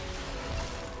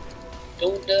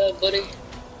 Don't die, buddy.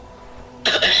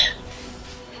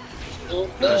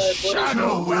 Don't die, buddy.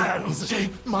 Shadowlands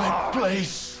take my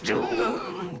place.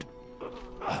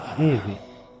 Easy.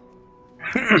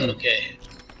 Okay.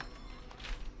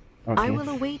 I will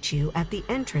await you at the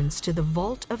entrance to the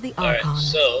Vault of the Archon. Alright,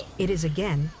 so it is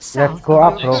again south go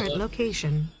of up, your bro. current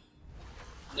location.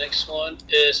 next one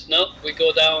is we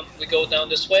go down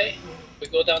this way. We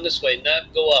go down this way,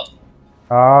 not go up.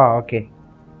 Oh, okay.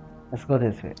 Let's go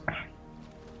this way.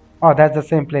 Oh, that's the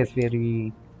same place where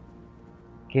we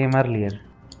came earlier.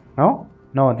 No?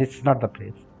 No, this is not the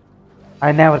place.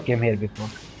 I never came here before.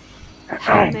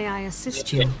 How may I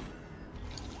assist you?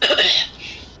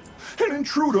 An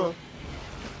intruder!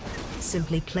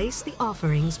 Simply place the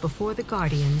offerings before the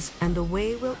Guardians and the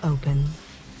way will open.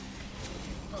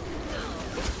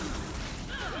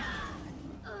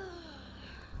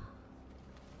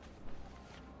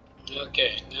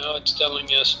 Okay, now it's telling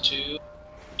us to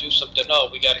do something. Oh,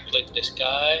 we gotta click this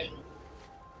guy.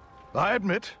 I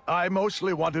admit, I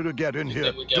mostly wanted to get in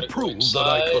here we to gotta go prove that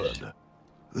I inside. could.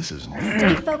 This is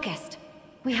Stay focused.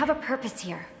 We have a purpose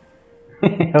here.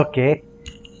 Okay.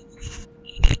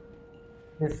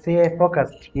 Let's stay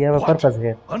focused. We have a purpose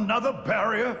here. another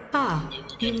barrier? Ah,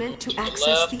 you meant to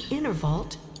access the inner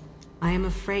vault? I am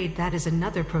afraid that is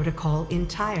another protocol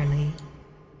entirely.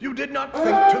 You did not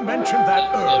think to mention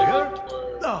that earlier?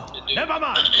 No, never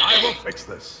mind. I will fix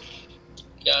this.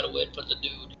 Gotta wait for the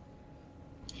dude.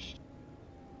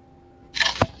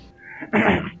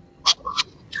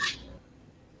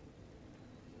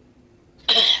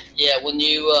 Yeah, when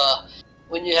you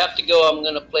have to go, I'm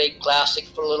gonna play classic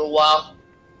for a little while.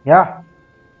 Yeah.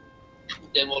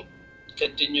 then we'll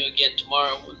continue again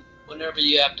tomorrow. Whenever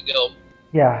you have to go.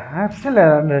 Yeah, I'm still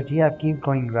at energy. I keep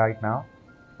going right now.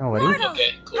 No worries. Mortal,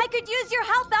 okay, cool. I could use your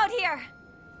help out here.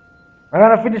 I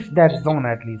gotta finish that zone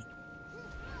at least.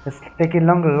 It's taking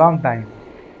long time.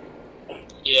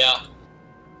 Yeah.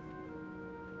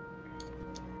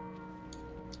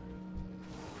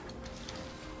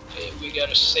 Okay, we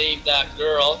gotta save that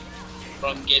girl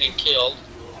from getting killed.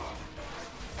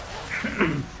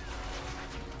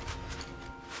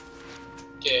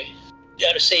 Okay,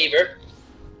 gotta save her.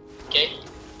 Okay,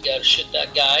 gotta shoot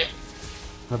that guy.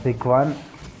 The big one.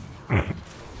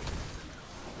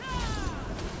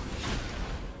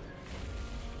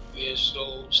 We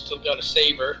still gotta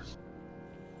save her.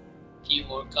 A few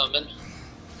more coming.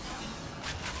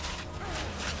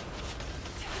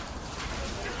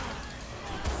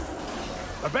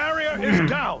 The barrier is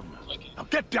down. Now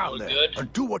get down there good?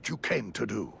 and do what you came to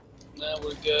do. Now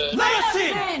we're good. Let us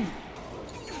in!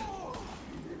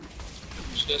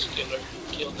 Just kill her.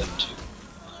 Kill them too.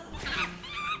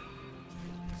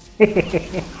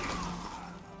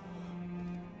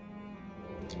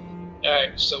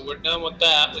 Alright, so we're done with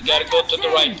that. We gotta go to the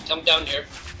right. Come down here.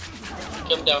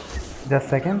 Come down. Just a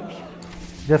second.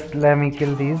 Just let me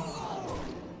kill these.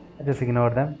 Just ignore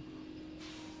them.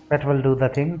 That will do the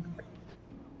thing.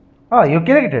 Oh, you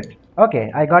killed it.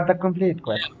 Okay, I got the complete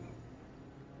quest.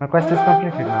 My quest is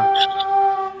completed now.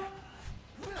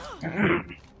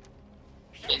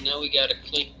 And now we gotta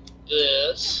click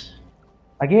this.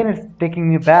 Again, it's taking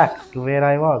me back to where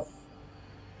I was.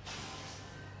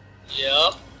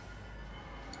 Yep.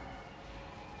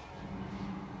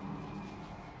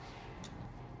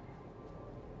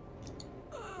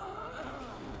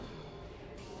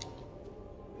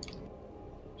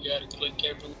 You gotta click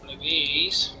every one of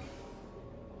these.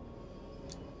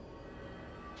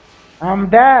 I'm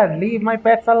dead. Leave my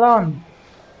pets alone.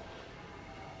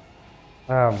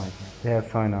 Oh my god, they are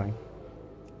so annoying.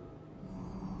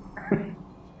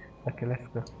 Okay, let's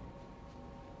go.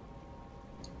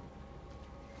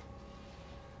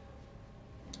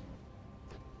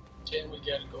 Then we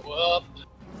gotta go up.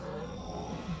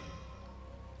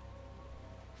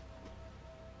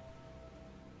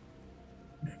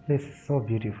 This place is so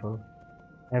beautiful.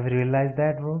 Have you realized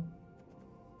that, bro?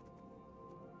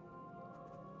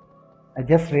 I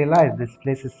just realized this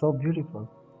place is so beautiful.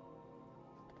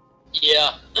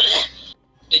 Yeah.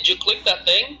 Did you click that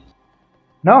thing?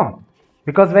 No,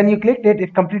 because when you clicked it,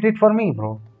 it completed for me,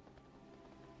 bro.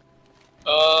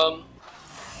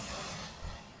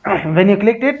 When you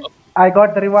clicked it, I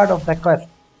got the reward of the quest.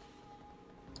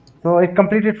 So it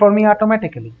completed for me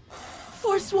automatically.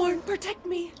 Forsworn, protect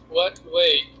me. What?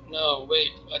 Wait. No,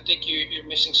 wait. I think you're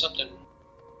missing something.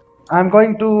 I'm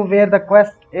going to where the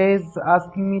quest is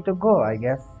asking me to go, I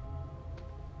guess.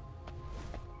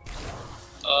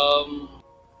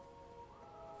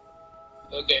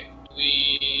 Okay.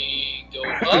 We go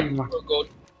up or go...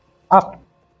 Up.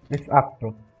 It's up,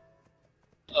 bro.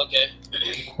 Okay.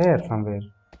 Here somewhere.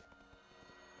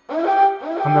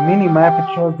 On the mini map,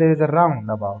 it shows there is a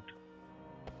roundabout.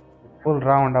 Full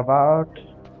roundabout.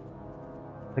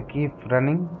 To keep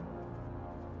running.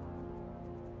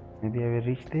 Maybe I will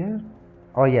reach there.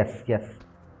 Oh yes, yes.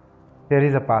 There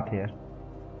is a path here.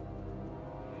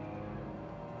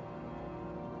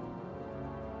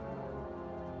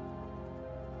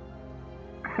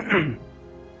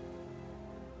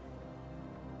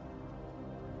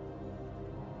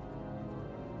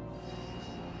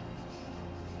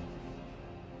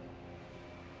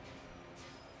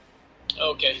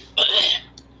 Okay.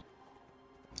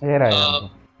 Here I am.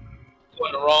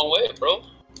 Went the wrong way, bro.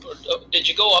 Did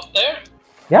you go up there?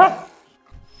 Yeah.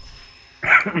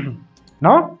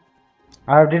 No?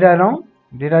 Did I wrong?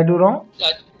 Did I do wrong?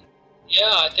 Yeah,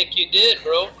 I think you did,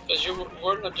 bro. Because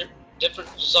we're in a different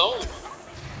zone.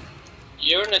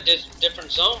 You're in a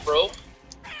different zone, bro.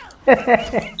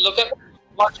 Look at,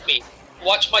 watch me.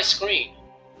 Watch my screen.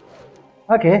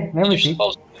 Okay, let me see.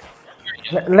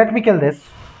 Let me kill this.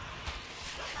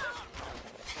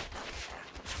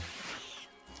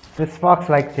 This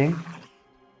fox-like thing.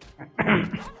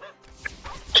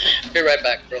 Be right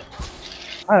back, bro.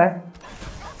 Alright.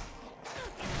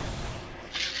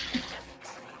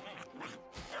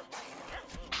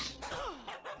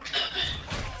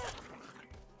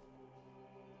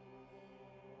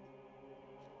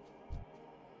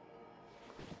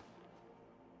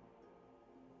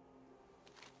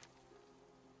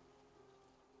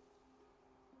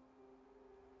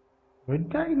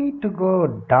 Would I need to go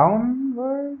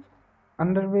downward?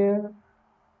 Underwear?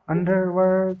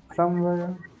 Underward?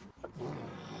 Somewhere?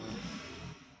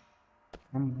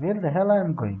 And where the hell I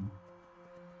am going?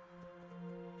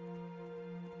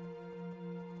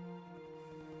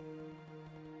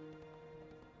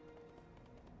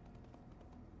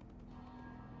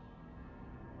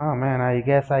 Oh man, I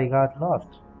guess I got lost.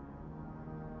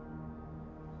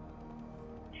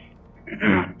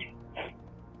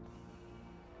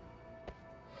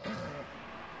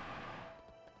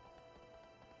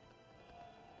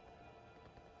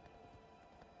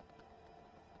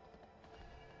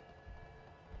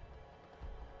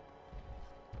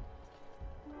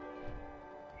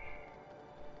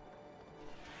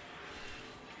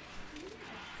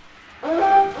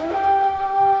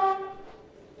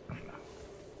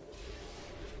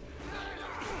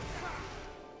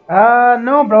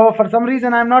 No, bro. For some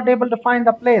reason, I'm not able to find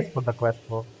the place for the quest,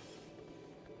 bro.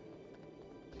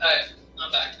 Alright,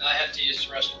 I'm back. I have to use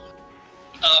the restroom.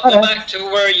 Go back to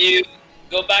where you...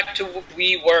 Go back to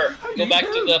we were. Go back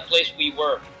to the place we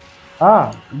were.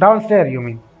 Ah, downstairs, you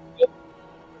mean?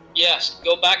 Yes,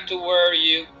 go back to where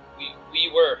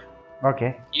we were.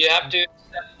 Okay. You have to...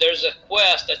 There's a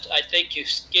quest that I think you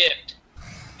skipped.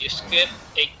 You skipped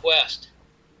a quest.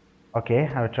 Okay,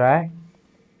 I'll try.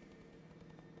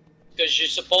 Because you're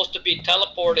supposed to be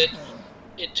teleported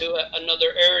into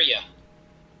another area.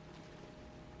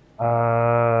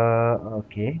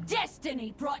 Okay.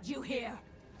 Destiny brought you here.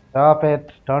 Stop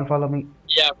it. Don't follow me.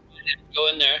 Yeah, go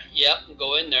in there. Yeah,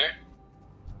 go in there.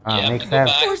 Ah, makes sense.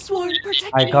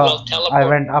 I I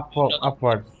went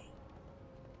upwards.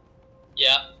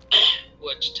 Yeah,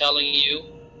 what's telling you?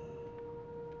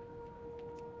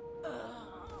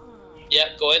 Yeah,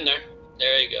 go in there.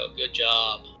 There you go. Good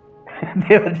job.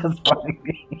 They were just following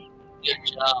me. Good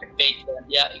job, Bacon.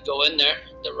 Yeah, go in there.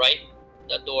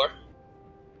 The door.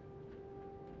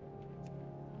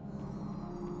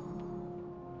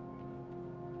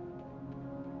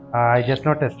 I just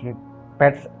noticed.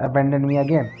 Pets abandoned me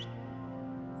again.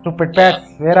 Stupid pets,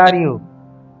 where are you?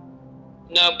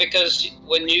 No, because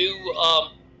when you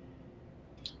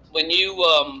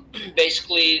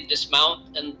basically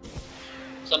dismount, and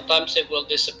sometimes it will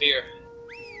disappear.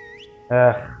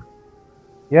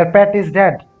 Your pet is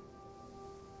dead.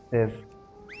 Yes.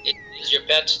 Is your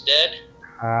pet dead?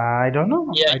 I don't know.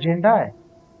 Yeah. I didn't die.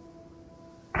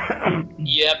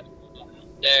 You have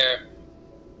there.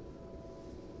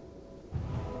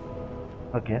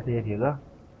 Okay, there you go.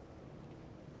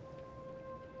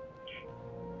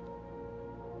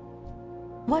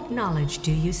 What knowledge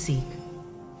do you seek?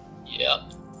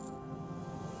 Yep.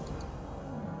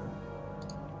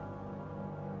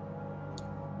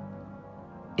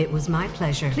 It was my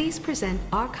pleasure. Please present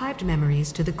archived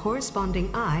memories to the corresponding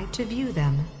eye to view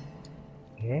them.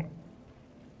 Okay.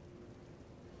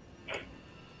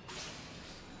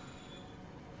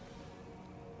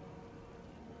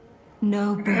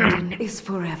 No burden is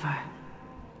forever.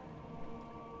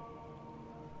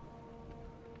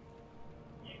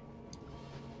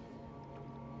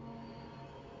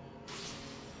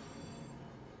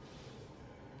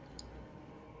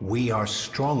 We are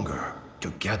stronger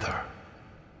together.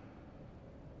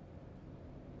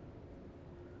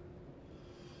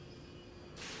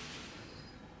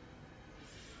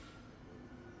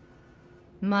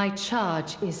 My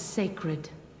charge is sacred.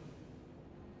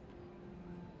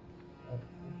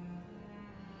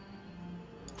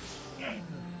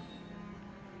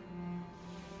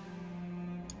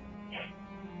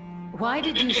 Why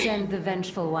did you send the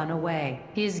Vengeful One away?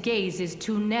 His gaze is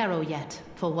too narrow yet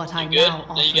for what I now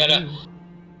offer you.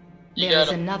 There is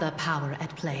another power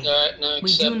at play.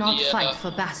 We do not fight for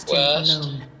Bastion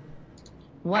alone.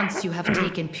 Once you have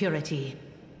taken Purity,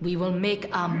 we will make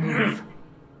our move.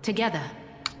 Together,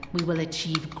 we will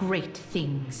achieve great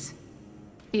things.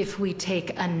 If we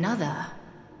take another...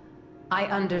 I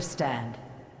understand.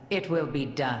 It will be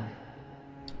done.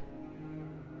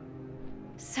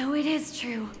 So it is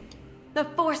true. The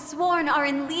Forsworn are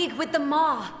in league with the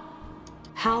Maw.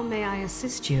 How may I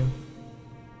assist you?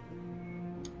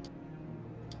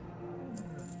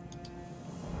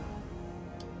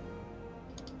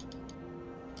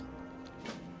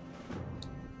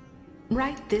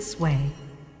 Right this way.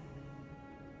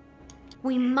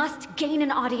 We must gain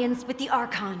an audience with the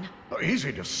Archon.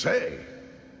 Easy to say,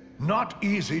 not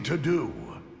easy to do.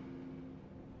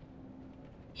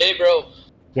 Hey, bro.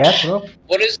 Yes, bro.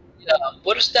 What is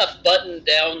that button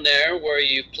down there where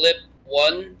you flip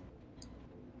one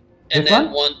and This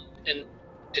then one? and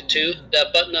to two?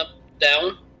 That button up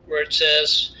down where it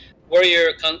says where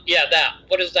you're that.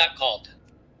 What is that called?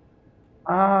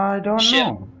 I don't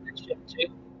know. Shift two.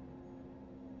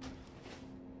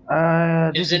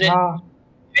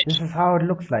 This is how it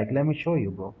looks like. Let me show you,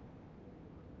 bro.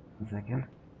 1 second.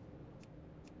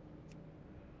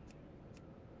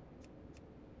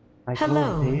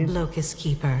 Hello, Locust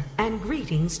Keeper, and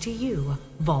greetings to you,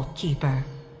 Vault Keeper.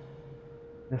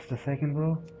 Just a second,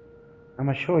 bro. I'm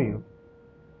gonna show you.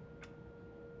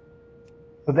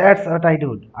 So that's what I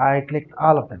do. I clicked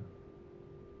all of them.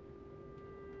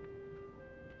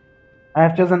 I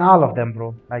have chosen all of them,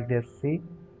 bro. Like this, see?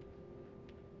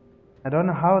 I don't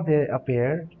know how they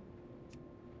appeared.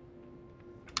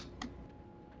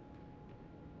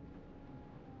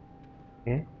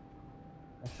 Okay.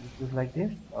 Let's choose like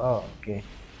this. Oh, okay.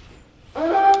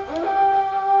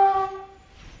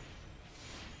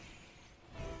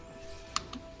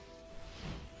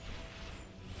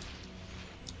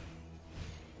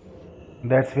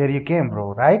 That's where you came,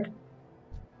 bro, right?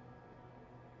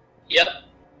 Yep.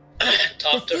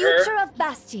 Talk to her. The future of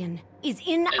Bastion is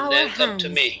in our hands. And then come to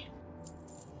me.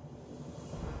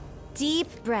 Deep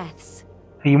breaths.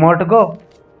 3 more to go.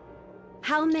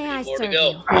 How may I More serve to go.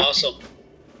 you? Awesome.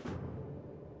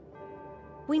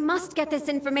 We must get this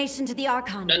information to the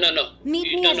Archon. No.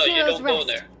 Meet me No, at you Hero's don't go Rest.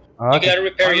 there. Okay. You gotta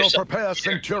repair I will yourself. prepare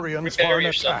Centurions Repair for an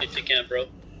yourself attack. if you can, bro.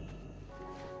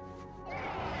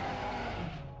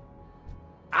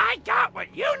 I got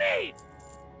what you need!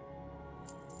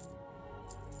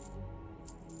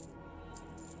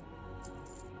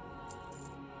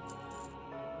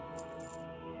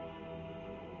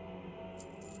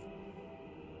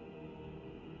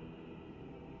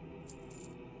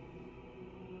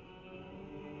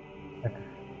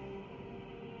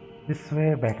 This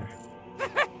way better.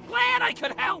 Glad I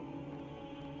could help!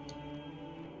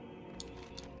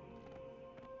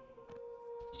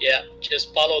 Yeah,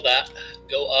 just follow that.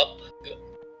 Go up.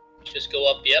 Just go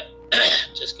up, yep.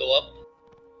 Just go up.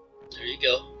 There you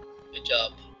go. Good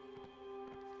job.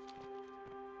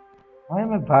 Why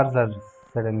my bars are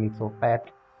suddenly so fat?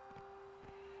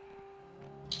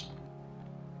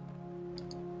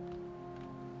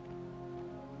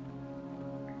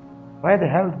 Why the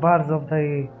health bars of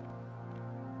the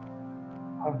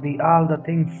all the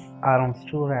things are on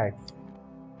steroids?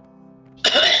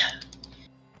 What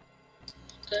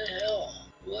the hell?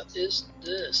 What is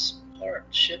this part?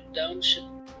 Ship down, ship.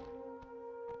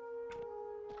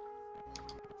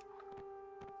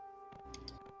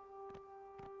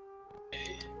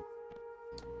 Okay.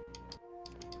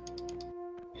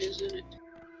 Isn't it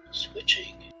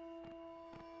switching?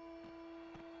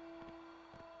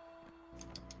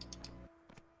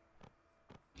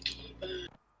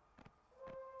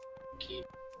 Keep.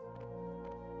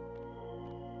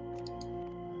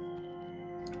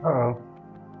 Uh-oh.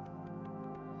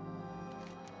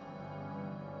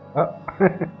 Oh.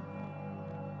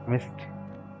 Missed.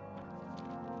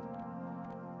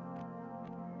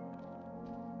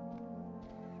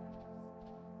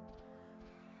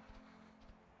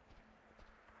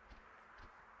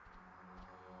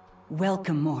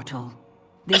 Welcome, mortal.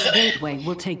 This gateway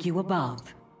will take you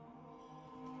above.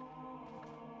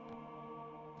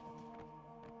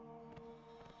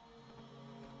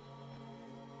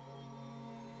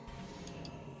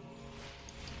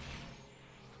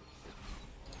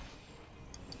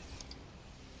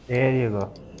 There you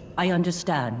go. I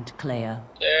understand, Clea.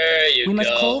 There you go. We must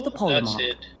call the That's Polemarch.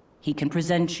 it. He can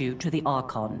present you to the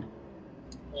Archon.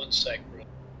 1 sec, bro.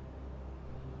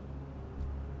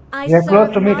 I We are close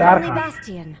serve to meet not only Archon.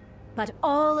 Bastion, but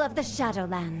all of the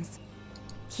Shadowlands.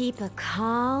 Keep a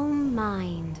calm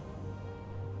mind.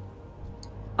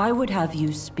 I would have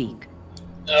you speak.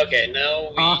 Okay, now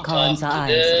we Archon's talk to eyes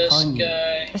this upon you.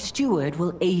 guy. A steward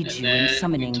will aid And you in then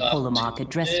summoning we talk Polemarch to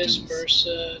address this keys.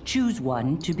 person. Choose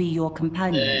one to be your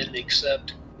companion. Then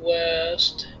accept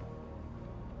quest.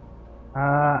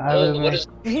 I Oh, will what is?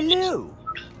 Hello!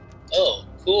 Oh,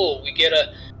 cool. We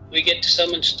get to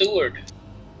summon steward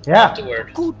yeah.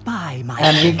 afterward. Goodbye, my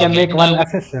And we can Okay, make one now-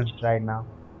 assistant right now.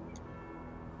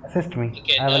 Assist me.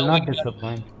 Okay, I will now not we gotta-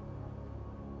 disappoint.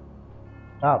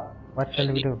 Stop. What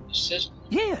shall we do? Assist,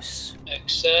 Yes.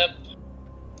 accept.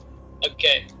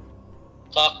 Okay.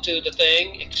 Talk to the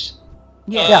thing.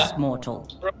 Yes, mortal.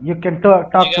 You can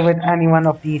talk You to got- with any one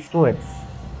of these stewards.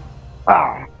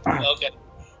 Ah. Okay.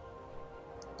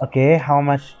 Okay, how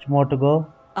much more to go?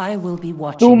 I will be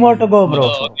watching. 2 more to go, bro.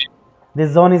 Oh, okay.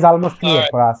 This zone is almost clear Alright.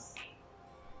 for us.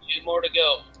 2 more to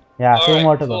go. Yeah, All 2 right,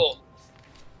 more to go. cool.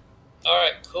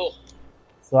 Alright, cool.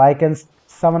 So I can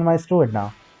summon my steward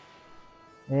now.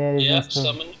 There is my Yeah, steward.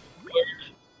 summon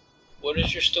steward. What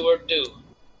does your steward do?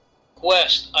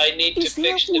 Quest. I need Is to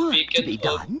there fix the work to beacon be of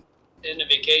done?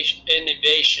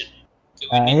 innovation. Do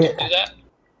we need to do that?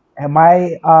 And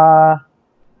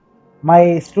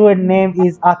my steward name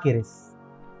is Akiris.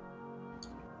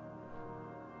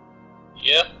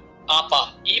 Yep.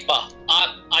 Appa. Ipa.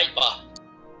 Ipa.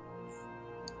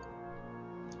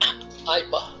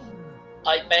 Ipa.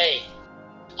 I pay.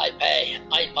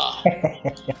 Ipa.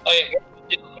 Okay.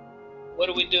 What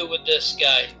do we do with this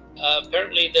guy?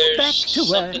 Apparently Back there's to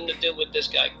something work. to do with this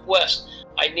guy. Quest.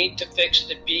 I need to fix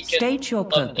the beacon State your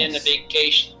purpose. of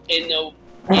invocation.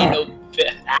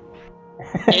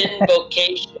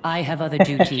 Invocation. I have other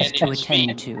duties to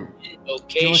attend to.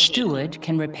 Your steward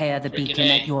can repair the beacon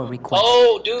at your request.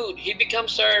 Oh, dude, he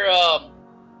becomes our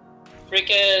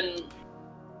freaking.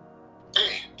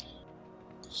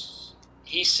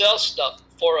 He sells stuff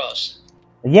for us.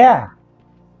 Yeah.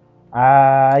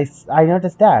 I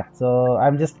noticed that, so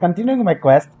I'm just continuing my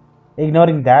quest.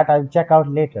 Ignoring that, I'll check out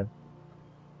later.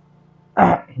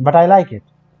 But I like it.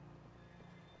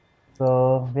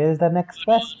 So, where is the next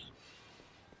quest?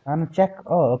 I'm gonna check.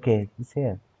 Oh, okay, it's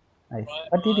here. Nice.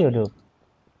 What did you do?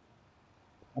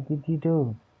 What did you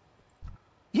do?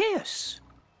 Yes.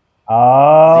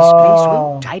 Oh. This place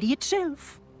will tidy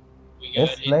itself.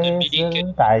 This place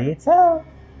will tidy itself.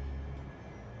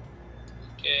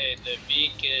 Okay, the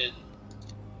beacon.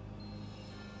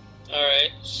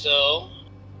 Alright, so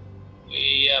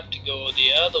we have to go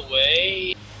the other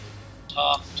way.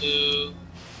 Talk to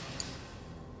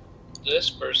this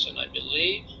person, I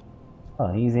believe.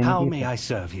 Oh, he's in. How may I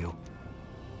serve you?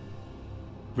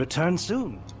 Return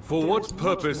soon. For what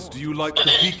purpose do you like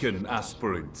the beacon,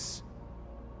 aspirants?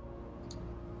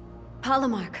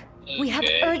 Polymarch, we have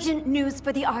urgent news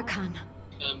for the Archon.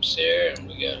 Comes here, and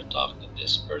we gotta talk to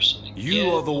this person again. You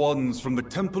are the ones from the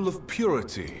Temple of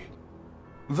Purity.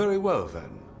 Very well, then.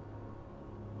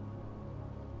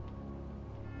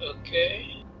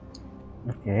 Okay.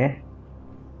 Okay.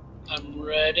 I'm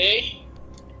ready.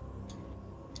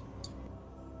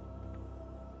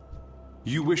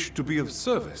 You wish to be of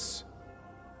service?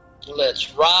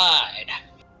 Let's ride.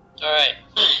 Alright.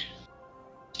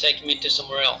 Take me to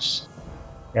somewhere else.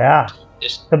 Yeah.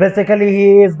 So basically,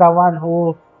 he is the one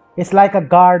who is like a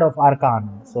guard of Archon.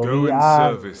 So Go we in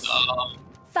are. service.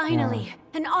 Finally,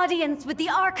 an audience with the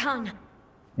Archon.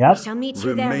 Yep. We shall meet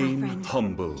you there, my Remain friend.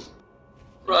 humble.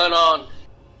 Run on.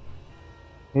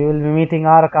 We will be meeting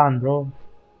Archon, bro.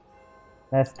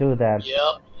 Let's do that.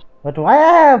 Yep. But why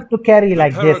I have to carry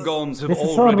like this? Paragons have This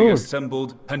is so already rude.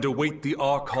 assembled and await the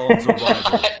Archon's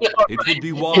arrival. It would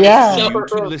be wise Yeah. for you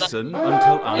to listen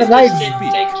until Right. asked to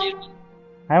speak.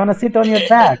 I want to sit on your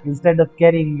back instead of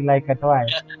carrying like a toy.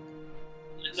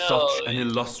 Such an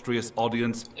illustrious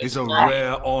audience is a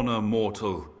rare honor,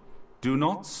 mortal. Do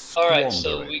not squander Alright,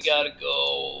 so it. we gotta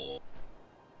go.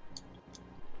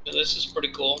 This is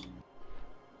pretty cool.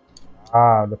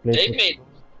 Ah, the place. They is- made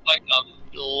like a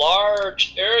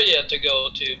large area to go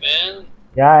to, man.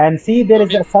 Yeah, and see, there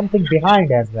is something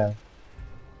behind as well.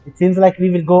 It seems like we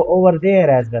will go over there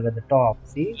as well at the top.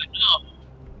 See? I know.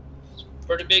 It's a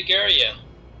pretty big area.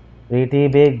 Pretty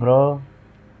big, bro.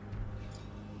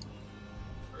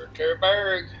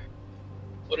 Berg.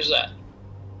 What is that?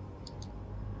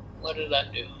 What did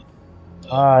that do?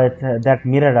 Ah, it's that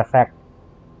mirror effect.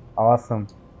 Awesome.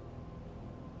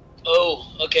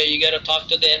 Oh, okay. You gotta talk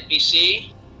to the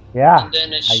NPC. Yeah, And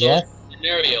then it I shows guess. the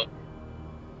scenario.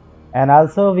 And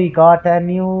also we got a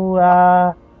new.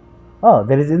 Oh,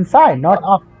 there is inside, not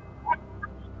up.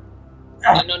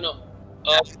 No.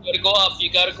 You gotta go up.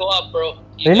 You gotta go up, bro.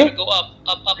 You Really? gotta go up.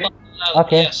 Up.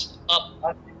 Okay. Yes,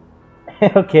 up.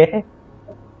 Okay.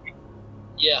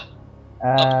 Yeah.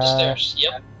 Up the Uh, stairs.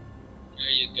 Yep. There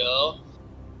you go.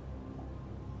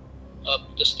 Up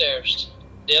the stairs.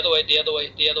 The other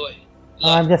way.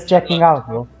 I'm just checking out,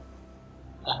 bro.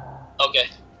 Okay.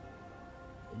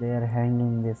 They're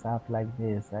hanging this up like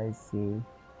this. I see.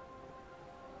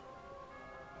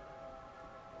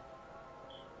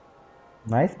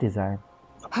 Nice design.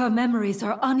 Her memories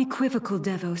are unequivocal,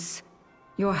 Devos.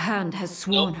 Your hand has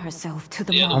sworn herself to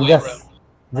the I'm mark.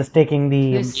 just taking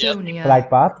the Lysonia. flight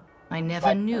path. I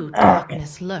never knew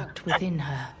darkness lurked within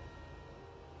her.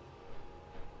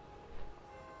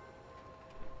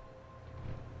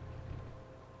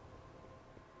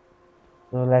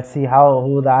 So let's see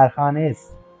who the Archon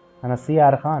is. Gonna see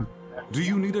Archon. Do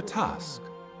you need a task?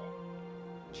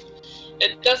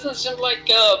 It doesn't seem like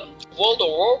World of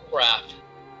Warcraft.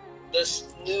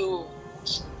 This new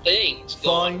things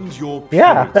going. Find your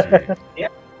Yeah. purity.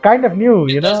 Kind of new,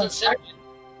 you It know? doesn't seem like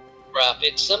Warcraft.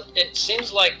 It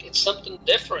seems like it's something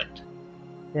different.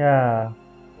 Yeah.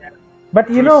 But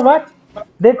you know what?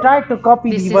 They tried to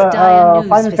copy This the is dire news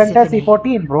Final for Fantasy Symphony.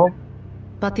 14, bro.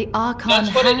 But the Archon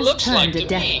That's what it has looks like turned a to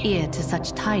deaf me. ear to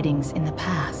such tidings in the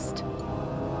past.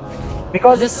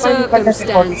 Because The it's Final Fantasy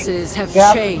 14, circumstances have you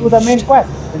have to do the main changed. quest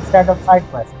instead of side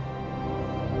quest.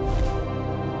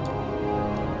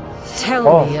 Tell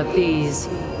Oh. me of these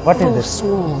What is this?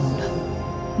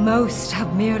 forsworn. Most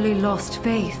have merely lost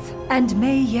faith and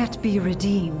may yet be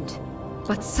redeemed.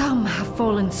 But some have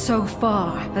fallen so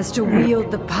far as to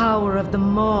wield the power of the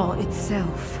Maw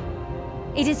itself.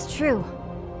 It is true.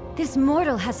 This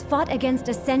mortal has fought against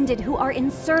Ascended who are in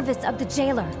service of the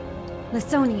jailer.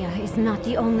 Lasonia is not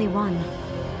the only one.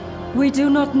 We do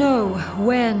not know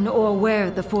when or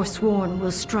where the Forsworn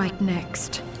will strike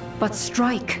next, but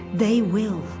strike they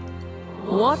will.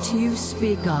 What you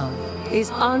speak of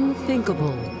is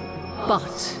unthinkable,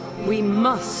 but we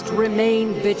must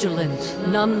remain vigilant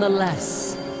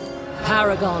nonetheless.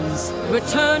 Paragons,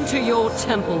 return to your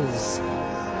temples.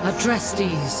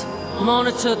 Adrestes,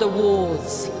 monitor the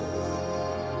wards.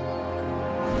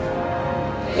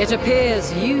 It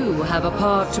appears you have a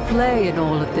part to play in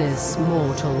all of this,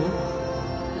 mortal.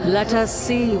 Let us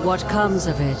see what comes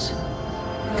of it.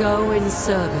 Go in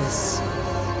service.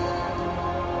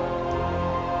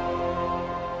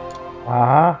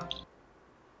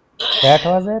 That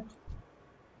was it?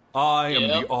 I am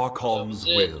the Archon's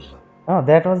will. Oh,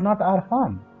 that was not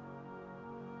Archon.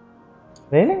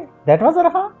 Really? That was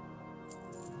Archon?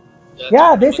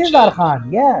 Yeah, this is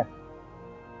Archon. Yeah.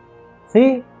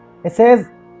 See, it says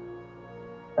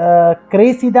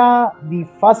Cressida, the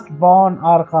firstborn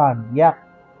Archon. Yeah.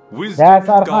 Wisdom that's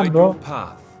Archon, bro.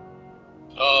 Path.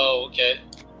 Oh, okay.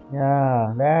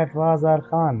 Yeah, that was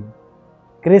Archon.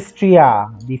 Christia,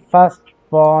 the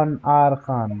firstborn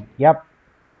Archon. Yep.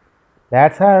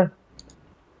 That's her.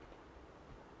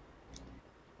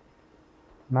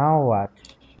 Now what?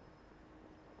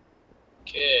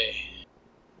 Okay.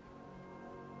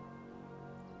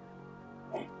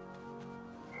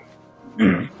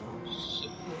 So,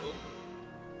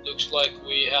 looks like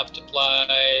we have to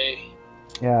fly.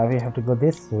 Yeah, we have to go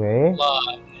this way.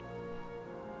 Fly.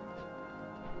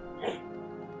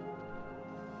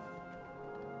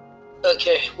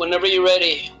 Okay, whenever you're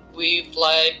ready, we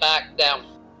fly back down.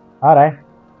 Alright.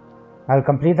 I'll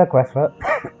complete the quest first.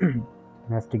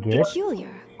 Investigate. Peculiar.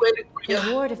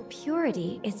 The Ward of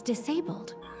Purity is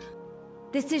disabled.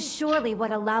 This is surely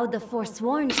what allowed the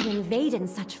Forsworn to invade in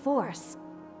such force.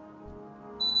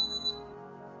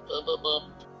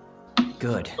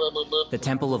 Good. The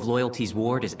Temple of Loyalty's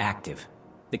ward is active.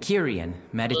 The Kyrian,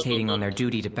 meditating on their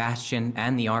duty to Bastion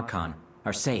and the Archon,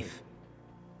 are safe.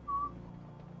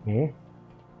 Okay.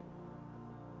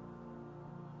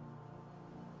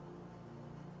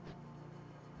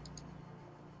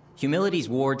 Humility's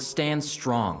ward stands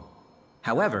strong.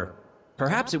 However,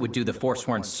 perhaps it would do the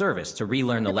Forsworn service to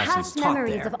relearn the lessons taught there.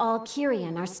 The past memories of all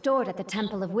Kyrian are stored at the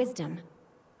Temple of Wisdom.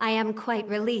 I am quite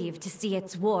relieved to see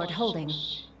its ward holding.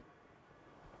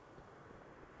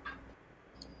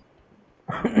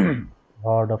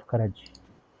 Ward of Courage.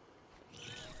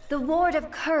 The Ward of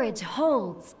Courage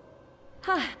holds.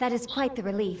 That is quite the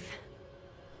relief.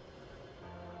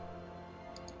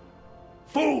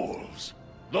 Fools!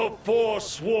 The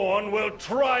Forsworn will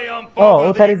triumph Oh, over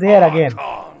Uther the is here again.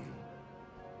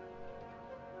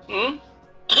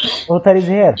 Uther is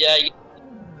here. Yeah.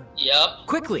 Yep.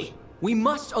 Quickly! We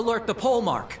must alert the pole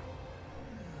mark.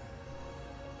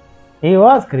 He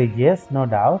was courageous, no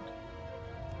doubt.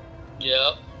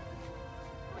 Yep.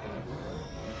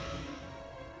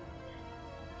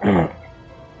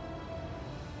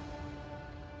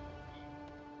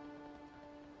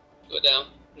 Go down.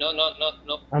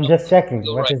 No. I'm just checking.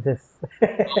 Go What right. is this? Oh,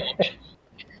 okay.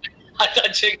 I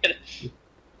thought you were gonna...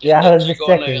 Yeah, I was just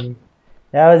checking.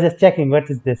 Yeah, I was just checking. What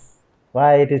is this?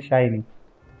 Why it is shiny?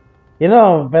 You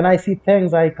know, when I see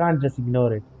things, I can't just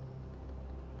ignore it.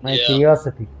 My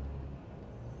curiosity.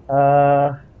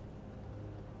 Alright.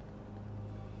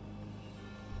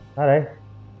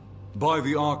 By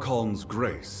the Archon's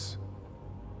grace,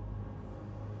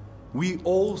 we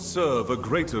all serve a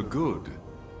greater good.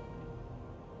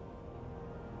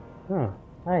 Oh,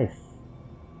 nice.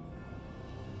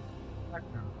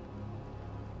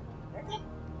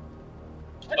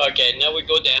 Okay, now we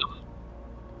go down.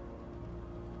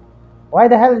 Why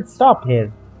the hell it stopped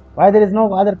here? Why there is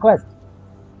no other quest?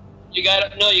 You gotta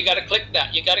click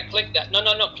that. You gotta click that. No,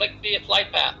 click the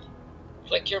flight path.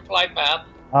 Click your flight path.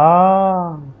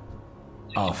 Ah.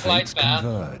 Our fates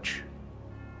converge.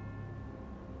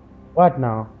 What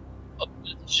now? Oh,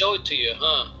 show it to you,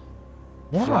 huh?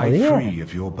 Yeah, Fly free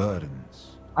of your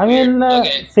burdens. I mean,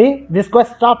 see, this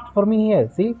quest stopped for me here.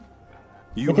 See,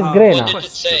 it is grey now. What did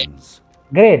it say?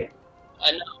 Great.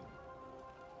 I know.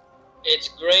 It's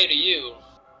grey to you.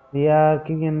 We are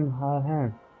king in our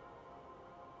hand.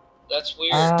 That's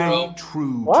weird, Stay bro.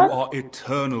 true What? to our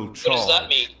eternal charge. What does that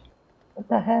mean? What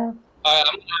the hell? Alright,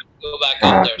 I'm gonna have to go back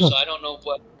up there, so I don't know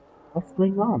what... What's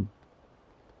going on?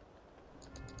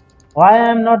 Why I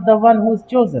am not the one who's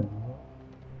chosen?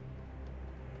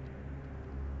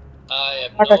 I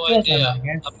have Not no a chosen, idea. I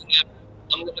guess.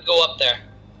 I'm gonna go up there.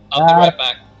 I'll be right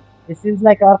back. It seems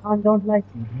like Archon don't like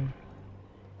me.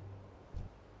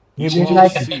 He didn't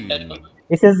like it.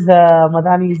 He says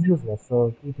Madani is useless,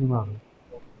 so keep him out.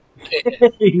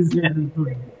 He's very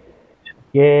good.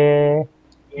 Yeah.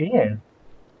 Yeah.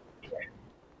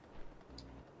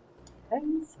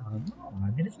 No,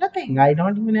 there is nothing. I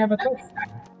don't even have a quest.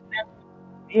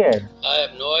 Weird. I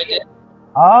have no idea.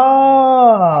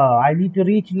 Oh, I need to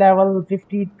reach level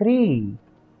 53.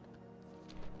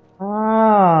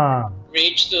 Ah.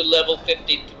 Reach to level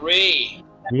 53.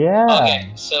 Yeah.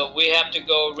 Okay, so we have to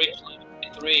go reach level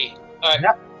 53. Alright.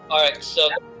 Yep. Alright, so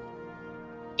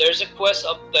there's a quest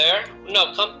up there.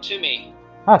 No, come to me.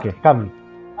 Okay, come.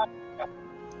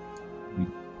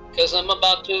 Because I'm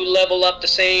about to level up the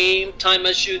same time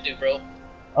as you do, bro.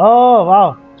 Oh,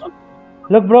 wow.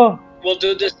 Look, bro. We'll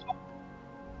do this.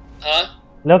 Huh?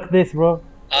 Look this, bro.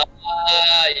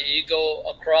 You go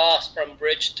across from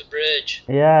bridge to bridge.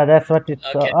 Yeah, that's what it's.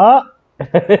 Okay. Oh!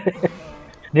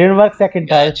 Didn't work second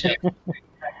time.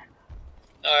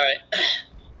 Alright.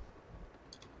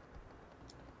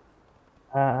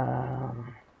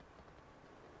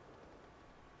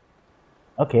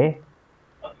 Okay.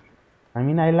 I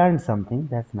mean, I learned something.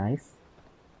 That's nice.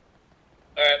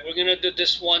 Alright, we're gonna do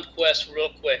this one quest real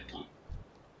quick.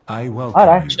 I welcome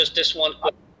Alright. you. Just this one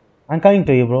quest. I'm coming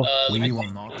to you, bro. We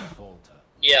will not falter.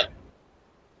 Yeah.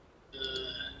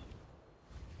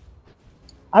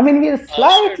 I mean, we're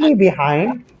slightly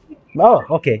behind. Oh,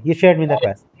 okay. You shared me the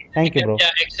quest. Thank you, bro.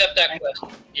 Yeah, accept that quest.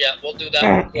 Yeah, we'll do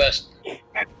that quest.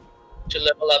 To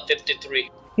level up 53.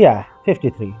 Yeah,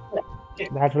 53.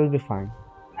 That will be fine.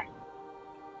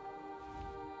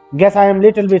 Guess I am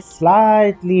little bit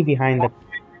slightly behind the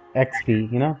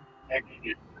XP, you know?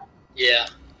 Yeah.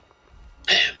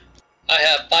 I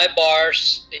have 5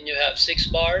 bars, and you have 6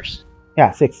 bars.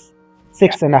 Yeah, 6.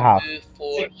 6.5. 2,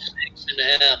 4, 6.5.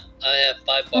 I have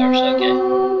 5 bars, okay.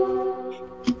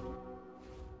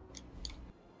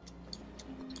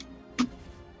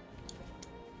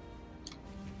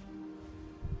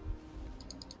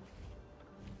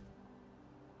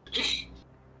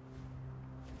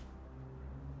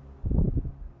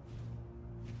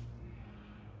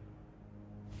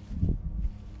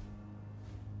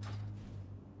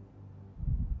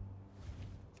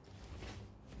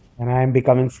 And I am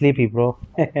becoming sleepy, bro.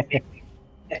 Yeah.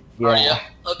 Are you?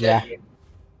 Okay. Yeah.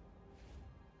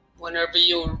 Whenever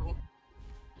you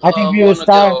I think we will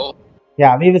start. go.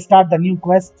 Yeah, we will start the new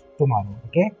quest tomorrow.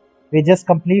 Okay, we just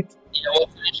complete. Yeah, we'll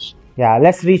finish. Yeah,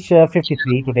 let's reach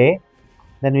 53 today.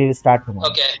 Then we will start tomorrow.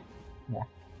 Okay. Yeah.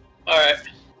 All right.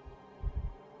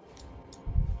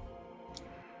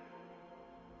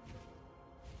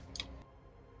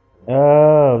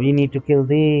 Oh, we need to kill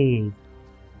these.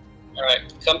 All right.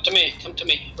 Come to me. Come to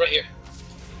me. Right here.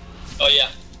 Oh yeah.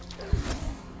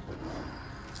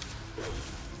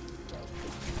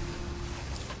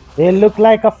 They look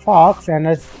like a fox and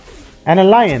a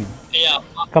lion. Yeah.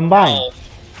 Combined.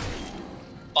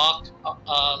 Fox,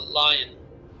 lion.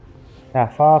 Yeah,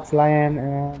 fox, lion,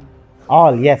 and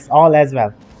all. Yes, all as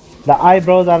well. The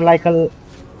eyebrows are like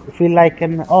feel like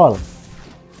an owl.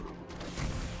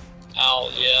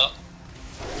 Owl, yeah.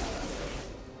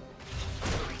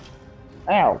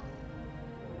 Ow.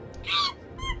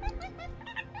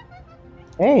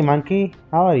 Hey, monkey.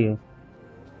 How are you?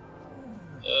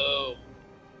 Oh.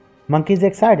 Monkey's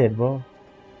excited, bro.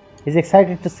 He's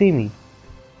excited to see me.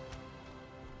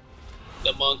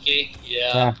 The monkey,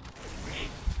 yeah. Yeah.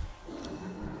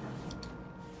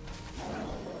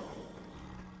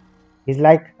 He's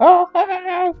like, oh.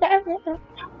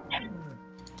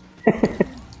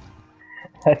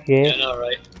 Okay. Yeah, no,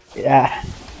 right. Yeah.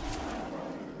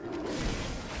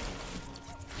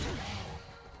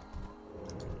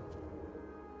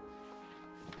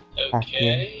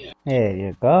 Okay. Here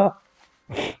you go.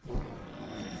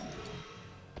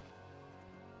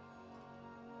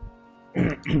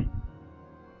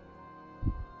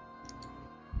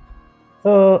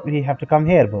 So we have to come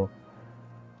here, bro.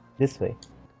 This way.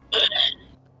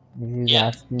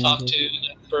 Yeah. Talk to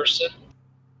that person.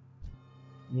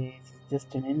 He's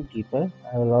just an innkeeper.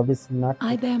 I will obviously not.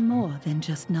 I bear more than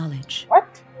just knowledge.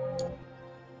 What?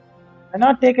 I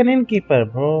not take an innkeeper,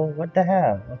 bro. What the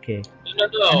hell? Okay. No,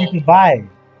 no. I need to buy.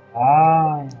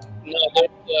 Ah. No, there's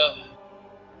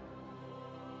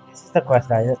This is the quest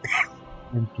I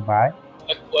need to buy.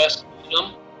 a quest.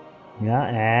 Yeah,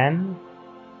 and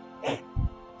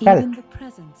Even the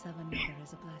presence of another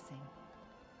is a blessing.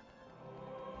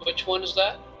 Which one is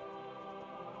that?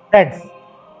 Threads.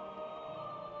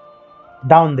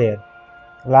 Down there.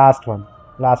 Last one.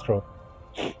 Last row.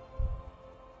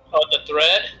 Oh, the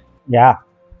thread? Yeah.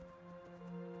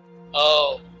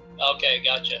 Oh, okay,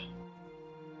 gotcha.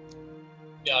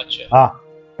 Gotcha. Ah,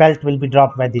 pelt will be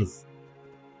dropped by this.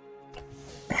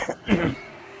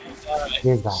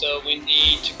 Alright, so we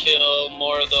need to kill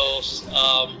more of those,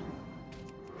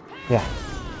 Yeah.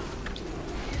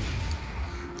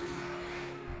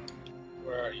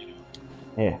 Where are you?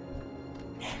 Yeah.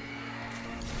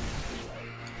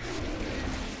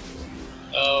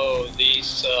 Oh,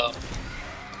 these,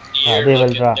 they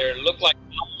will draw. They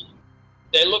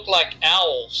look like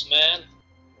owls, man.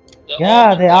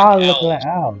 Yeah, they all look like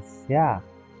owls. Yeah.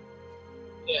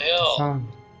 The hell?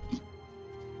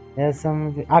 There's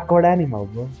some awkward animal,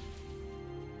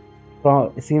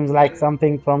 bro. It seems like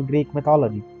something from Greek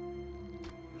mythology.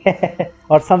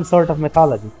 Or some sort of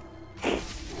mythology.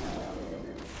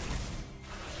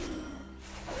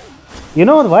 You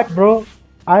know what, bro?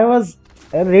 I was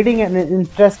reading an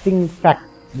interesting fact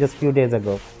just a few days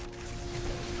ago.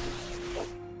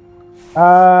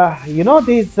 You know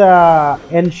these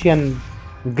ancient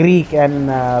Greek and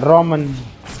Roman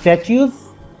statues?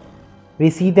 We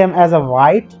see them as a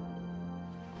white.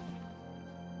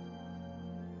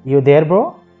 You there,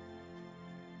 bro?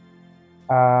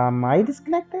 Am I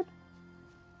disconnected?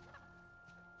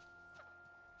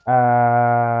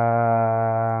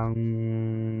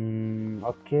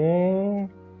 Okay.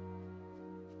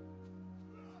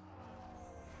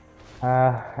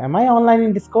 Am I online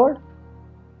in Discord?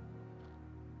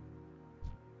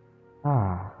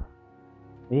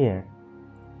 Weird.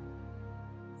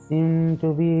 Seem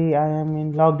to be I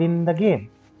am logged in the game.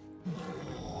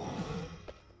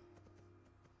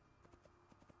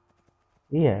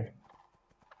 Weird.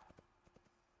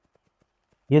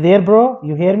 You there, bro?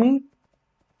 You hear me?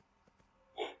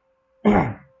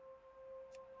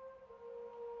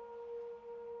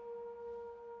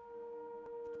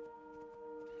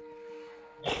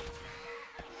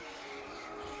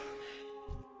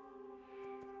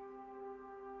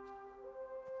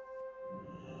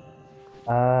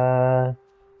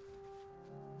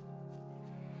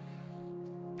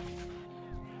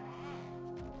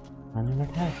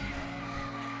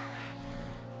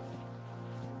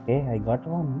 Okay, I got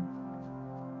one.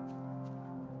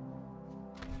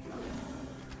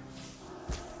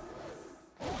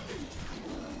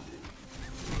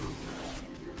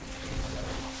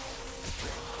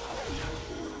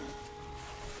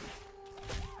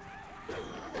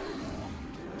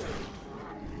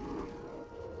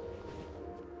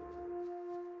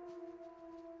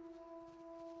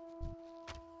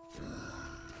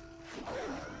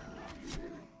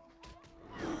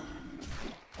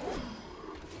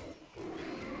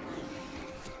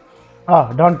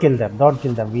 Oh, don't kill them. Don't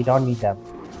kill them. We don't need them.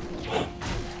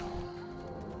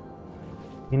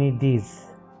 We need these.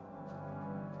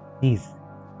 These.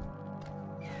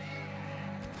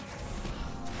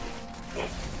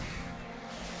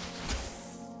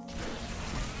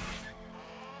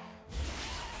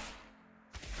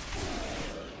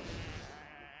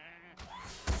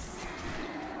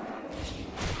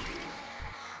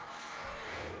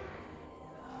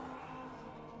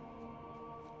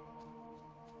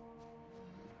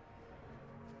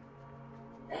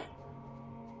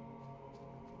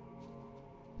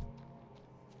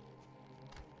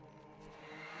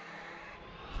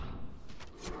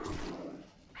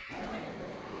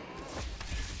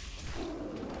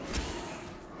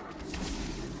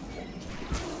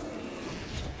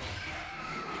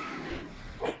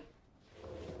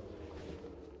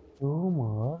 Two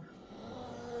more.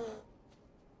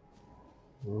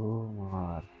 Two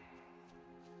more.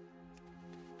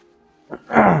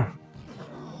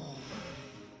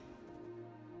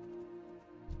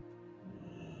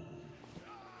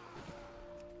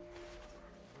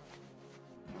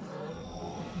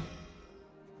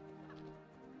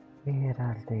 Where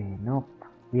are they? Nope.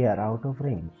 We are out of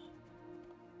range.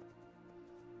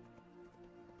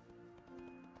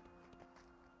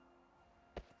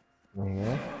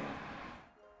 Where?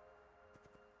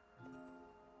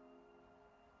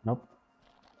 Nope.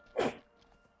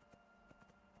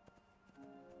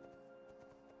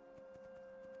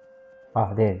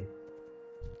 Ah, there.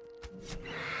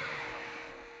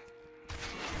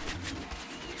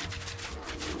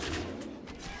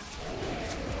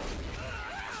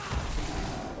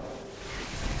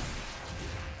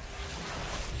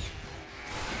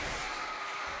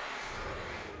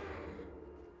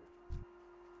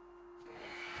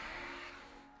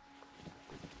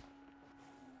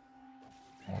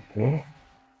 Okay.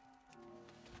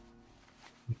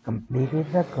 We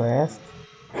completed the quest.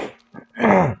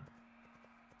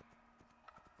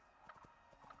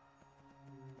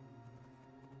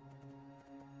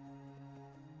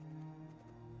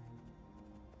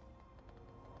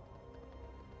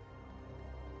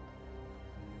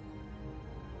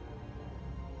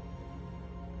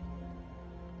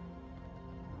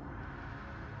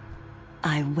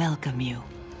 I welcome you.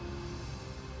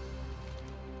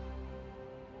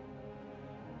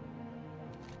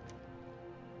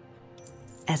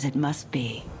 As it must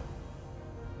be.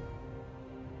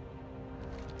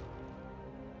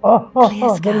 Oh,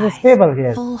 there is a stable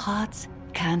here. Full hearts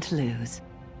can't lose.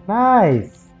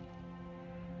 Nice.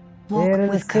 Walk there is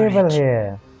with a stable courage.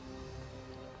 Here.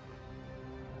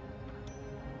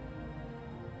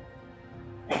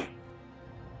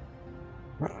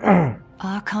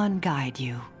 Archon guide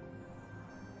you.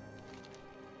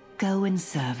 Go in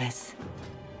service.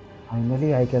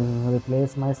 Finally, I can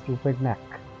replace my stupid neck.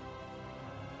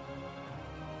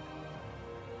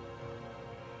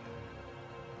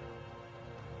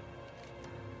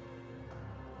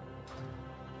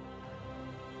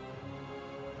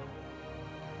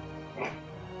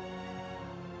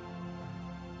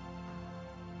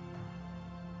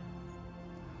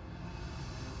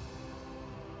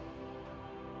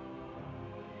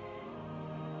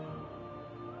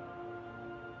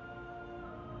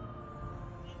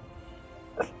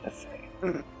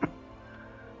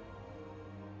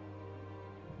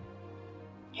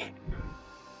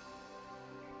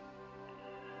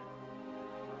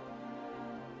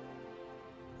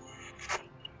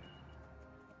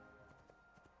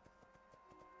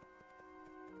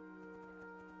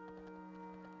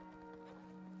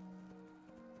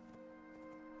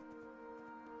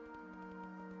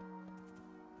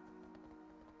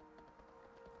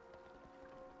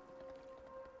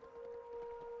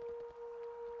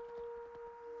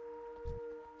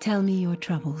 Tell me your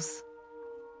troubles.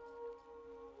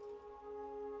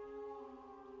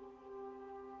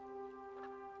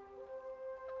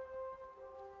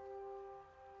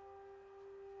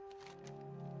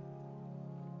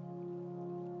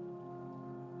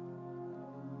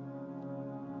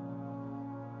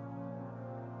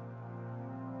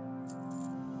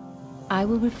 I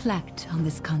will reflect on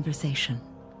this conversation.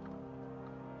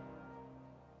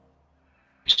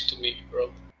 To me, bro.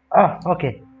 Oh,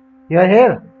 okay. You are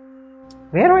here.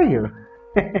 Where are you?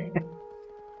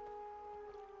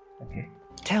 Okay.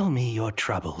 Tell me your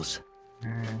troubles.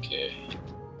 Okay.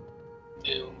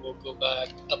 And we'll go back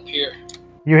up here.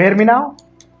 You hear me now?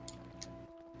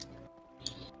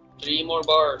 3 more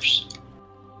bars.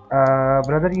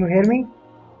 Brother, you hear me?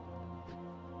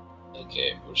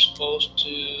 Okay, we're supposed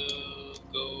to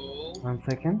go... 1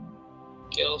 second.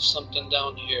 Kill something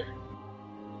down here.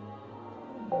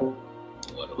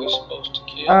 What are we supposed to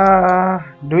kill?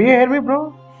 Do you hear me,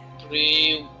 bro?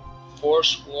 3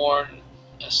 Forsworn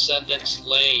Ascendant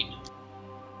Slain.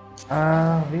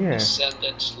 Where?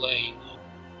 Ascendant Slain.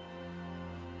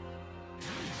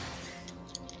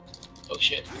 Oh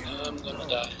shit, I'm gonna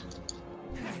die.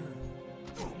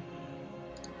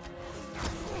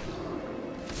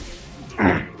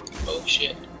 Oh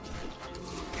shit.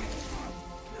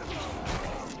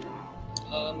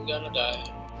 I'm gonna die.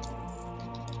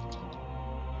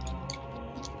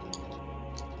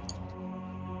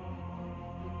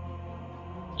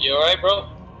 You alright, bro?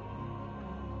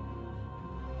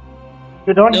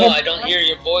 You don't No, hear I don't hear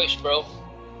your voice, bro.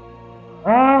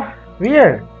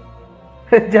 Weird.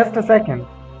 Just a second.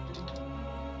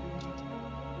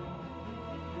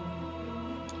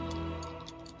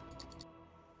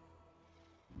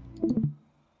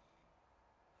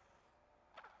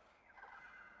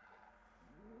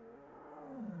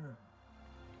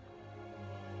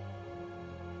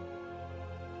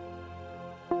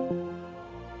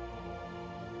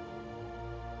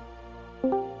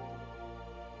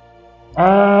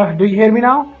 Do you hear me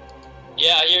now?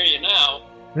 Yeah, I hear you now.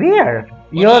 Weird.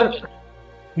 What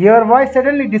Your voice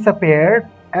suddenly disappeared,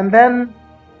 and then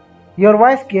your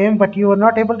voice came, but you were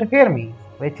not able to hear me,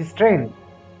 which is strange.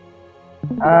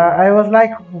 I was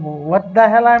like, what the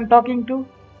hell I'm talking to?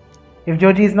 If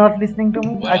Joji is not listening to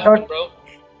me, What happened, bro?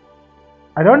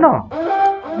 I don't know.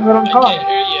 You're on call. I can't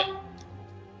hear you.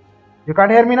 You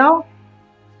can't hear me now?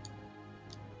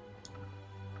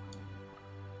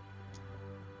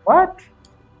 What?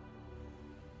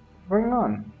 What's going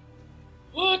on?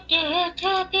 What the heck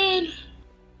happened?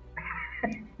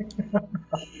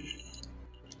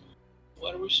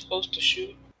 What are we supposed to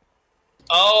shoot?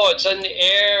 Oh, it's in the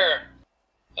air.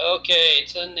 Okay,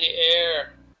 it's in the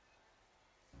air.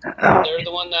 They're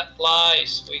the one that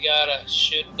flies. We gotta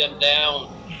shoot them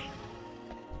down.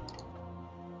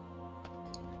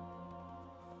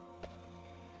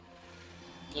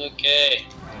 Okay.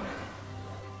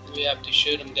 We have to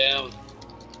shoot them down.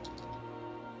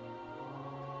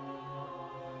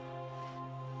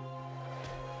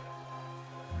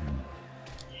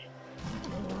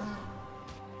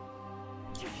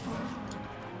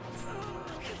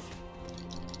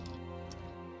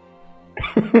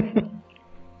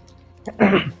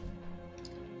 Okay.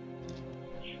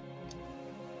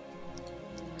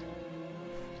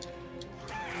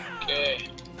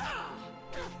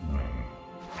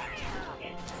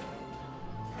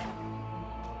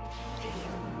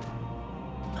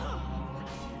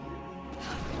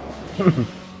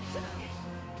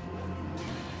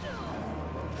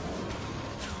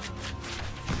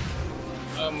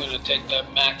 I'm gonna take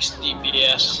that max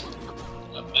DPS.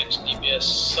 That max DPS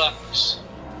sucks.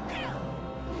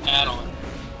 Add-on.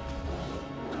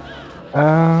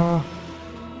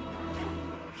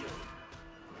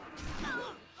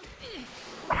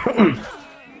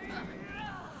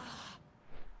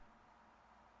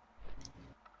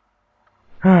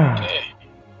 Okay.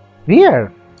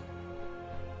 Weird.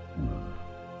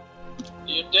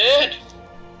 You did?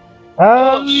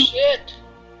 Oh shit!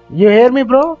 You hear me,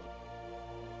 bro?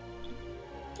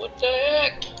 What the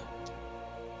heck?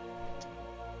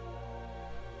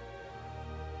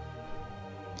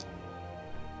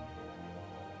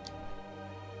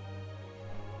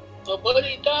 My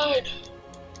buddy died.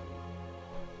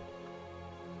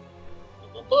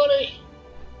 My buddy.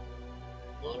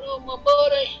 Oh no, my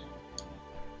buddy.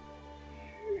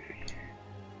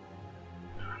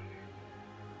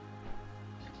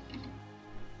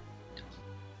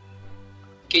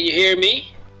 Can you hear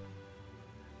me?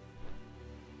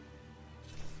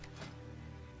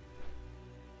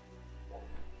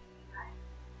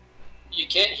 You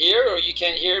can't hear, or you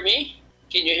can't hear me?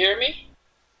 Can you hear me?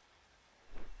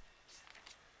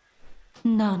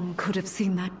 None could have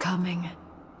seen that coming.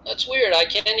 That's weird. I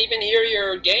can't even hear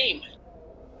your game.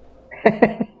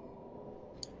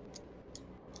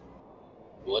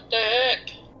 What the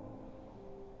heck?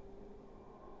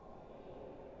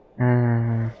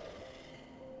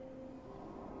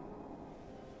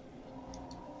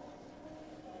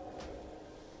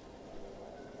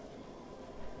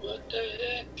 What the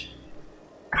heck?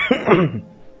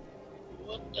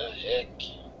 What the heck?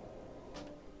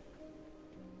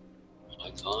 I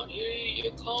can't hear you.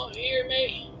 You can't hear me.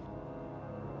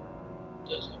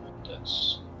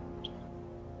 That's...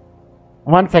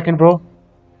 1 second, bro.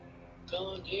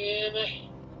 Can't hear me.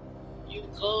 You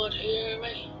can't hear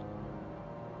me.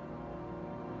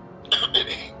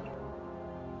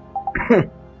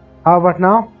 How about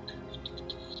now?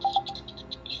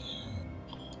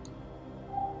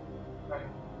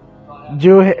 Do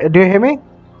you hear me?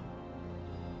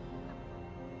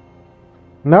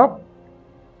 Nope.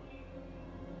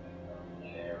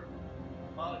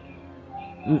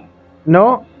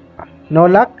 No? No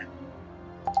luck?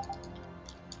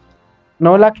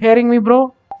 No luck hearing me,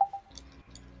 bro?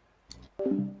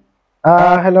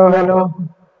 Hello.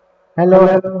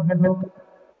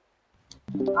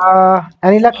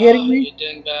 Any luck hearing me? You're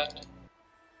doing that.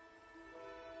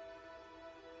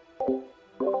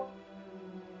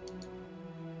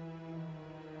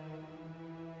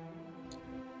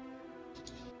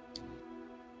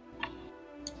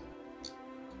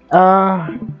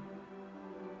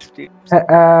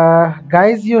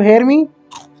 Guys, you hear me?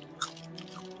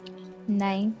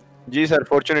 नहीं जी sir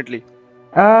fortunately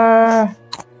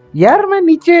यार मैं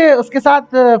नीचे उसके साथ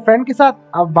friend के साथ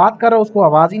अब बात कर रहा हूँ, उसको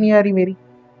आवाज ही नहीं आ रही मेरी।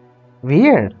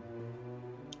 वियर्ड।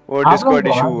 वो डिस्कॉर्ड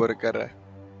इशू कर रहा है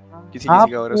किसी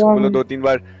का, और उसको बोलो 2-3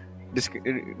 बार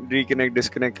रिकनेक्ट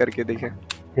डिस्कनेक्ट करके देखें।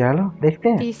 चलो देखते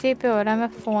हैं। पीसी पे हो रहा है, मैं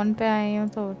फोन पे आई हूँ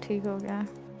तो ठीक हो गया।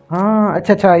 हाँ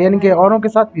अच्छा, यानी कि औरों के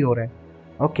साथ भी हो रहा है।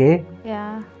 ओके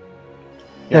या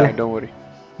don't worry,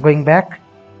 going back.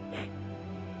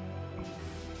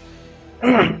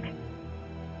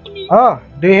 Oh,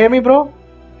 do you hear me, bro?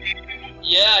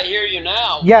 Yeah, I hear you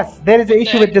now. Yes, there is an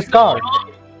issue with Discord.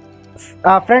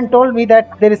 A friend told me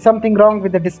that there is something wrong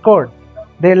with the Discord.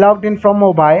 They logged in from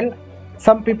mobile.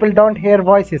 Some people don't hear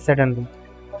voices suddenly.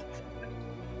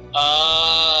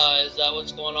 Is that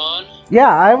what's going on?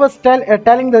 Yeah, I was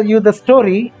telling you the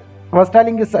story. Was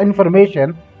telling you some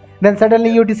information. Then suddenly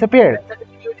you disappeared.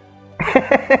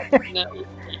 No,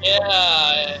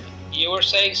 yeah, you were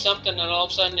saying something, and all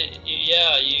of a sudden,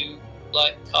 you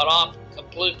like cut off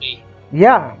completely.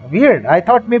 Yeah, weird. I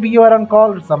thought maybe you are on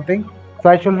call or something, so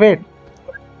I should wait.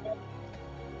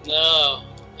 No,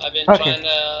 I've been trying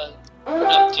to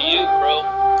up to you, bro.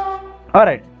 All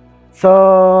right. So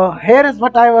here is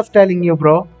what I was telling you,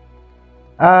 bro.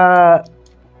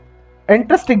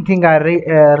 Interesting thing I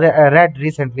read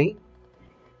recently.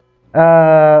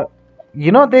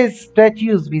 You know these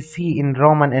statues we see in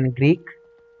Roman and Greek,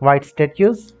 white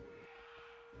statues?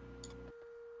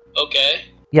 Okay.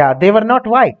 Yeah, they were not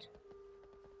white.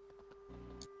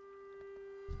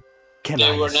 Can I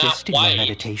assist in your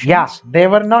meditations? Yeah, they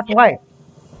were not white.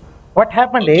 What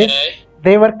happened is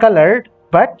they were colored,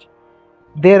 but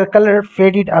their color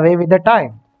faded away with the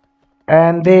time,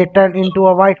 and they turned into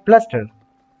a white plaster.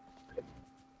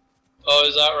 Oh,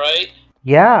 is that right?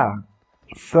 Yeah.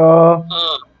 So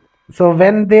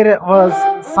when there was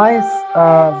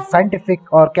scientific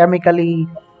or chemically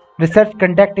research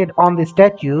conducted on the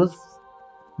statues,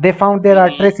 they found there are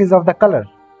traces of the color.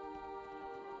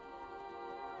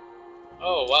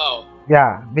 Oh wow.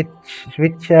 Yeah,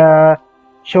 which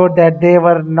showed that they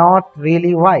were not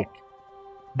really white.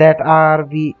 That are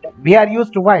we are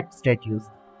used to white statues,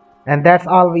 and that's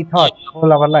all we thought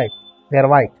all our life. They're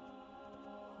white.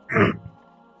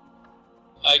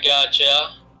 I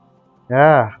gotcha.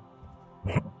 Yeah.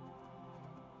 Okay.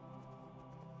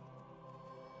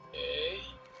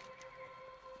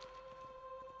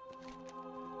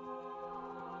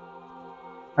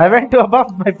 I went to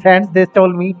above my friends. They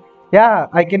told me, "Yeah,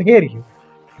 I can hear you."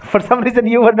 For some reason,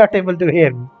 you were not able to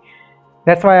hear me.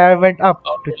 That's why I went up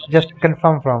to just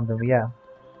confirm from them. Yeah.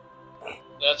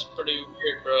 That's pretty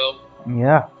weird, bro.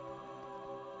 Yeah.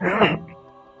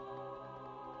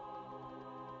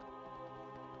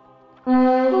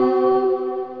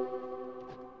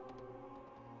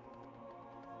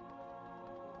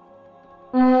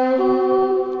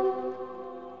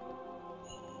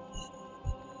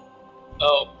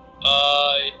 Oh,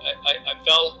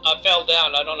 I fell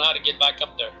down. I don't know how to get back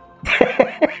up there.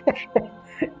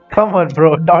 Come on,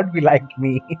 bro. Don't be like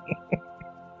me.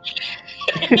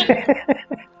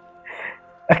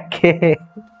 Okay.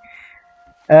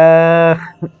 Yeah,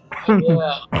 I'm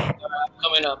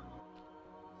coming up.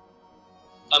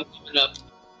 I'm coming up.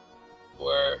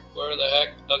 Where the heck?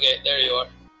 Okay, there you are.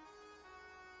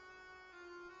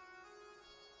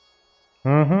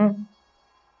 Mm-hmm.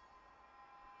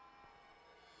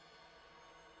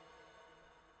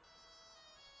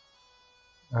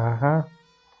 Uh-huh.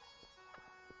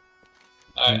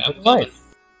 Alright, I'm Good coming. voice.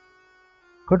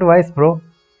 Good voice, bro.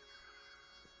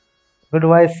 Good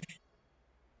voice.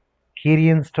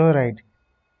 Kyrian Storide.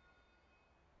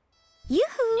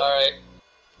 Yoo-hoo! Alright.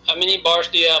 How many bars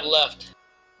do you have left?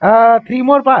 3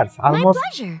 more bars. Almost My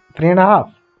pleasure.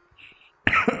 3.5.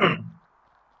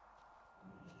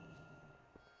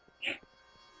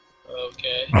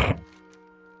 Okay.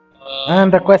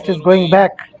 And the quest is going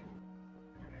back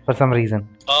for some reason.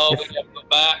 Oh, we gotta go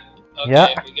back. Okay,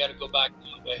 Yeah. we gotta go back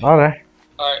that way. Alright.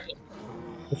 Alright.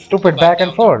 It's stupid back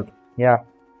and forth. Yeah.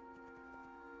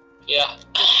 Yeah.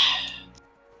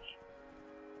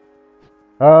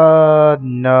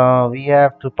 No, we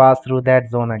have to pass through that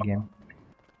zone again.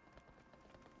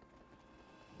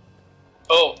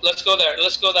 Oh, let's go there.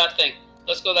 Let's go that thing.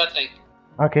 Let's go that thing.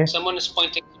 Okay. Someone is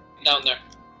pointing down there.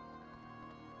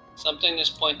 Something is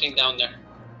pointing down there.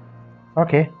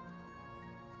 Okay.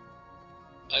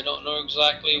 I don't know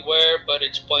exactly where, but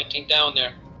it's pointing down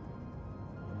there.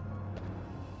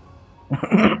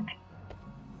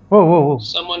 Whoa, whoa, whoa.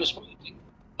 Someone is pointing.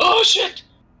 Oh shit!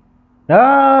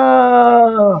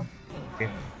 No! Okay.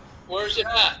 Where's it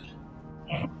at?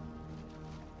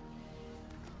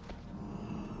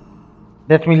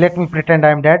 Let me pretend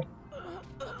I'm dead.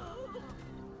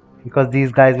 Because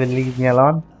these guys will leave me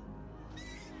alone.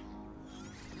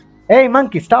 Hey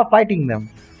monkey, stop fighting them.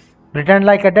 Pretend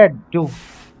like a dead too.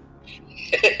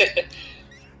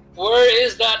 Where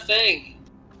is that thing?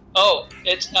 Oh,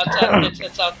 it's out there.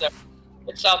 It's out there.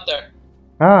 It's out there.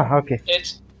 Ah, okay.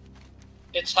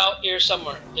 It's out here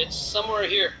somewhere. It's somewhere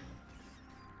here.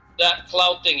 That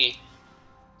cloud thingy.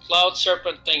 Cloud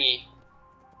serpent thingy.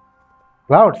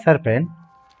 Cloud serpent?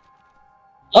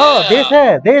 Yeah.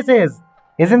 Oh, this is.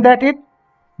 Isn't that it?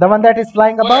 The one that is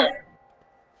flying above?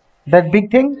 That big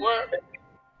thing? Where?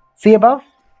 See above?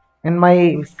 In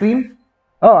my screen?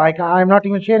 Oh, I'm not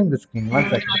even sharing the screen. One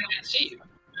second. I can't see you.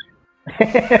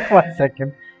 1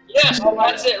 second. Yes,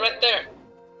 that's it right there.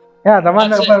 Yeah, the one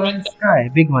That's it, above right in the there. sky.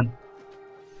 Big one.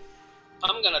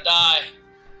 I'm gonna die.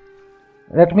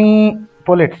 Let me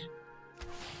pull it.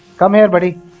 Come here,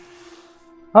 buddy.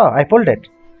 Oh, I pulled it.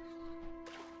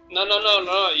 No,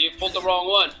 you pulled the wrong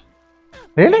one.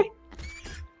 Really?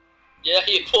 Yeah,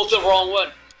 you pulled the wrong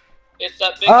one. It's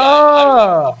that big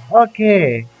Oh,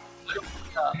 okay.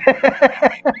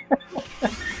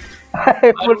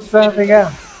 I put something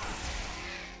else.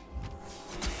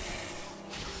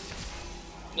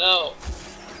 No.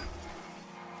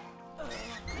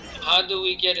 How do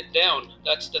we get it down?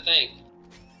 That's the thing.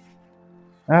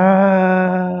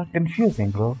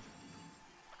 Confusing, bro.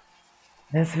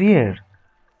 That's weird.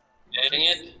 Getting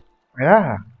it?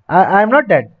 Yeah, I'm not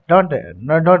dead. Don't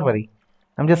worry.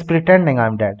 I'm just pretending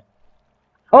I'm dead.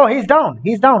 Oh, he's down.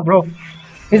 He's down, bro.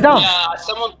 He's down. Yeah,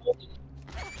 someone pulled it.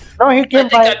 No, he came I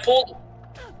think by. I pulled it.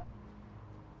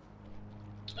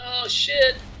 Oh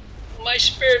shit. My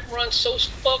spirit runs so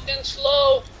fucking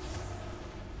slow.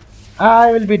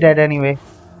 I will be dead anyway.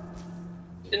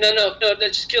 No,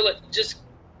 let's kill it.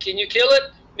 Can you kill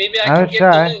it? Maybe I I'll can get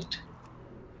try. the loot.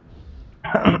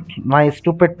 My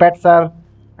stupid pets are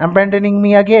abandoning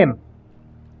me again.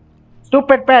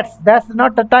 Stupid pets, that's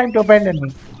not the time to abandon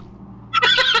me.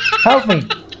 Help me.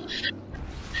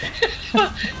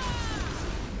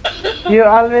 You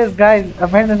always guys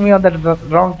abandon me on the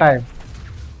wrong time.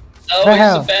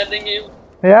 Always abandoning you?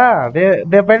 Yeah,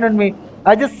 they abandon me.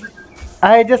 I just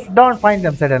don't find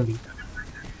them suddenly.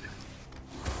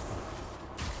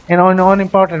 In an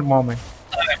important moment.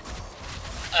 Alright.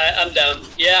 I'm down.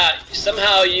 Yeah,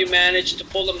 somehow you managed to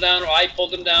pull them down, or I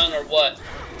pulled them down, or what?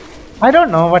 I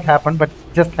don't know what happened, but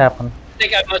just happened. I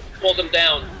think I must have pulled them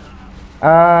down.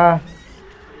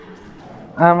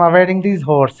 I'm awaiting these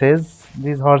horses.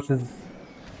 These horses.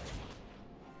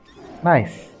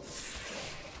 Nice.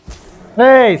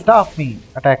 Hey, stop me!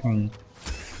 Attack me.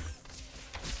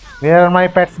 Where are my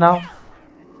pets now?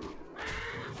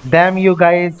 Damn you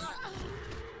guys.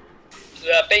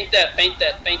 Paint that.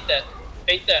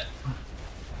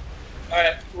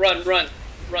 Alright, run.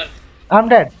 I'm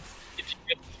dead.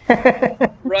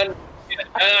 Run.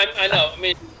 I know, I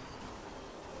mean...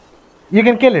 You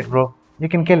can kill it, bro. You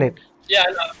can kill it. Yeah,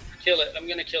 I know. I'm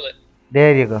gonna kill it.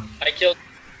 There you go. I killed...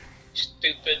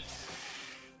 Stupid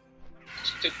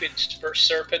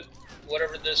serpent.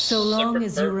 Whatever this So long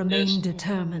as you remain is.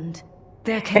 determined,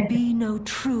 there can be no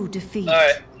true defeat.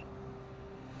 Alright.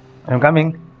 I'm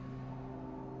coming.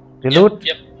 To loot.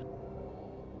 Yep.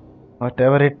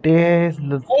 Whatever it is,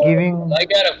 giving. I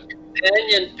got a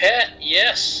companion pet,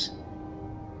 yes.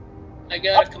 I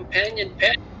got a companion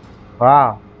pet.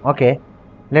 Wow. Okay.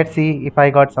 Let's see if I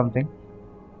got something.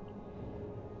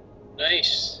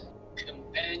 Nice.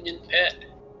 Companion pet.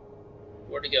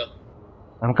 Where'd it go?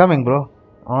 I'm coming, bro.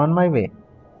 On my way.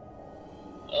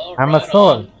 Oh, I'm right a soul.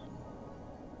 on.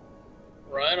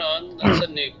 Right on. That's a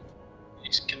new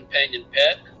companion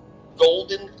pet.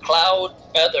 Golden cloud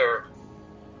feather.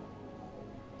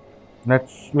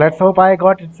 Let's hope I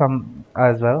got it some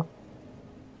as well.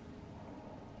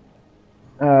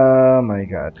 Oh my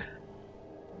god.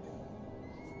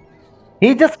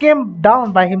 He just came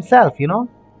down by himself, you know?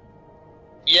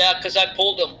 Yeah, because I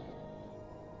pulled him.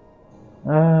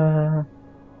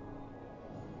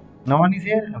 No one is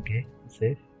here? Okay,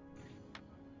 safe.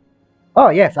 Oh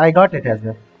yes, I got it as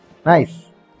well. Nice.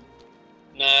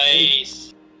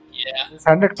 Nice. Yeah. It's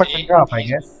 100% off, I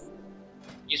guess.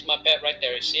 He's my pet right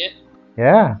there. You see it?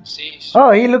 Yeah. See?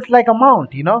 Oh, he looks like a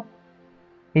mount, you know?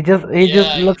 He just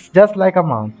looks just like a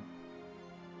mount.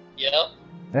 Yep.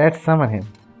 Let's summon him.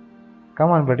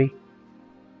 Come on, buddy.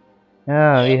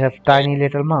 Yeah, we have tiny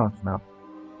little mounts now.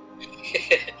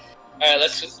 Alright,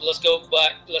 let's go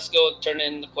back. Let's go turn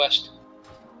in the quest.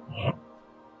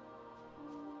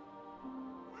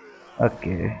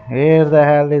 Okay, where the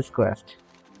hell is quest?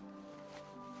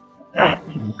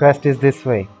 Quest is this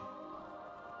way.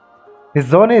 This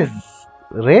zone is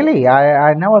really,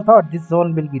 I never thought this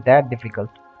zone will be that difficult.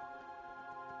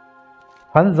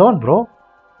 Fun zone, bro.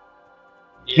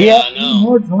 Yeah, we have 3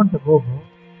 more zones to go, bro.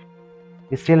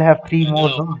 We still have 3 more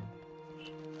zones.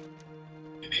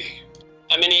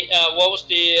 How many? What was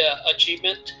the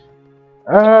achievement?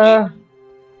 I'm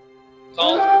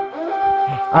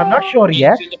not sure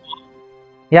yet.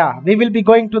 Yeah, we will be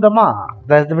going to the Ma.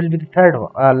 That will be the third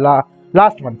one.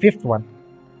 Last one, 5th one.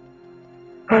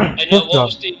 I know. What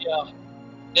was the?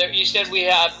 There, you said we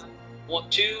have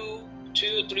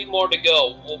 3 more to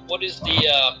go. What is the?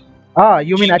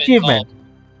 You mean achievement?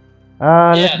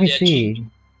 Let me see.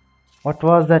 What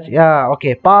was that? Yeah,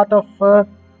 okay. Path of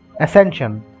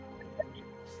Ascension.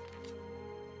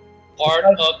 Part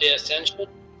of the Ascension?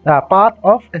 Path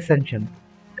of Ascension.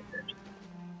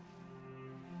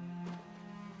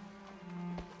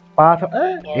 Path of...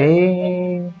 Part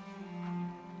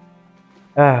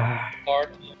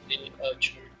of the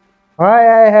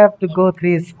Why I have to go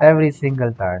through every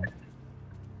single time?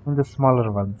 In the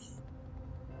smaller ones.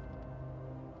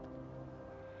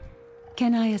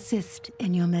 Can I assist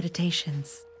in your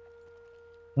meditations?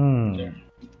 Sure.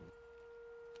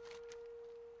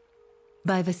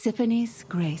 By Visiphane's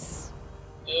grace.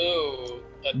 Ooh,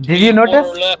 did you notice?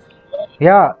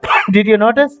 Yeah. Did you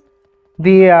notice?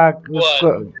 The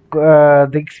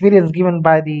the experience given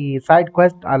by the side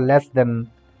quest are less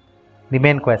than the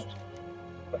main quest.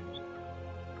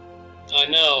 I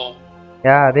know.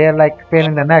 Yeah, they are like pain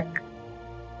in the neck.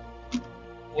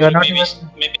 Well,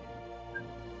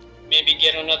 maybe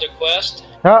get another quest.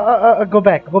 Go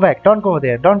back. Don't go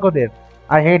there. Don't go there.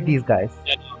 I hate these guys.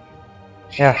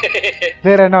 Yeah,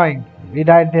 they're annoying. We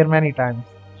died there many times.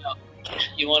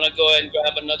 You want to go ahead and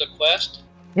grab another quest?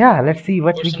 Yeah, let's see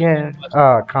what we get.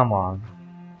 Oh, come on.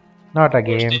 Not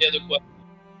again. Where's the other quest?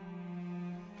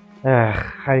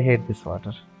 I hate this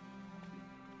water.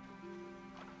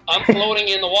 I'm floating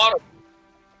in the water.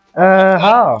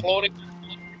 How? Floating.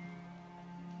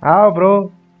 How,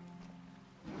 bro?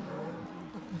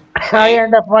 I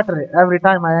end up water every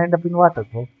time. I end up in water,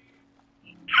 bro.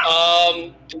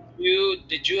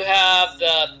 Did you have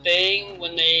the thing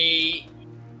when they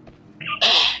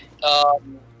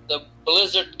the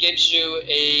blizzard gives you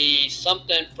a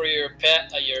something for your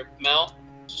pet, your mount,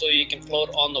 so you can float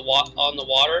on the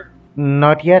water?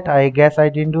 Not yet. I guess I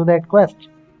didn't do that quest.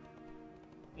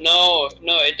 No,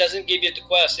 it doesn't give you the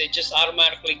quest. It just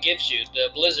automatically gives you the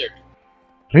blizzard.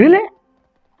 Really?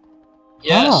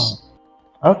 Yes.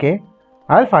 Oh, okay.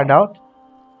 I'll find out.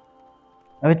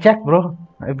 I will check, bro.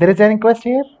 If there is any quest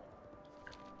here.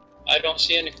 I don't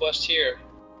see any quest here.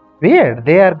 Weird.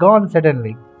 They are gone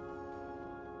suddenly.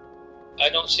 I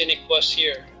don't see any quest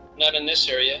here. Not in this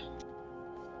area.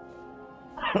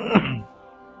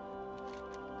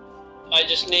 I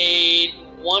just need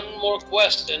one more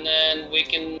quest and then we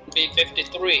can be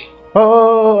 53.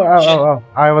 Oh,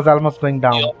 I was almost going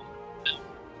down.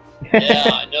 Yeah,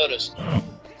 I noticed.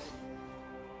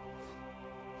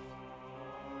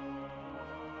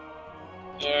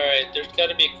 Alright, there's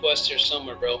gotta be a quest here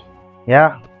somewhere, bro.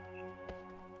 Yeah.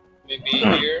 Maybe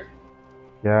here?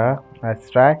 Yeah, let's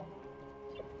try.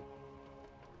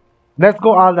 Let's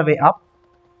go all the way up.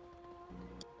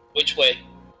 Which way?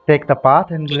 Take the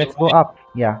path and let's go up.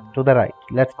 Yeah, to the right.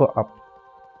 Let's go up.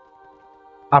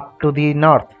 Up to the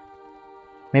north.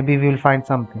 Maybe we will find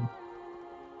something.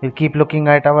 We'll keep looking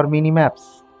at our mini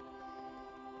maps.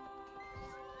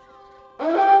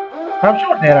 I'm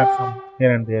sure there are some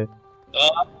here and there.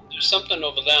 There's something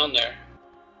over down there.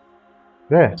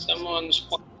 Where? Someone's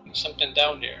pointing something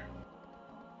down there.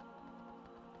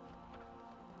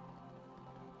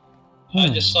 I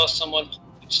just saw someone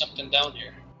pointing something down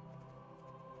here.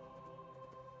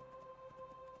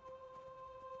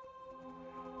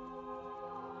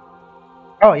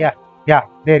 Oh yeah,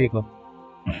 there you go.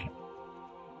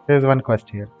 There's one quest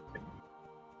here.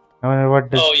 I wonder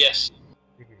what this... Oh yes.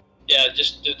 Yeah,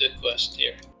 just do the quest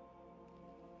here.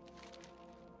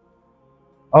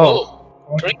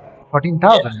 Oh,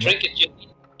 14,000. Yeah, trinket, you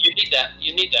need that.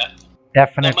 You need that.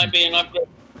 Definitely. That might be an upgrade.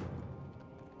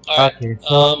 Alright. Okay,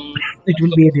 so it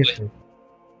will be this way.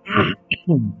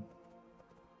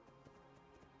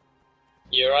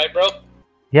 You alright, bro?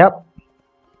 Yep.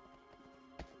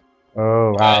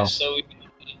 Oh, wow. Alright, so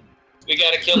we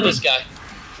gotta kill this guy.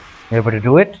 Able to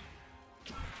do it?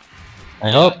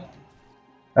 I hope.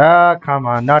 Come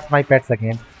on, not my pets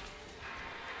again.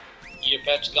 Your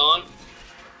pet's gone?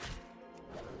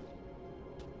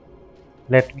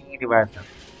 Let me revive them.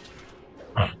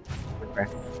 Good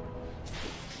pets.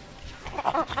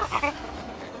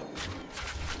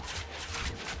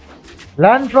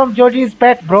 Learn from Joji's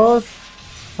pet, bros.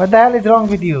 What the hell is wrong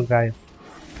with you guys?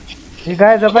 You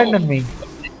guys abandoned me.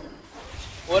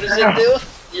 What does it do?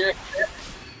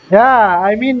 Yeah,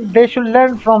 I mean they should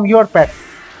learn from your pet.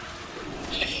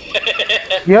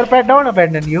 Your pet don't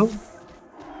abandon you.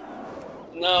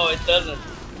 No, it doesn't.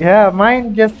 Yeah,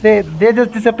 mine just they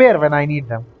just disappear when I need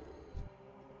them.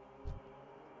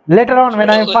 Later on, when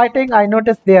I am fighting, I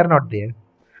notice they are not there.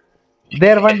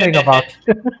 They are wondering about.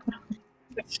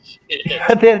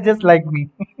 They're just like me.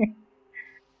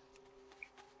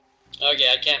 Okay,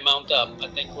 I can't mount up. I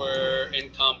think we're in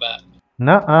combat.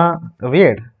 No,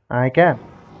 weird. I can.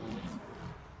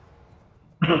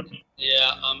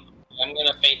 Yeah, I'm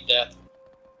gonna faint death.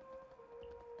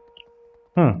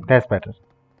 That's better.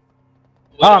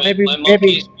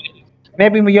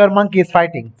 Maybe your monkey is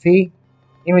fighting. See,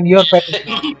 even your pet is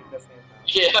not doing the same.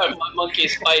 Yeah, my monkey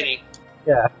is fighting.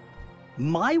 Yeah.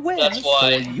 My way. That's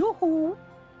why. You.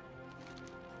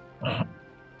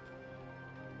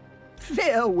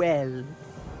 Farewell.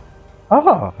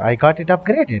 Oh, I got it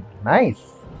upgraded. Nice.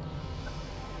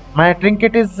 My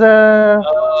trinket is I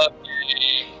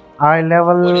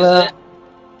level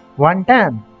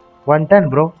 110. 110,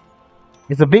 bro.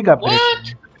 It's a big upgrade.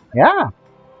 What? Yeah.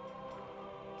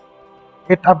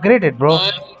 It upgraded, bro.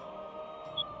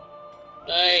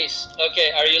 Nice.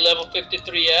 Okay, are you level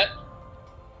 53 yet?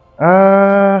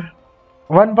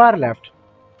 1 bar left.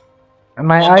 And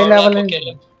my eye level is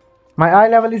my eye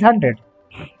level is 100.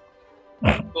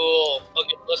 Cool.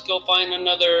 Okay, let's go find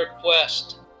another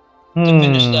quest to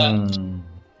finish that.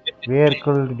 Where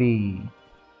could be?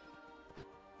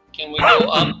 Can we go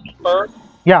up first?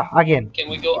 Yeah, again. Can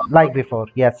we go up like before?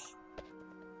 Yes.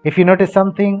 If you notice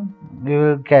something, you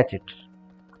will catch it.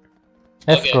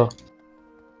 Let's go.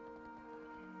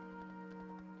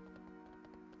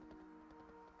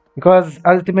 Because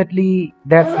ultimately,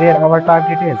 that's where our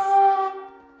target is.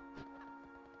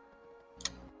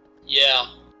 Yeah.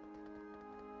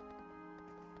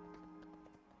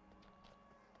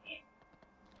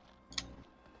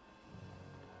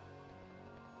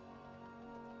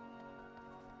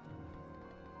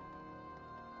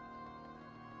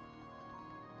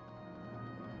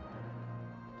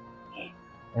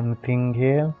 Anything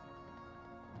here?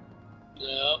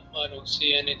 No, I don't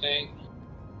see anything.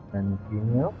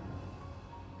 Anything here?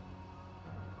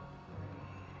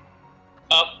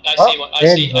 Oh, I see one.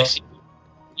 I see.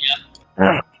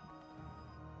 Yeah.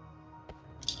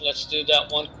 Let's do that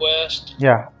one quest.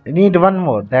 Yeah, we need one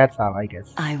more. That's all, I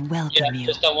guess. I welcome you.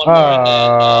 Just that one more, and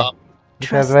then it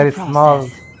has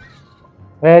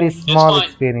very small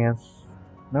experience.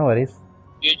 No worries.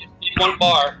 You just need one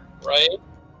bar, right?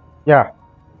 Yeah.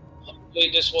 Hopefully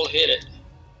this will hit it.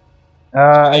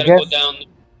 I guess. Go down.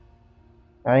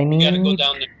 I need. You gotta go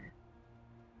down there.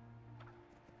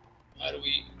 How do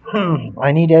we?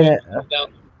 I need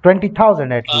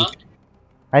 20,000 at least.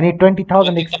 I need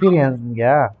 20,000 experience.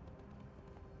 Yeah.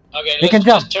 Okay, we can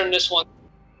jump. Just turn this one.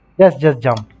 Just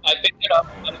jump. I picked it up.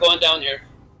 I'm going down here.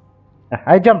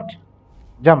 I jumped.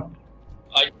 Jump.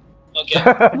 Okay. Okay.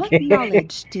 What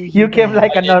knowledge do you came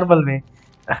like a normal way.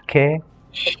 Okay.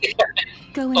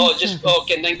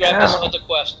 Okay, then grab this other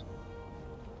quest.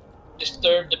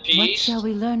 Disturb the peace. What shall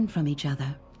we learn from each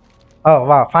other? Oh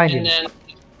wow, find it.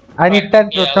 I need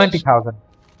 10 to 20,000.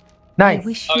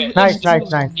 Nice. Okay, nice.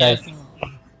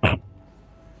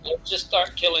 Let's just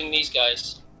start killing these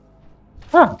guys.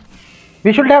 Huh.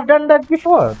 We should have done that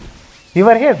before. We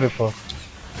were here before.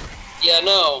 Yeah,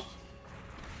 no.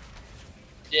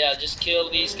 Yeah, just kill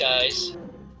these guys.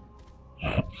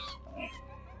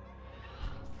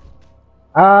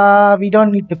 We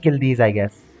don't need to kill these, I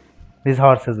guess. These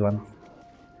horses ones.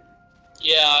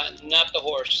 Yeah, not the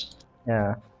horse.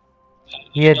 Yeah.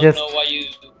 We are just. Know why you...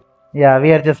 Yeah,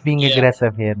 we are just being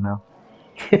aggressive here now.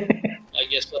 I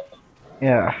guess so.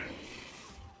 Yeah.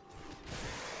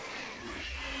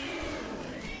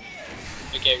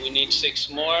 Okay, we need 6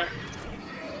 more.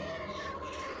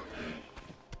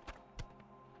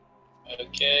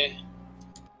 Okay.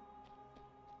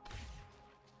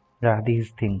 Yeah,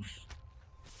 these things.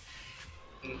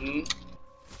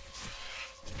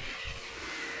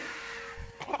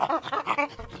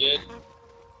 Good.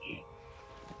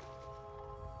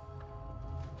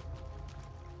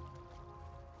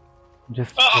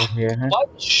 Just go here. Huh?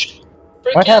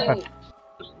 What happened?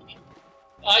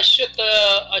 I shot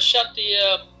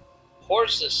the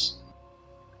horses.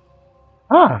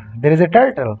 Ah, there is a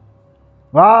turtle.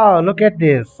 Wow, look at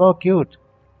this. So cute.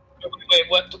 Wait,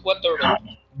 what turtle?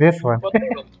 This one. What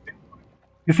turtle?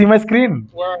 You see my screen?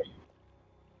 Where are you?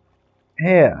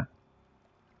 Here.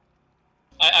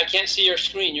 I can't see your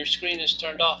screen. Your screen is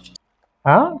turned off.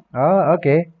 Huh? Oh,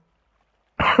 okay.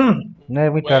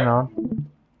 Let me turn on.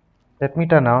 Let me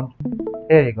turn on.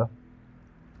 There you go.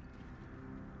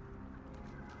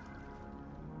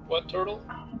 What turtle?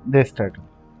 This turtle.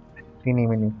 Teeny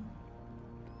mini.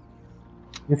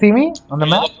 You see me on the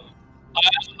map?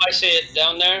 I see it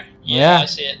down there. Yeah, I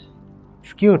see it.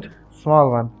 It's cute.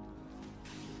 Small one.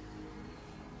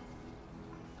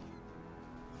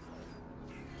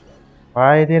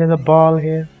 Why there is a ball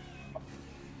here?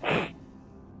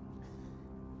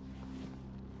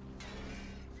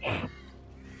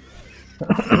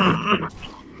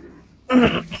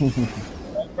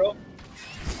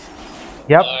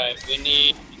 Yep. Alright, we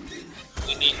need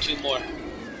 2 more.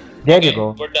 There you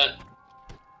go. We're done.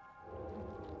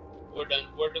 We're done.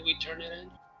 Where do we turn it in?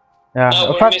 Yeah.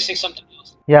 No, we're missing something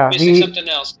else. Yeah, missing something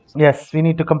else. Yes, we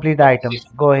need to complete the items.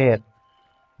 Go here.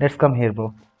 Let's come here,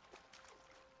 bro.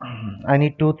 I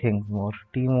need 2 things more.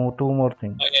 2 more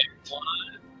things. Okay.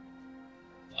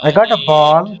 I got a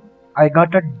ball. I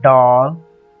got a doll.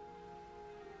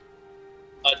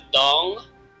 A dong?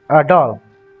 A doll.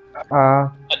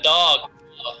 A dog.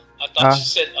 I thought you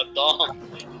said a dong.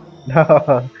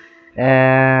 No.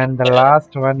 And the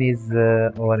last one is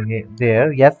over here.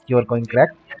 There. Yes, you are going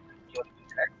correct.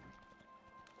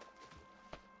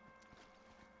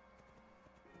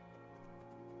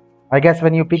 I guess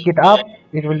when you pick it up,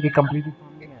 it will be completely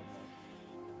something else.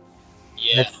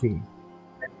 Yeah. Let's see.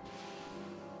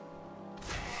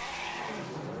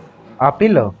 A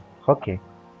pillow. Okay.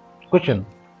 Cushion.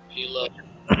 Pillow.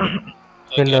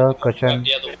 Pillow, cushion.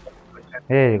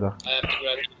 Here you go. I have to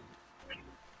grab it.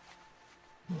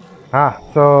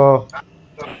 So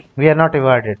we are not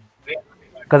rewarded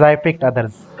because I picked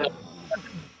others.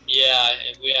 Yeah,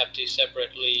 we have to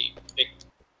separately pick.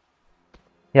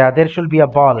 Yeah, there should be a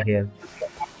ball here.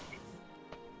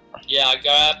 Yeah, I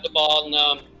grabbed the ball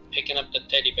now. I'm picking up the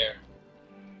teddy bear.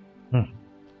 Hmm.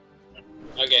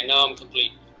 Okay, now I'm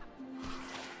complete.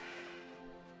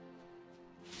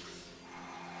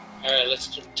 Alright, let's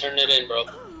turn it in, bro.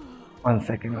 1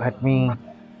 second, let me...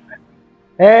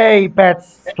 Hey,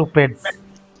 pets, stupids.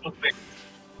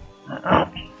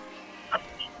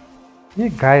 You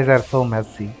guys are so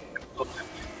messy.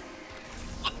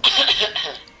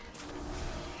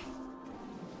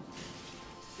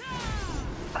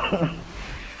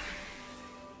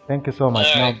 Thank you so much.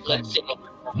 Alright, Now, let's see.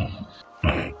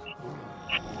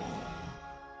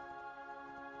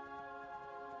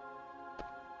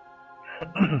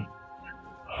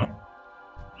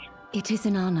 It is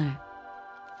an honor.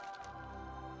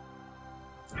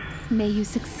 May you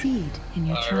succeed in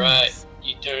your trials. Alright,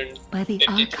 you turned by the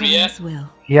 53 Archon's will.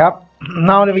 Yep.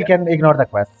 Now we can ignore the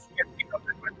quests.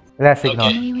 Let's ignore.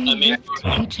 Okay, I mean,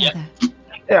 each other.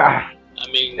 Yeah. I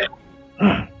mean,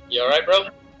 you alright, bro?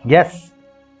 Yes.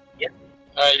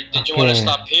 Alright, did you want to Okay.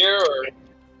 stop here, or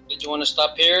did you want to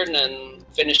stop here and then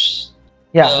finish?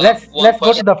 Yeah. Let's go to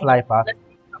question? the flight path.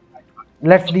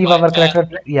 Let's The leave flight our path.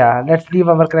 character. Yeah. Let's leave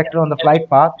our character on the flight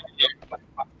path,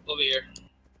 Over here.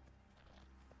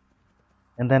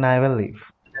 and then I will leave.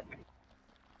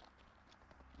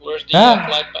 Where's the Ah.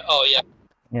 flight path? Oh, yeah.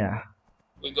 Yeah.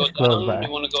 We go It's close down. by.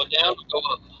 You want to go down or go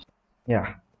up?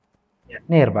 Yeah.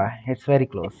 Nearby. It's very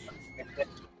close.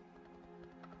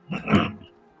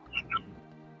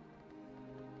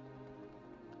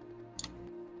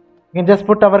 We can just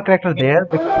put our character there.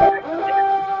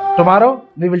 Tomorrow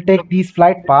we will take these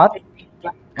flight paths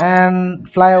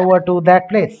and fly over to that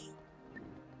place.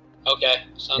 Okay,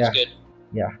 sounds Yeah. good.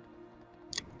 Yeah.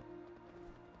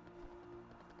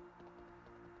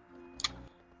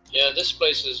 Yeah, this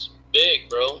place is big,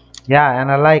 bro. Yeah,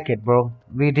 and I like it, bro.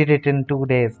 We did it in 2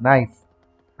 days. Nice.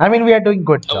 I mean, we are doing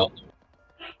good job.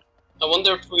 I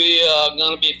wonder if we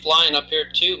gonna be flying up here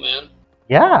too, man.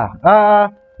 Yeah.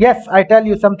 Yes, I tell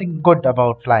you something good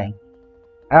about flying.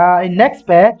 In next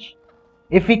patch,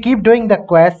 if we keep doing the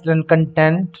quest and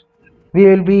content, we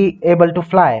will be able to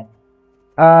fly.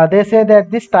 They say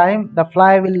that this time the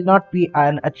fly will not be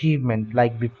an achievement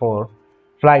like before.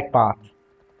 Flight path.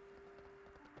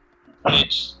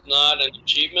 It's not an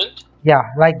achievement. Yeah,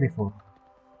 like before.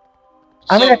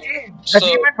 I mean,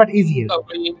 achievement, but easier.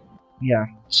 Yeah.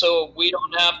 So we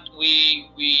don't have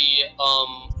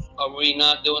are we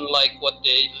not doing like what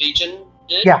the Legion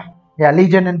did? Yeah. Yeah,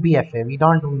 Legion and BFA. We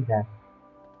don't do that.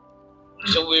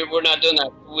 So we're not doing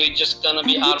that. We're just gonna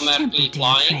be automatically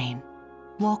flying.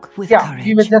 Walk with Yeah, courage.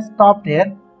 we will just stop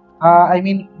there. I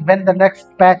mean, when the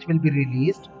next patch will be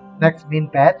released, next main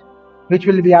patch, which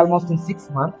will be almost in 6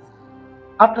 months.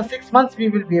 After 6 months, we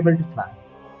will be able to fly.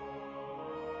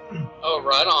 Oh,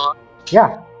 right on.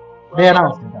 Yeah, they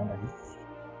announced it already.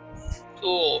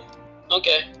 Cool.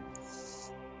 Okay.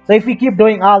 So if we keep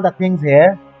doing all the things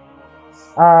here,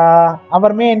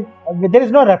 our main, there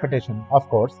is no repetition, of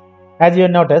course. As you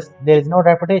noticed, there is no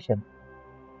repetition.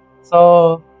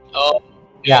 So,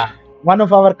 yeah, one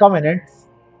of our covenants,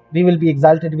 we will be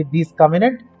exalted with this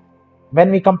covenant. When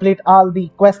we complete all the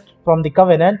quests from the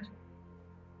covenant,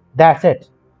 that's it.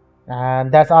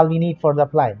 And that's all we need for the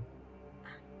flying.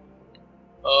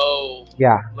 Oh.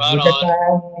 Yeah, Right with the on.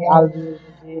 time, we all will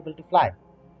be able to fly.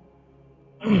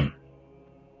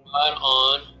 Right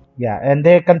on. Yeah, and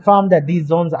they confirmed that these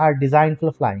zones are designed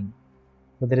for flying.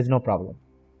 So there is no problem.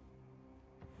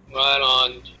 Right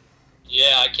on.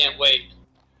 Yeah, I can't wait.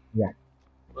 Yeah.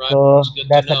 Right. So It's good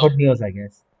that's to the know. good news, I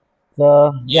guess.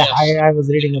 So yeah, Yes. I was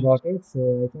reading about it, so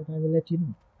I thought I will let you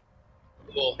know.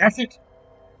 Cool. That's it.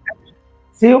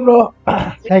 See you, bro.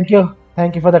 Thank you.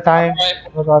 Thank you for the time. Alright.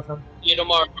 It was awesome. See you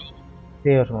tomorrow.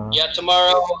 See you tomorrow. Yeah,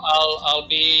 tomorrow I'll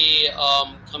be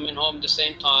coming home the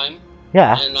same time.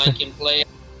 Yeah. And I can play as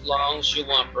long as you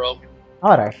want, bro.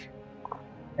 All right.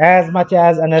 As much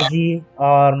as energy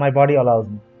or my body allows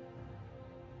me.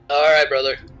 All right,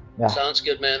 brother. Yeah. Sounds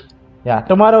good, man. Yeah.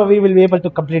 Tomorrow we will be able to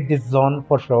complete this zone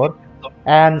for sure,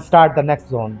 and start the next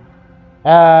zone.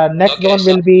 Next zone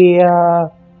will be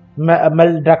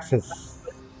Meldraxis.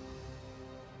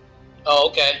 Oh,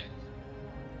 okay.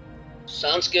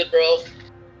 Sounds good, bro.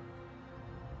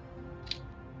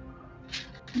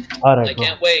 All right, I bro.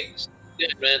 can't wait.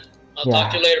 Good, man. I'll Yeah.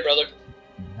 talk to you later, brother.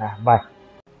 Bye.